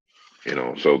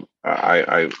 So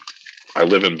I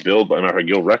live and build. I mean,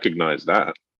 you'll recognize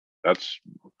that. That's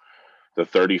the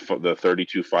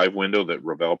 32.5 window that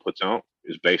Revell puts out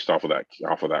is based off of that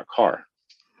car.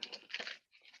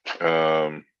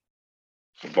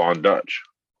 Von Dutch,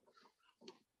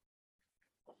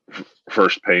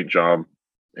 first paint job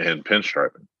and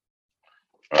pinstriping.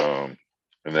 And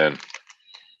then,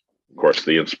 of course,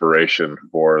 the inspiration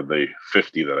for the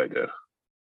 50 that I did.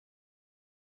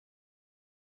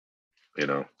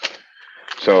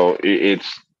 So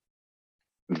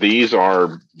these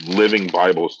are living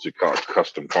Bibles to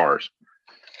custom cars.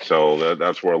 So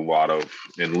that's where a lot of,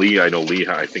 and Lee, I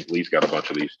think Lee's got a bunch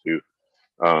of these too.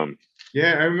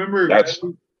 Yeah, I remember That's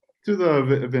to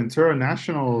the Ventura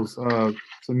Nationals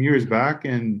some years back,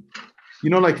 and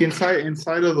like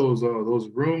inside of those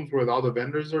rooms where all the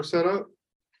vendors are set up.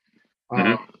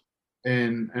 mhm.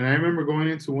 And I remember going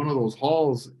into one of those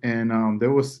halls, and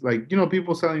there was like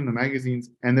people selling the magazines,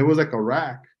 and there was like a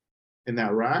rack. In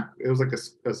that rack, it was like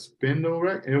a spindle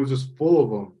rack, and it was just full of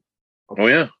them. Oh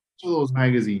yeah. Of those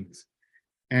magazines.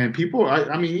 And people,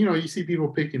 I mean, you see people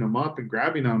picking them up and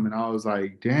grabbing them, and I was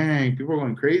like, dang, people are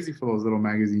going crazy for those little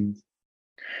magazines.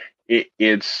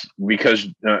 It's because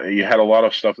you had a lot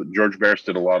of stuff that George Barris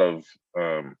did a lot of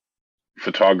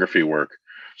photography work,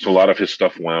 so a lot of his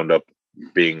stuff wound up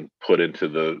being put into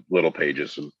the little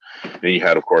pages, and then you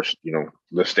had, of course,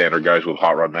 the standard guys with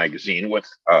Hot Rod Magazine, with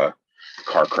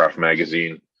Carcraft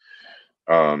Magazine.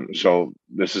 So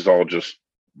this is all just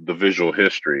the visual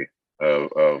history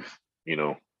of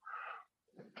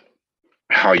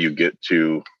how you get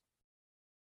to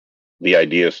the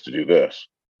ideas to do this.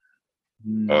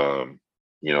 Mm.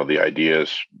 The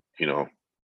ideas, to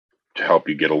help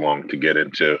you get along to get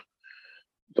into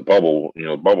the bubble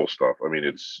stuff. I mean,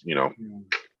 it's,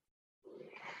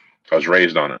 I was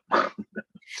raised on it.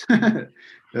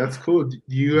 That's cool. Do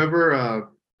you ever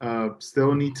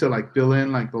still need to like fill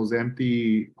in like those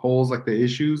empty holes, like the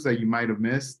issues that you might have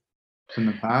missed in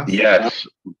the past? Yes.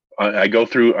 I go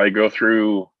through I go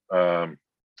through times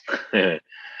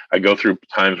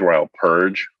where I'll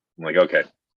purge. I'm like, okay,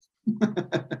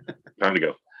 time to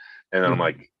go. And then I'm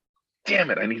like, damn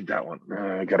it, I need that one.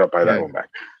 I gotta buy that one back.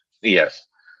 Yes.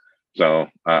 So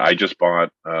I just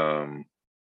bought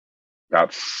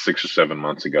about 6 or 7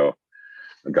 months ago.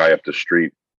 A guy up the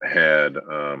street had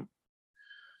a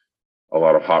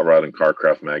lot of hot rod and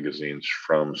carcraft magazines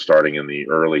from starting in the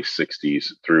early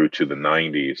 60s through to the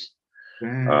 90s,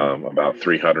 about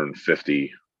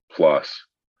 350 plus.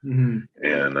 Mm-hmm.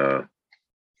 And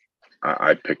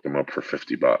I picked them up for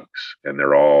 $50, and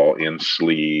they're all in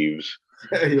sleeves.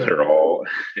 They're all,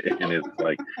 and it's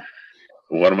like,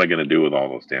 what am I going to do with all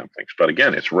those damn things? But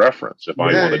again, it's reference. If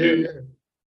I want to do,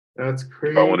 that's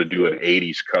crazy. If I want to do an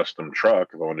 80s custom truck,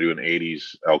 if I want to do an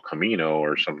 80s El Camino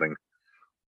or something,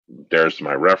 there's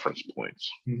my reference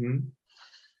points. Mm-hmm.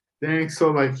 Dang,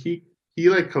 so like he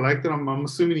like collected them. I'm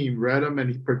assuming he read them and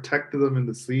he protected them in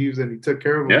the sleeves, and he took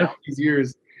care of them all these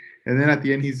years. And then at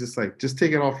the end, he's just like, just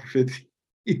take it off for 50.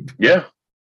 Yeah.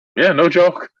 Yeah. No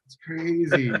joke. It's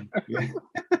crazy. Yeah.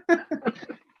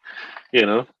 You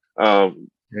know, um,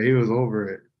 Yeah, he was over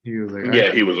it. He was like,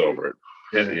 yeah, he was over it.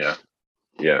 yeah. Yeah.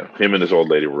 Yeah. Him and his old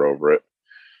lady were over it.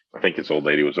 I think his old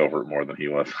lady was over it more than he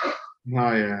was.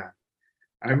 Oh yeah.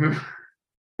 I remember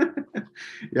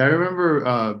yeah, I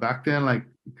remember back then like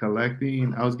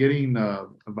collecting, I was getting a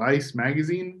Vice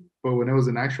magazine, but when it was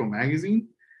an actual magazine,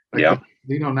 like Yeah.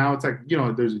 now it's like,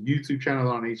 there's a YouTube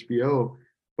channel on HBO,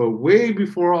 but way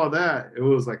before all that, it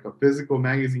was like a physical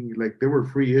magazine. Like there were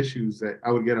free issues that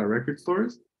I would get at record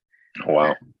stores.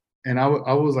 Wow. And I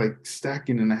was like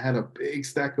stacking, and I had a big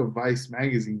stack of Vice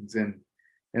magazines, and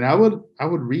I would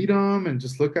read them and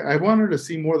just look at. I wanted to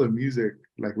see more of the music,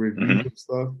 like reviews Hmm. of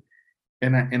stuff,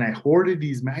 and I hoarded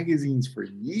these magazines for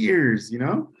years,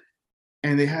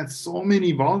 and they had so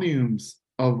many volumes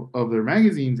of their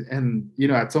magazines, and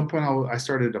at some point I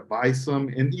started to buy some,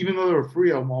 and even though they were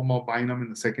free, I'm almost buying them in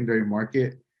the secondary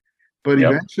market, but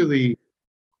Yep. eventually,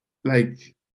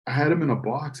 like, I had them in a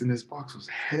box, and this box was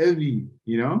heavy,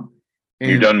 You're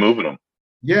and done moving them.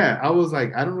 yeah, I was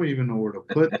like, I don't even know where to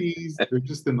put these. They're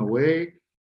just in the way.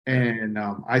 And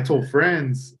I told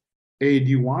friends, hey, do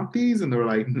you want these? And they were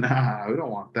like, nah, we don't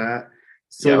want that.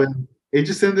 So Yep. then it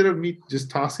just ended up me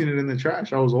just tossing it in the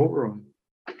trash. I was over them.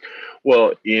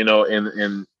 Well,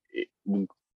 and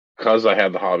because I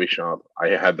had the hobby shop, I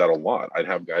had that a lot. I'd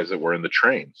have guys that were in the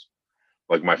trains,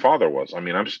 like my father was. I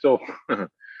mean, I'm still,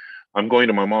 I'm going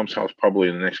to my mom's house probably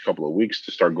in the next couple of weeks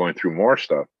to start going through more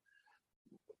stuff.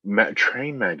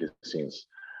 Train magazines.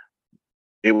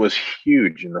 It was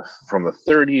huge from the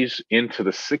 30s into the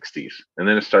 60s, and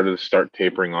then it started to start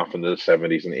tapering off into the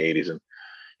 70s and 80s, and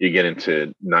you get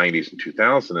into 90s and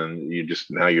 2000, and you're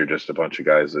just a bunch of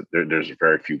guys that there's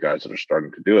very few guys that are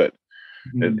starting to do it.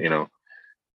 Mhm.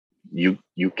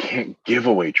 You can't give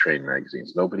away train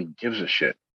magazines. Nobody gives a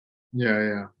shit,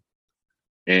 Yeah,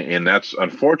 yeah. and that's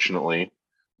unfortunately,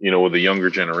 with the younger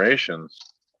generations,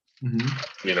 Hmm.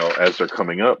 as they're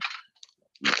coming up,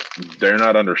 they're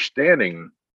not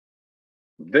understanding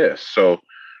this. So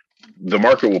the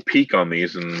market will peak on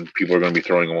these, and people are going to be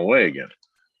throwing them away again.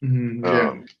 Yeah.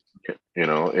 Um,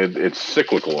 it's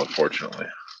cyclical, unfortunately.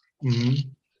 Hmm.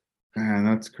 Man,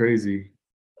 that's crazy.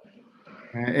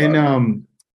 And But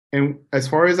and as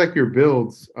far as like your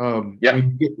builds, yeah.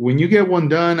 when you get one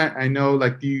done, I know,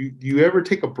 like, do you ever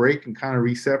take a break and kind of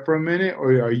reset for a minute,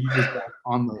 or are you just back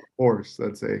on the horse,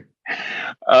 let's say?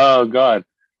 Oh God.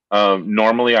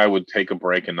 Normally, I would take a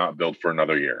break and not build for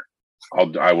another year.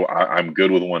 I'm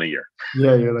good with one a year.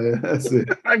 Yeah, you're like, that's it.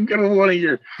 I'm good with one a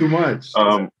year. Too much. That's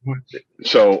Um, too much.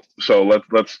 so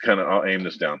let's kind of, I'll aim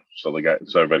this down so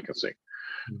everybody can see.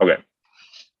 Okay,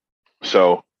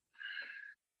 so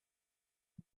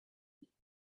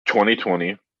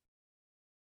 2020,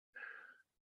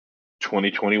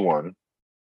 2021,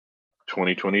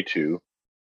 2022,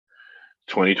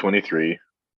 2023,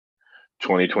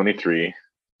 2023.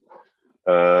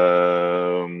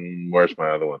 Where's my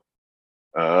other one?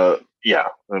 Yeah,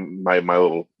 my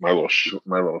little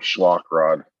schlock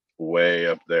rod way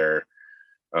up there.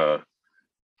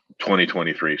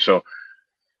 2023. So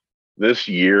this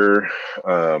year,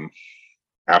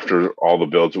 after all the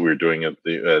builds that we were doing with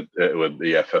the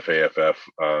FFAFF,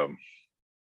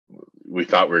 we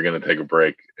thought we were going to take a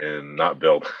break and not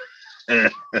build.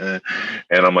 And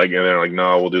I'm like, and they're like,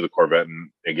 no, we'll do the Corvette. And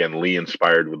again, Lee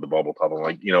inspired with the bubble top. I'm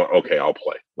like, okay, I'll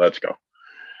play. Let's go.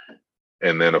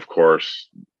 And then, of course,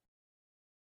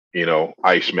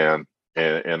 Iceman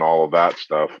and all of that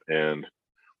stuff. And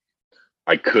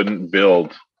I couldn't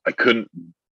build. I couldn't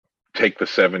take the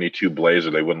 72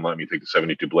 Blazer. They wouldn't let me take the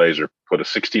 72 Blazer, put a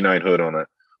 69 hood on it,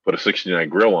 put a 69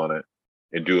 grill on it,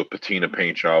 and do a patina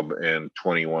paint job and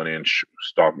 21-inch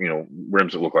stock,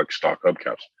 rims that look like stock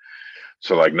hubcaps.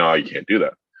 So like, no, you can't do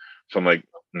that. So I'm like,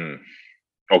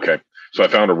 okay. So I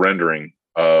found a rendering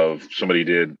of somebody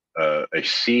did a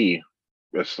C.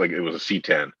 It's like, it was a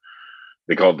C10.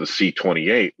 They called it the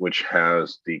C28, which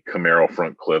has the Camaro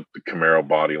front clip, the Camaro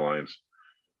body lines,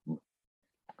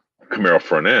 Camaro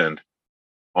front end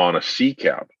on a C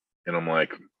cab. And I'm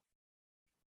like,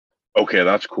 okay,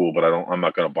 that's cool, but I'm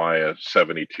not going to buy a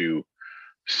 72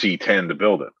 C10 to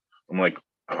build it. I'm like,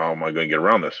 how am I going to get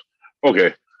around this?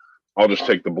 Okay, I'll just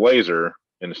take the Blazer,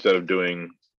 and instead of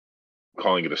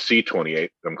calling it a C28,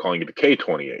 I'm calling it a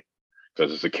K28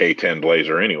 because it's a K10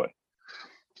 Blazer anyway.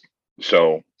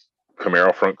 So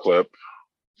Camaro front clip.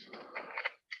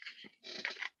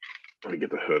 Let me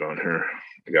get the hood on here.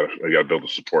 I gotta build a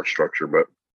support structure, but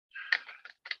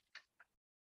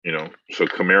so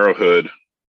Camaro hood,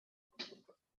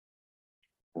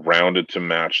 rounded to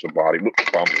match the body.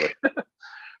 Probably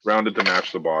rounded to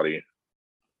match the body.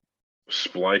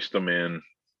 Spliced them in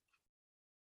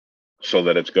so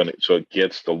that it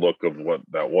gets the look of what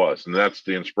that was, and that's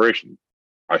the inspiration.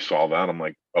 I saw that, I'm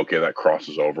like, okay, that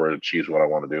crosses over, it achieves what I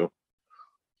want to do.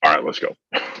 All right, let's go.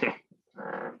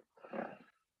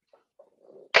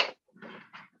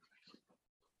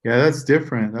 Yeah, that's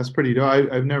different. That's pretty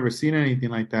dope. I've never seen anything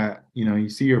like that. You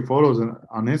see your photos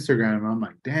on Instagram, and I'm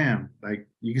like, damn, like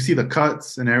you can see the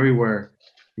cuts and everywhere.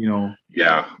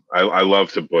 Yeah, I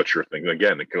love to butcher things.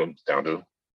 Again, it goes down to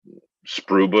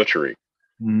sprue butchery.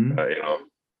 Mhm.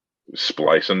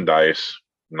 Splice and dice.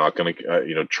 Not going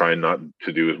to, try not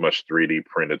to do as much 3D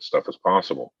printed stuff as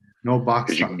possible. No box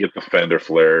because you stuff. can get the fender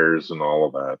flares and all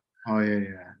of that. Oh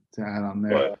yeah, to add on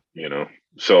there. But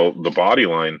so the body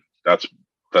line, that's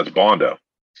Bondo.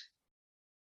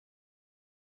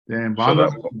 Damn, So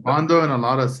Bondo and a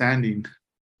lot of sanding.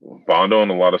 Bondo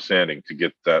and a lot of sanding to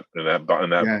get that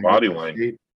body line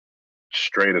shape.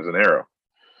 straight as an arrow,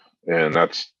 and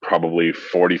that's probably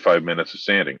 45 minutes of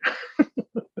sanding.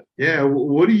 Yeah,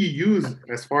 what do you use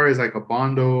as far as like a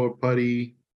Bondo or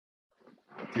putty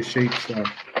to shape stuff?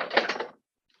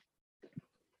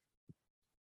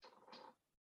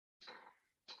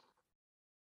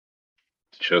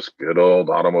 Just good old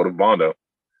automotive Bondo.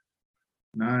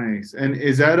 Nice. And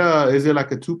is it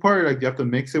like a two-part? Like you have to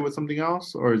mix it with something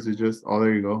else, or is it just, oh,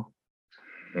 there you go.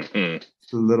 Mm-hmm.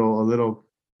 Just a little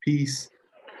piece.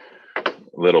 A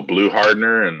little blue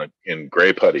hardener and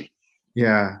gray putty.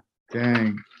 Yeah.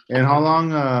 Dang. And how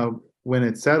long when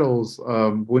it settles,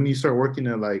 when you start working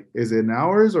it, like, is it in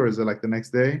hours or is it like the next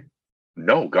day?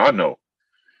 No, God, no.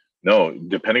 No,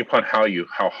 depending upon how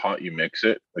hot you mix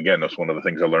it. Again, that's one of the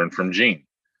things I learned from Gene.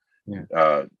 Yeah.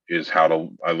 I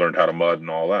learned how to mud and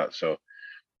all that. So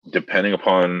depending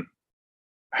upon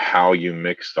how you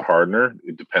mix the hardener,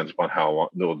 it depends upon how long,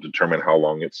 it'll determine how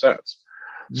long it sets.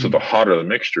 So the hotter the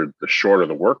mixture, the shorter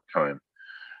the work time,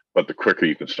 but the quicker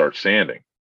you can start sanding.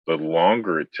 The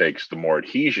longer it takes, the more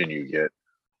adhesion you get,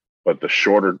 but the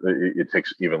shorter it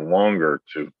takes even longer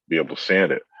to be able to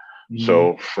sand it.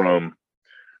 So from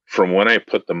when I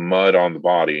put the mud on the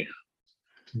body,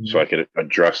 so I could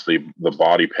address the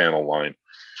body panel line,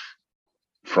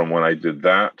 from when I did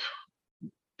that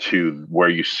to where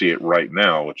you see it right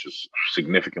now, which is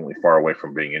significantly far away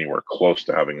from being anywhere close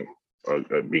to having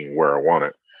being where I want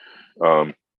it.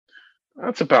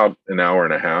 That's about an hour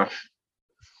and a half.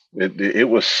 It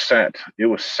was set. It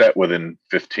was set within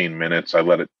 15 minutes. I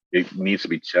let it. It needs to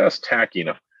be just tacky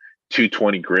enough,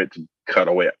 220 grit to cut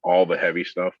away all the heavy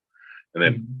stuff, and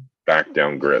then back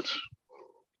down grits.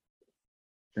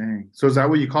 Dang. So is that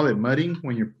what you call it, mudding,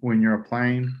 when you're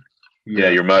applying? Yeah,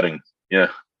 you're mudding. Yeah.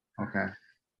 Okay.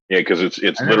 Yeah, because it's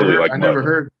literally like I mud. never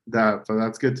heard that, so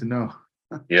that's good to know.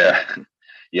 Yeah,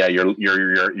 yeah,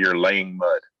 you're laying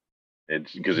mud.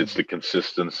 It's because it's the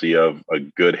consistency of a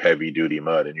good heavy duty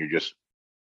mud, and you're just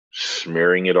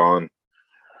smearing it on,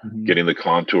 getting the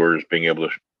contours, being able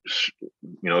to,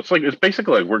 it's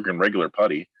basically like working regular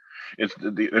putty.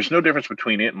 There's no difference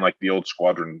between it and like the old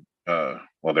squadron.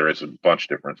 Well, there is a bunch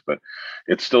difference, but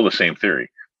it's still the same theory.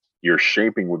 You're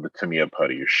shaping with the Tamiya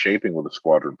putty. You're shaping with the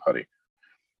squadron putty.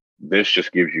 This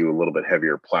just gives you a little bit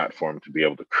heavier platform to be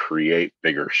able to create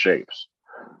bigger shapes.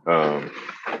 Let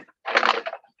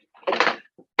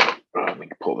me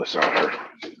pull this out here.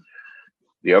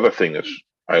 The other thing that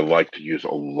I like to use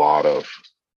a lot of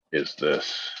is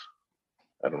this.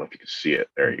 I don't know if you can see it.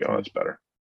 There you go. That's better.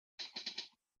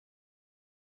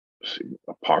 Let's see,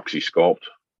 epoxy sculpt.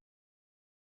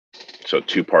 So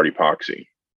 2-part epoxy.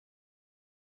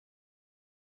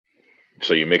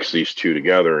 So you mix these two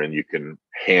together and you can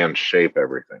hand shape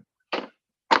everything.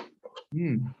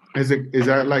 Is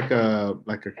that like a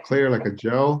clear, like a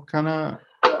gel kind of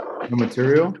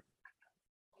material?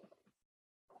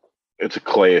 It's a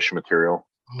clayish material.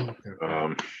 Oh,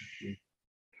 okay.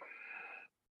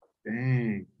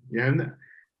 Dang. Yeah,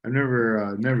 I've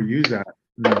never used that.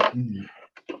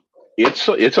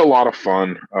 It's a lot of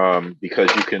fun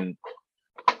because you can,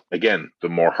 again, the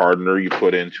more hardener you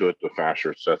put into it, the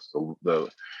faster it sets.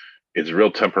 It's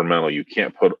real temperamental. You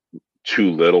can't put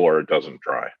too little or it doesn't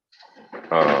dry.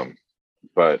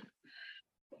 But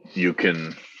you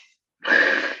can.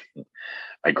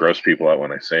 I gross people out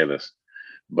when I say this,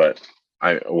 but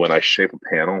when I shape a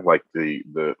panel, like the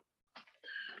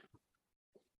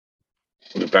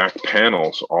back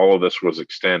panels, all of this was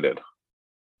extended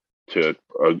to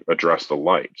address the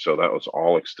light. So that was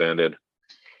all extended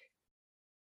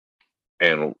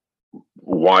and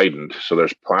widened. So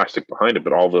there's plastic behind it,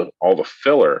 but all the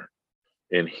filler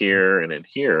in here and in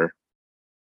here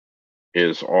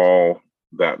is all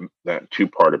that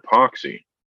 2-part epoxy,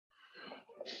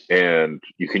 and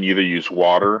you can either use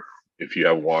water. If you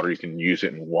have water, you can use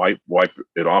it and wipe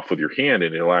it off with your hand,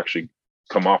 and it'll actually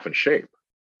come off in shape.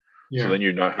 So then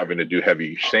you're not having to do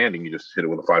heavy sanding. You just hit it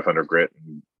with a 500 grit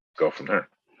and go from there.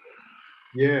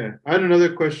 Yeah. I had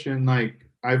another question. Like,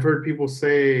 I've heard people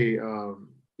say,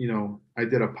 I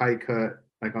did a pie cut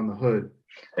like on the hood.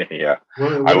 Yeah.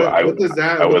 What does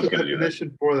that? What's the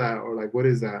definition for that, or like what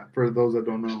is that for those that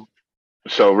don't know?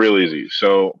 So real easy.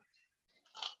 So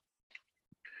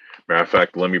matter of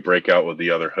fact, let me break out with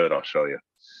the other hood. I'll show you.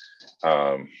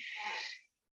 Well,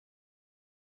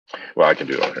 I can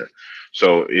do it on here.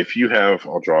 So if you have,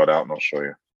 I'll draw it out and I'll show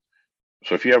you.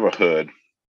 So if you have a hood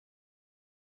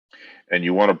and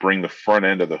you want to bring the front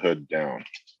end of the hood down,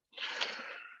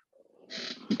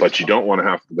 but you don't want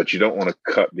to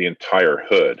cut the entire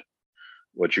hood.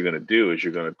 What you're going to do is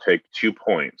you're going to take 2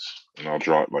 points, and I'll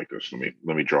draw it like this.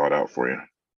 Let me draw it out for you.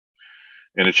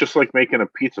 And it's just like making a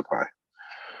pizza pie.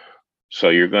 So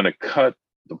you're going to cut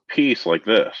the piece like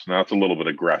this. Now it's a little bit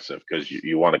aggressive because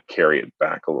you want to carry it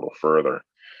back a little further.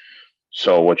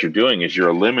 So what you're doing is you're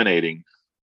eliminating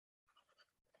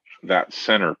that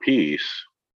center piece,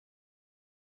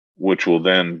 which will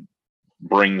then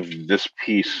bring this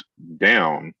piece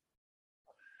down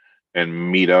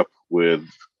and meet up with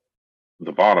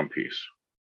the bottom piece,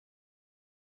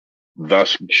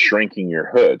 thus shrinking your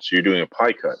hood. So you're doing a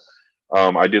pie cut.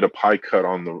 I did a pie cut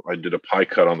on the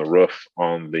roof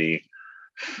on the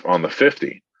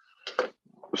 50.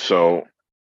 So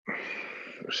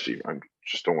let's see, I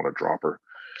just don't want to drop her.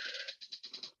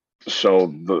 So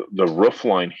the roof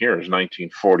line here is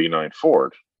 1949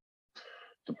 Ford.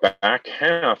 The back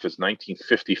half is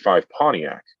 1955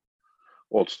 Pontiac.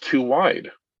 Well, it's too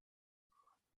wide.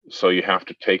 So you have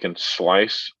to take and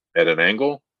slice at an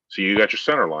angle. So you got your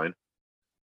center line.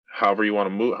 However you want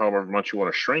to move, however much you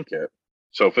want to shrink it.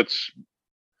 So if it's,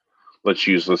 let's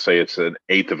say it's an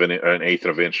eighth of an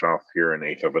inch off here, an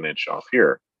eighth of an inch off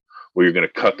here. Well, you're going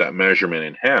to cut that measurement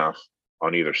in half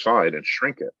on either side and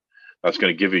shrink it. That's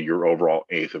going to give you your overall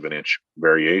eighth of an inch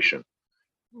variation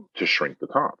to shrink the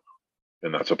top.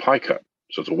 And that's a pie cut.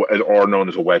 So it's or known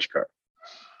as a wedge cut.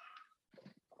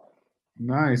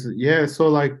 Nice. Yeah. So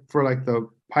like for like the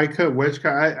pie cut, wedge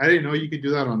cut, I didn't know you could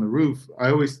do that on the roof. I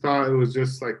always thought it was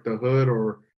just like the hood,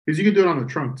 or because you can do it on the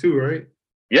trunk too, right?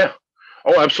 Yeah.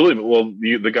 Oh, absolutely. Well,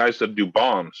 the guys that do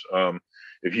bombs,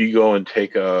 if you go and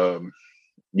take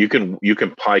you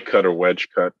can pie cut or wedge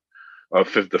cut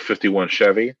the 51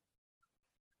 Chevy,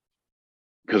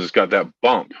 because it's got that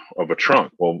bump of a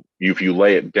trunk. Well, if you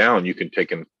lay it down, you can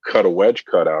take and cut a wedge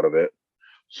cut out of it,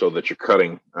 so that you're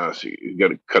cutting. So you got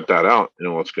to cut that out. You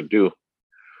know what it's going to do?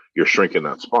 You're shrinking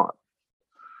that spot,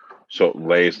 so it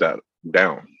lays that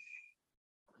down.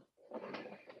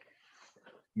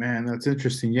 Man, that's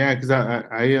interesting. Yeah, because I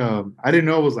didn't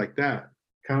know it was like that.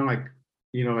 Kind of like,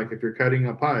 like if you're cutting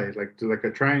a pie, like to like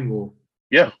a triangle.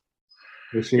 Yeah.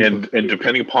 And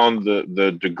depending upon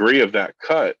the degree of that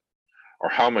cut, or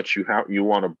how much you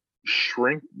want to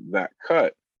shrink that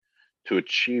cut to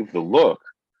achieve the look,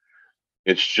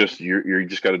 it's just you're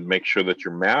just got to make sure that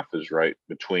your math is right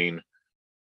between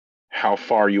how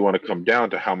far you want to come down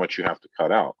to how much you have to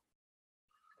cut out.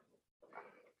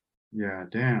 Yeah,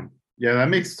 damn. Yeah, that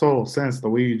makes total sense the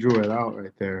way you drew it out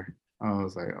right there. I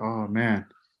was like, oh man.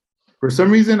 For some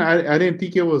reason, I didn't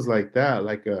think it was like that,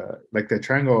 like the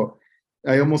triangle.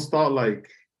 I almost thought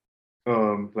like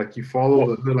you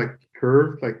follow the like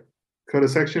curve, like cut a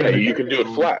section. Yeah, you can do it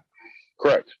flat.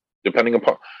 Correct. Depending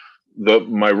upon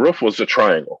my roof was a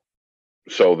triangle,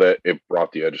 so that it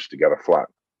brought the edges together flat.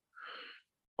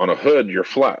 On a hood, you're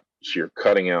flat, so you're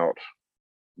cutting out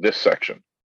this section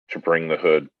to bring the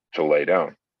hood to lay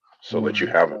down, so that you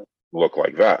have it look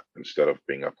like that instead of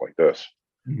being up like this.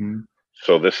 Mm-hmm.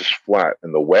 So this is flat,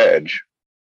 and the wedge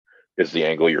is the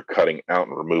angle you're cutting out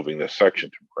and removing this section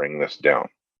to bring this down.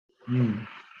 Man,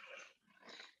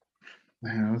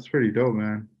 that's pretty dope,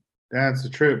 man. That's a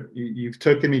trip. You've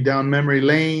taken me down memory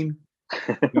lane.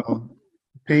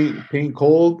 Paint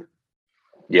cold.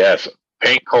 Yes,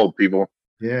 paint cold, people.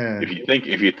 Yeah.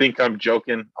 If you think I'm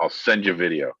joking, I'll send you a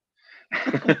video.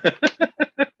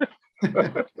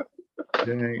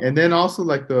 And then also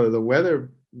like the weather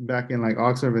back in like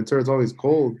Oxnard, Ventura, it's always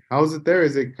cold. How is it there?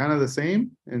 Is it kind of the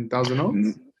same in Thousand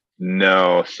Oaks?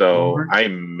 No, so I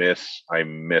miss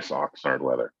Oxnard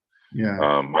weather.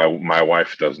 Yeah. My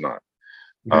wife does not.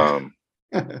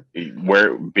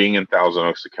 Where being in Thousand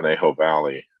Oaks, the Conejo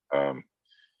Valley,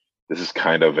 this is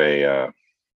kind of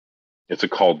it's a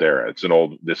caldera.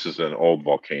 This is an old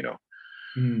volcano.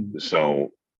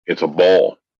 So it's a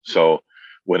bowl. So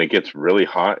when it gets really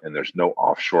hot and there's no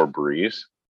offshore breeze,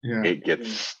 it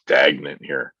gets stagnant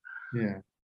here. Yeah.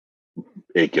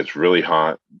 It gets really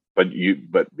hot, but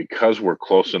because we're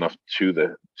close enough to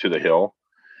the hill,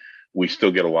 we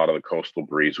still get a lot of the coastal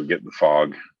breeze. We get the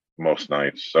fog most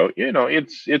nights. So,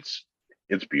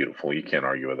 it's beautiful. You can't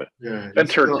argue with it. Yeah.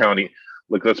 Ventura County,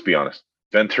 look, let's be honest.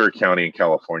 Ventura County in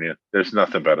California, there's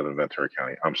nothing better than Ventura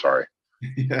County. I'm sorry.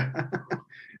 Yeah.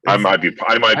 I might be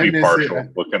partial. It.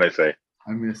 What can I say?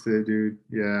 I miss it, dude.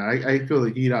 Yeah, I feel the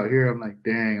heat out here. I'm like,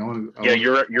 dang, I want to.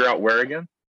 You're out where again?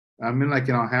 I'm in like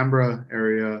an Alhambra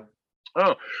area.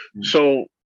 Oh, so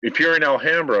if you're in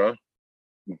Alhambra,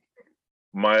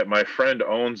 my friend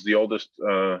owns the oldest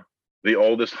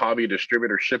hobby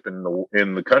distributorship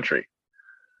in the country.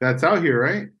 That's out here,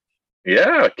 right?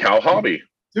 Yeah, Cal Hobby.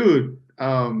 Dude,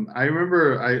 I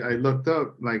remember I looked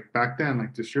up like back then,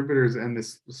 like distributors, and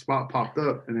this spot popped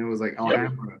up, and it was like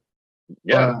Alhambra.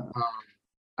 Yeah. But,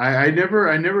 I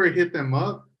never hit them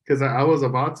up because I was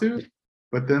about to,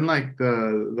 but then like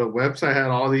the website had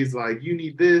all these like, you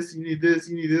need this, you need this,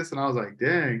 you need this, and I was like,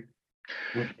 dang.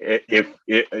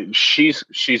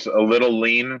 She's a little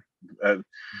lean,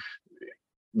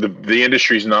 the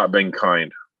industry's not been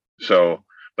kind. So,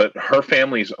 but her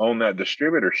family's owned that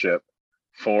distributorship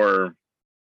for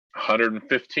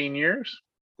 115 years.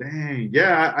 Dang,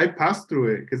 yeah, I passed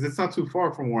through it because it's not too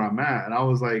far from where I'm at, and I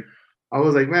was like,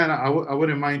 man, I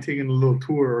wouldn't mind taking a little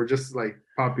tour or just like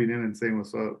popping in and saying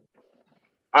what's up.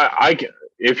 I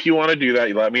if you want to do that,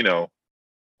 you let me know.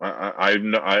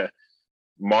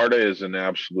 Marta is an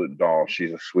absolute doll.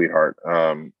 She's a sweetheart.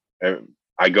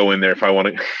 I go in there if I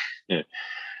want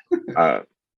to.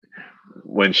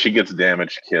 When she gets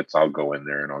damaged kits, I'll go in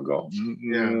there and I'll go.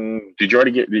 Did you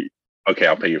already get? Okay,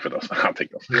 I'll pay you for those. I'll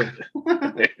take those. Yeah.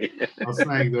 I'll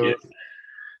snag those.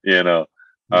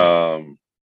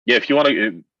 If you want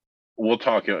to, we'll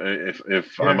talk.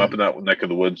 If I'm up in that neck of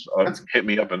the woods, hit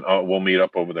me up and we'll meet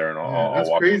up over there and I'll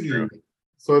walk you through.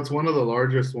 So it's one of the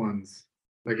largest ones.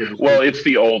 It's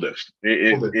the oldest.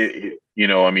 I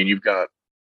mean, you've got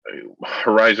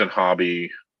Horizon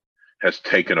Hobby has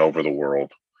taken over the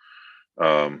world.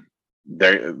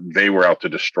 They were out to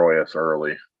destroy us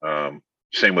early.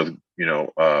 Same with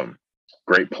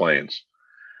Great Plains.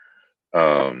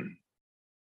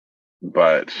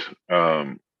 But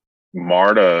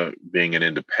Marta being an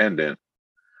independent,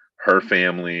 her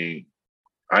family,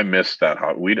 I missed that.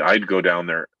 I'd go down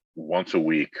there once a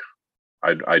week.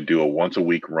 I'd do a once a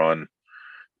week run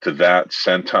to that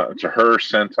Sentai, to her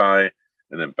Sentai,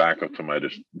 and then back up to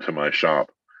my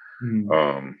shop.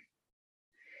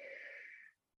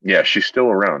 Yeah, she's still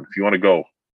around. If you want to go,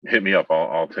 hit me up.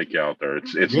 I'll take you out there.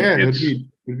 It'd be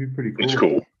pretty cool. It's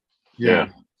cool. Yeah.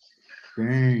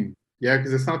 Dang. Yeah,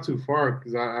 because it's not too far.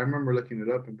 Because I remember looking it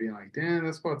up and being like, damn,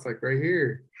 that spot's like right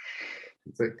here.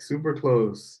 It's like super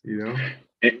close,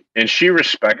 And she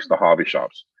respects the hobby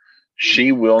shops.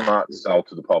 She will not sell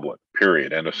to the public.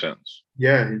 Period. End of sentence.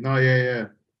 Yeah. No. Yeah.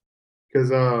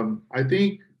 Because I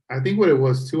think what it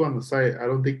was too on the site, I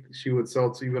don't think she would sell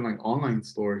to even like online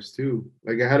stores too.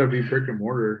 Like it had to be brick and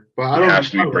mortar. But it has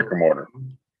to be brick and mortar.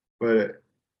 But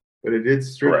it did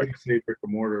strictly say brick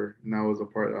and mortar, and that was the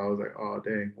part that I was like, oh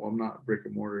dang, well I'm not brick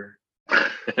and mortar.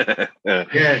 Yeah.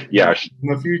 In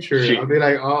the future, I'll be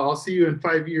like, I'll see you in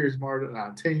 5 years,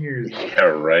 Marta. 10 years. Yeah,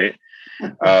 right.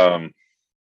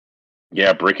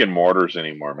 Brick and mortars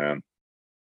anymore, man.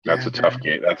 That's a tough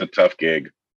gig. That's a tough gig.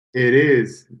 It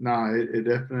is. No, it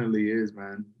definitely is,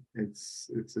 man. It's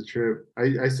a trip.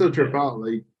 I still trip out,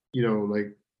 like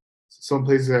some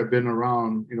places have been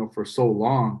around, for so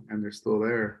long and they're still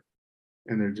there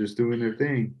and they're just doing their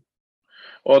thing.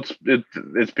 Well,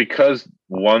 it's because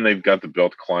one, they've got the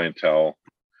built clientele.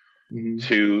 Mm-hmm.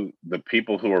 Two, the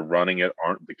people who are running it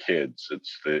aren't the kids.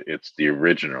 It's the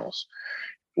originals.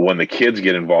 When the kids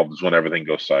get involved is when everything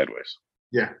goes sideways.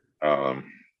 Yeah.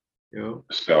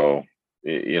 So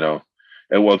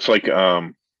it's like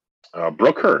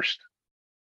Brookhurst.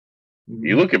 Mm-hmm.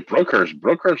 You look at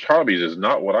Brookhurst Hobbies is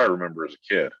not what I remember as a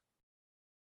kid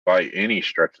by any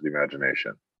stretch of the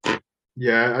imagination.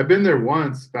 Yeah, I've been there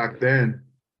once back then.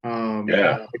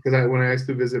 Because when I used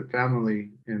to visit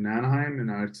family in Anaheim, and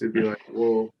I used to be like,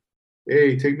 well,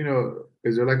 hey, take me to,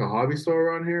 is there like a hobby store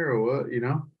around here or what, And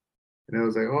it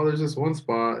was like, oh, there's this one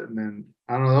spot, and then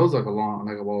I don't know, that was like a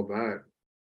while back.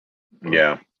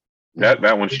 Yeah,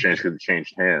 that one's changed because it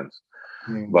changed hands.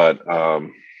 Yeah. But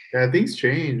things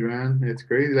change, man. It's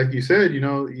crazy. Like you said,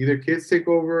 either kids take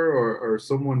over or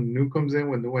someone new comes in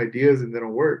with new ideas and they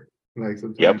don't work. Like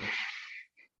sometimes,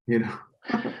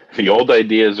 the old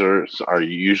ideas are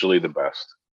usually the best.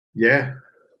 Yeah.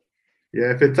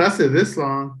 Yeah, if it lasted this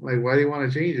long, like why do you want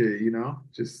to change it?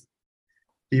 Just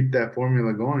keep that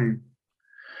formula going.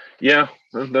 Yeah,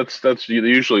 that's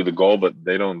usually the goal, but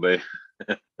they don't. They,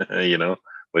 what are you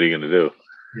going to do?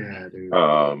 Yeah, dude,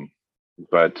 Um,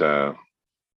 but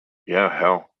yeah,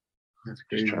 hell, that's just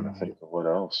crazy, trying to man. think of what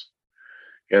else.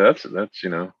 Yeah, that's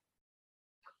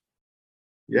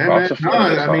Yeah, man. lots of No,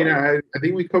 fun in this I mean, hobby. I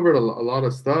think we covered a lot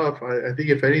of stuff. I think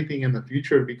if anything in the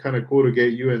future, it'd be kind of cool to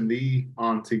get you and Lee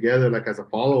on together, like as a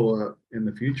follow up in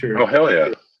the Oh future. hell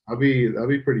yeah, That'd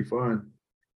be pretty fun.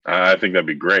 I think that'd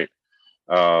be great.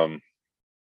 Um,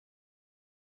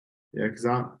 Yeah, because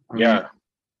I mean, yeah,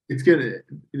 it's gonna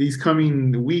these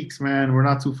coming weeks, man. We're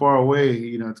not too far away.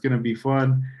 It's gonna be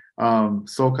fun.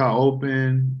 SoCal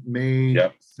Open, May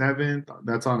yep, 7th.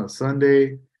 That's on a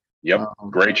Sunday. yep,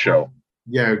 great show.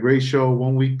 Yeah, great show.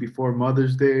 1 week before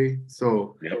Mother's Day,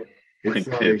 so Yep, it's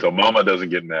like, until Mama doesn't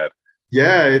get mad.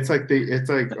 yeah, it's like,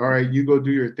 all right, you go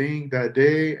do your thing that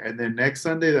day, and then next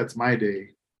Sunday, that's my day.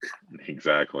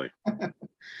 Exactly.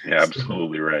 Yeah, So,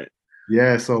 absolutely right.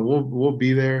 yeah, so we'll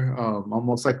be there. I'll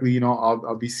most likely,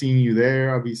 I'll be seeing you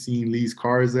there. I'll be seeing Lee's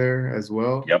cars there as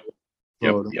well. Yep,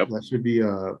 yep, So yep. that should be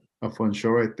a fun show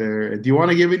right there. Do you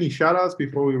want to give any shout outs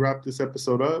before we wrap this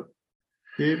episode up,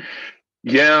 Gabe?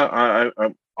 Yeah,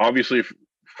 I obviously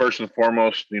first and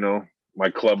foremost, my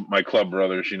club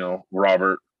brothers,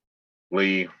 Robert,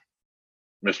 Lee,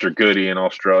 Mr. Goody in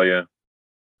Australia,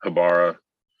 Habara,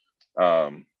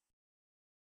 um,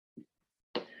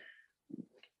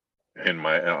 and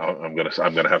I'm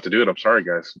gonna have to do it. I'm sorry,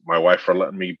 guys. My wife for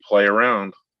letting me play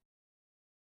around.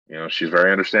 She's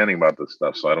very understanding about this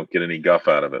stuff, so I don't get any guff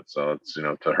out of it. So it's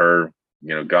to her,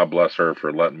 God bless her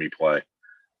for letting me play.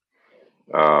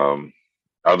 Um,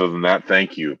 other than that,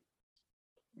 thank you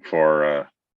for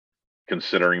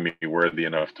considering me worthy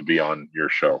enough to be on your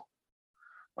show,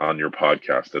 on your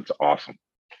podcast. That's awesome.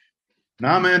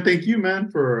 Nah, man, thank you, man,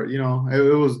 for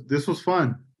it was this was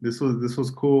fun. This was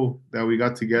cool that we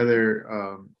got together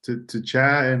to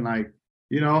chat and like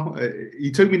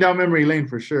you took me down memory lane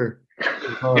for sure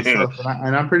with all that stuff,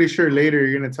 and I'm pretty sure later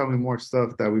you're gonna tell me more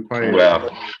stuff that we probably Well,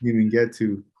 didn't even get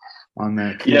to on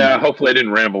that too. yeah. Hopefully, I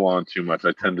didn't ramble on too much.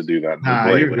 I tend to do that Nah,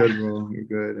 you're lately. good, bro. You're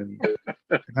good,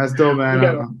 and that's dope, man. You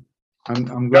gotta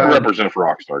I'm gotta glad. represent for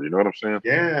Rockstar. You know what I'm saying?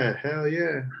 Yeah, hell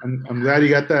yeah. I'm glad you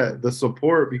got the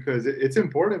support because it's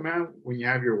important, man, when you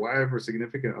have your wife or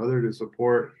significant other to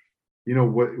support,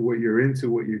 what you're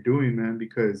into, what you're doing, man,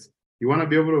 because you want to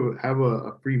be able to have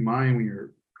a free mind when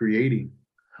you're creating,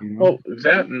 you know? Well,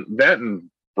 that and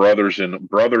brothers and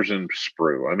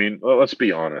sprue. I mean, let's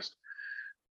be honest.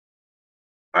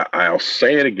 I'll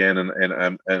say it again, and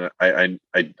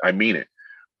I mean it.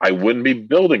 I wouldn't be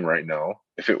building right now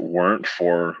if it weren't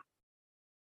for,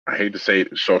 I hate to say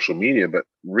it, social media, but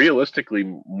realistically,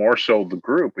 more so the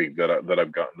group that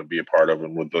I've gotten to be a part of,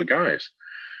 and with the guys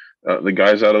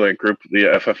out of that group, the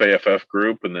FFAFF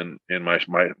group, and then in my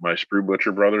Sprue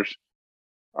Butcher brothers.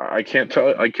 I can't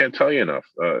tell you enough.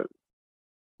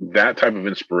 That type of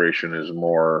inspiration is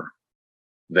more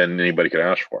than anybody could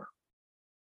ask for.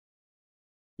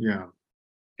 Yeah.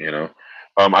 You know,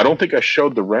 I don't think I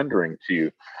showed the rendering to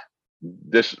you.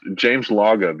 This James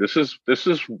Laga. This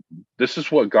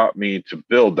is what got me to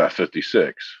build that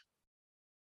 56.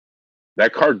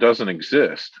 That car doesn't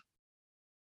exist.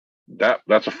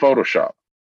 That's a Photoshop.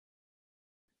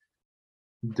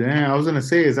 Damn, I was gonna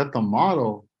say, is that the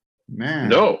model? Man.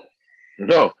 No,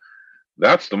 no,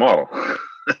 that's the model.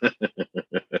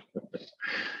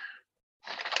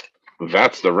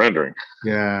 That's the rendering.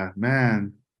 Yeah,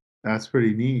 man. That's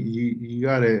pretty neat. You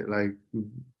got it like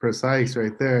precise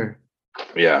right there.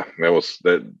 Yeah, that was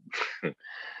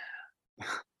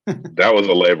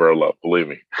a labor of love. Believe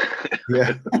me.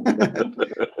 Yeah.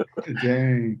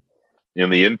 Dang.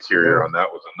 And the interior Yeah. on that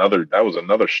was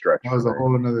another stretch That was a for me.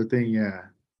 whole another thing. Yeah.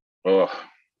 Ugh.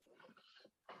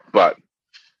 But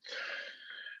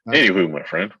That's anywho, my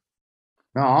friend.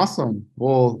 no, awesome.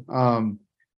 Well,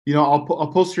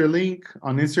 I'll post your link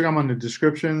on Instagram on the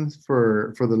descriptions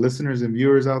for the listeners and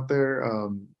viewers out there,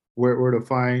 where to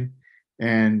find.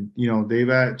 And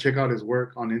Dave, check out his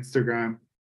work on Instagram.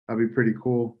 That'd be pretty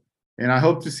cool. And I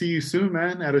hope to see you soon,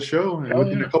 man, at a show Hell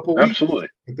within yeah, a couple weeks. absolutely.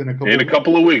 Within a couple In a weeks,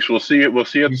 couple of weeks, we'll see it. We'll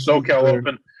see at we the see each SoCal other.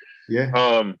 Open. Yeah.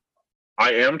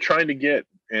 I am trying to get,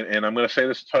 and I'm going to say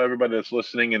this to everybody that's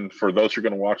listening, and for those who are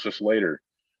going to watch this later,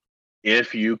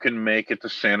 if you can make it to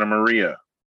Santa Maria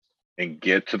and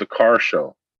get to the car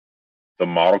show, the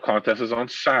model contest is on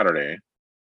Saturday.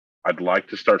 I'd like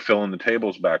to start filling the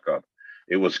tables back up.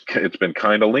 It's been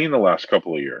kind of lean the last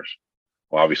couple of years,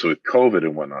 well, obviously with COVID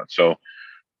and whatnot. So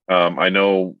I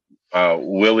know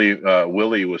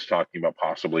Willie was talking about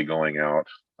possibly going out.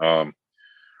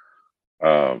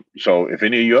 So if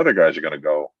any of you other guys are going to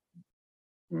go,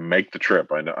 make the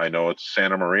trip. I know it's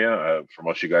Santa Maria. For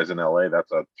most of you guys in LA,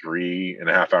 that's a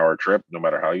 3.5 hour trip. No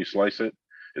matter how you slice it,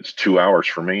 it's 2 hours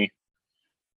for me.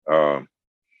 But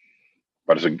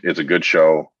it's a good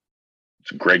show.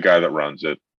 It's a great guy that runs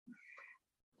it.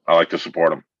 I like to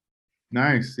support him.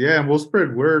 Nice. Yeah, and we'll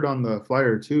spread word on the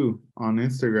flyer too on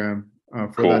Instagram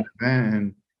for that event.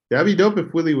 And that'd be dope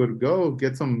if Willie would go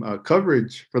get some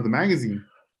coverage for the magazine.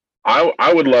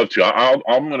 I would love to.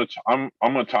 I'm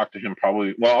gonna talk to him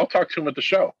probably. Well, I'll talk to him at the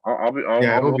show. I'll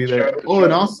be there. Oh,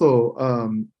 and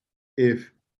also, if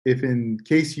in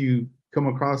case you come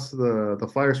across the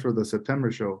flyers for the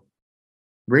September show,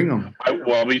 bring them.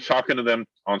 I'll be talking to them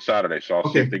on Saturday, so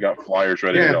I'll see if they got flyers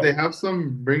ready. Yeah, if they have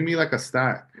some, bring me like a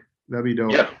stack. That'd be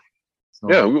dope. Yeah,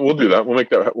 yeah, we'll do that. We'll make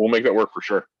that work for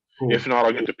sure. Cool. If not,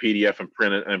 I'll get the PDF and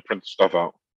print the stuff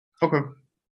out. Okay,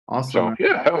 awesome. So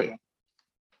yeah, hell yeah.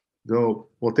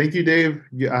 Dope. Well, thank you, Dave.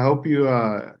 I hope you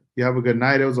have a good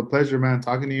night. It was a pleasure, man,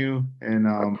 talking to you, and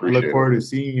I look forward to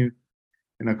seeing you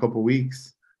in a couple of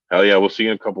weeks. Hell yeah, we'll see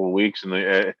you in a couple of weeks,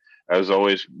 and as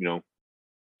always,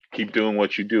 keep doing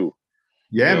what you do.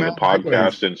 Yeah, man. The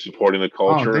podcast and supporting the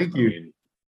culture. Oh, thank you. I mean,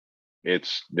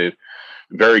 it's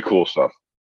very cool stuff.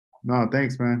 No,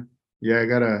 thanks, man. Yeah,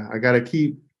 I gotta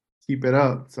keep it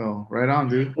up. So right on,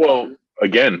 dude. Well,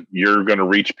 again, you're gonna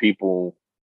reach people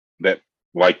that,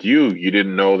 like you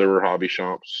didn't know there were hobby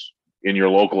shops in your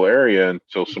local area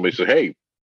until somebody said, "Hey,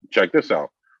 check this out."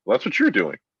 Well, that's what you're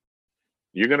doing.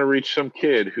 You're going to reach some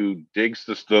kid who digs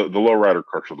the lowrider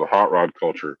culture, the hot rod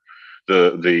culture,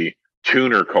 the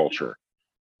tuner culture,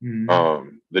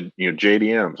 the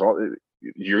JDMs.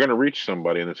 You're going to reach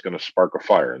somebody, and it's going to spark a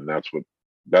fire, and that's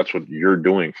what you're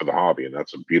doing for the hobby, and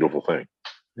that's a beautiful thing.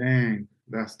 Dang,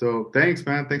 that's dope. Thanks,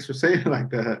 man. Thanks for saying it like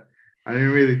that. I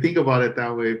didn't really think about it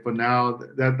that way, but now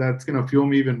that's going to fuel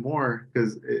me even more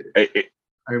because I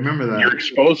remember that. You're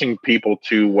exposing people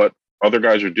to what other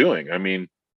guys are doing. I mean,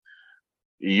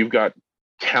 you've got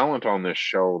talent on this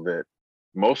show that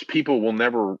most people will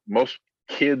never, most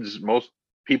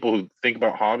people who think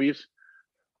about hobbies,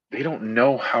 they don't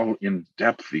know how in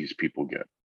depth these people get.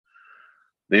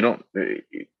 They don't,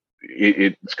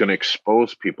 it's going to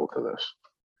expose people to this.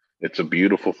 It's a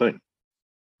beautiful thing.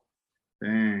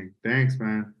 Dang, thanks,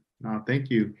 man. No, thank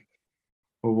you.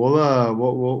 Well,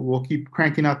 we'll keep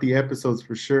cranking out the episodes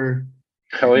for sure.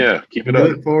 Hell yeah, keep it up.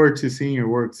 Look forward to seeing your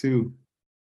work too.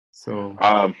 So,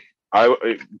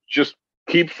 I just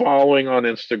keep following on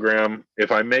Instagram.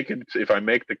 If I make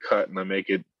the cut and I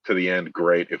make it to the end,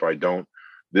 great. If I don't,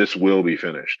 this will be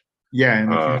finished. Yeah,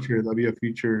 in the future, there'll be a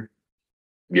future.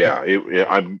 Yeah,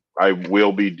 I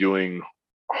will be doing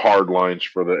hard lines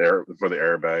for the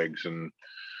airbags and.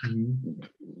 Mm-hmm.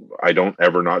 I don't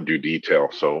ever not do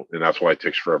detail, and that's why it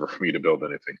takes forever for me to build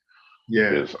anything. Yeah,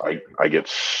 is I get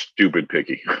stupid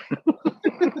picky.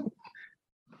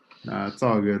 Nah, it's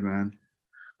all good, man.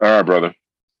 All right, brother.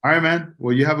 All right, man.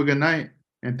 Well, you have a good night,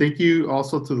 and thank you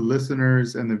also to the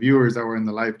listeners and the viewers that were in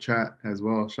the live chat as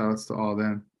well. Shout outs to all of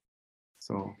them.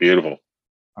 So beautiful.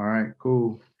 All right,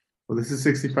 cool. Well, this is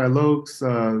 65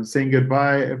 Lokes saying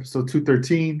goodbye. Episode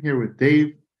 213 here with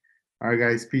Dave. All right,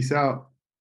 guys. Peace out.